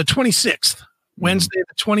the 26th, Wednesday,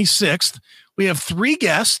 the 26th. We have 3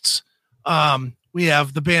 guests. We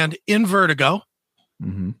have the band In Vertigo,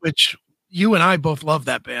 which you and I both love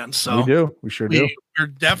that band. So we do. We sure do. We're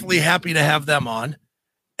definitely happy to have them on.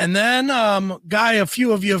 And then, guy, a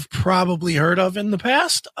few of you have probably heard of in the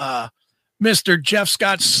past, Mr. Jeff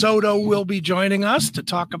Scott Soto will be joining us to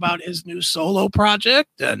talk about his new solo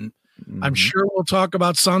project. And I'm sure we'll talk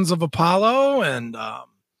about Sons of Apollo and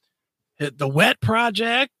the Wet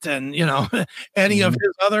Project and, any of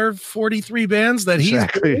his other 43 bands that he's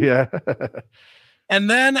doing. Yeah. And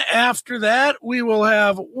then after that, we will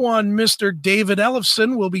have one Mr. David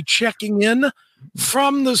Ellefson will be checking in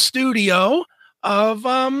from the studio of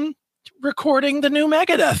recording the new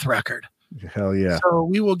Megadeth record. Hell yeah. So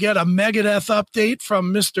we will get a Megadeth update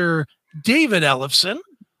from Mr. David Ellefson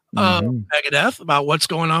of Megadeth about what's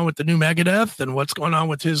going on with the new Megadeth and what's going on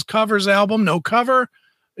with his covers album, No Cover,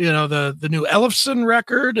 the new Ellefson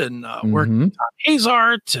record and working with Tom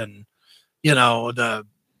Hazart and,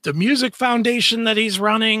 the music foundation that he's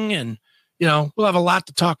running. And, we'll have a lot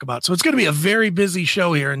to talk about. So it's going to be a very busy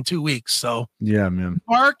show here in 2 weeks. So yeah, man.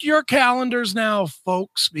 Mark your calendars now,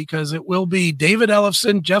 folks, because it will be David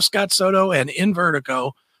Ellefson, Jeff Scott Soto, and In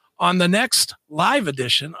Vertigo on the next live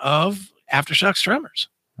edition of Aftershocks Tremors.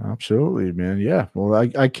 Absolutely, man. Yeah. Well,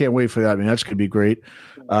 I can't wait for that, man. That's going to be great.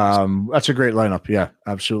 That's a great lineup. Yeah,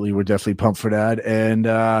 absolutely. We're definitely pumped for that. And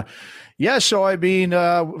so I mean,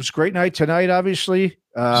 it was a great night tonight, obviously.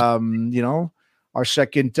 Our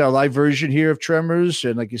second live version here of Tremors.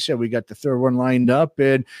 And like you said, we got the third one lined up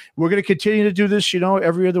and we're going to continue to do this,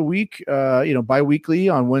 every other week, bi-weekly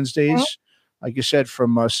on Wednesdays, like you said,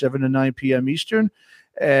 from 7 to 9 p.m. Eastern.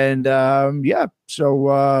 And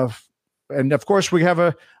and of course we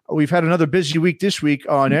have we've had another busy week this week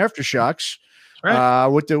on Aftershocks. Right.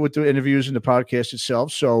 With the interviews and the podcast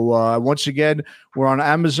itself. So once again, we're on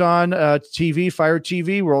Amazon TV, Fire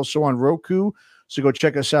TV. We're also on Roku. So go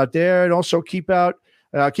check us out there, and also keep on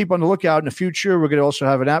the lookout in the future. We're going to also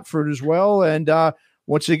have an app for it as well. And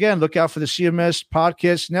once again, look out for the CMS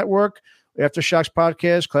Podcast Network, Aftershocks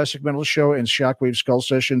Podcast, Classic Metal Show, and Shockwave Skull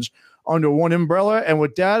Sessions under one umbrella. And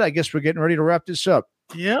with that, I guess we're getting ready to wrap this up.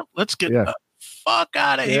 Yeah, let's get the fuck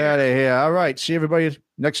out of here. Out of here. All right. See everybody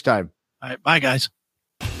next time. All right, bye, guys.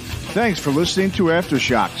 Thanks for listening to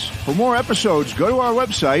Aftershocks. For more episodes, go to our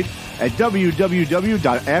website at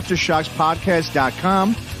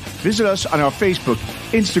www.aftershockspodcast.com. Visit us on our Facebook,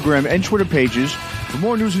 Instagram, and Twitter pages for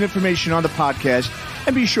more news and information on the podcast.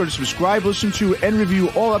 And be sure to subscribe, listen to, and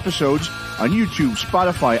review all episodes on YouTube,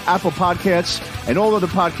 Spotify, Apple Podcasts, and all other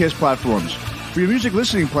podcast platforms. For your music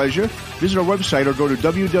listening pleasure, visit our website or go to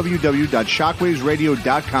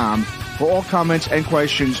www.shockwavesradio.com. For all comments and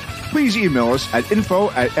questions, please email us at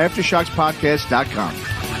info@aftershockspodcast.com.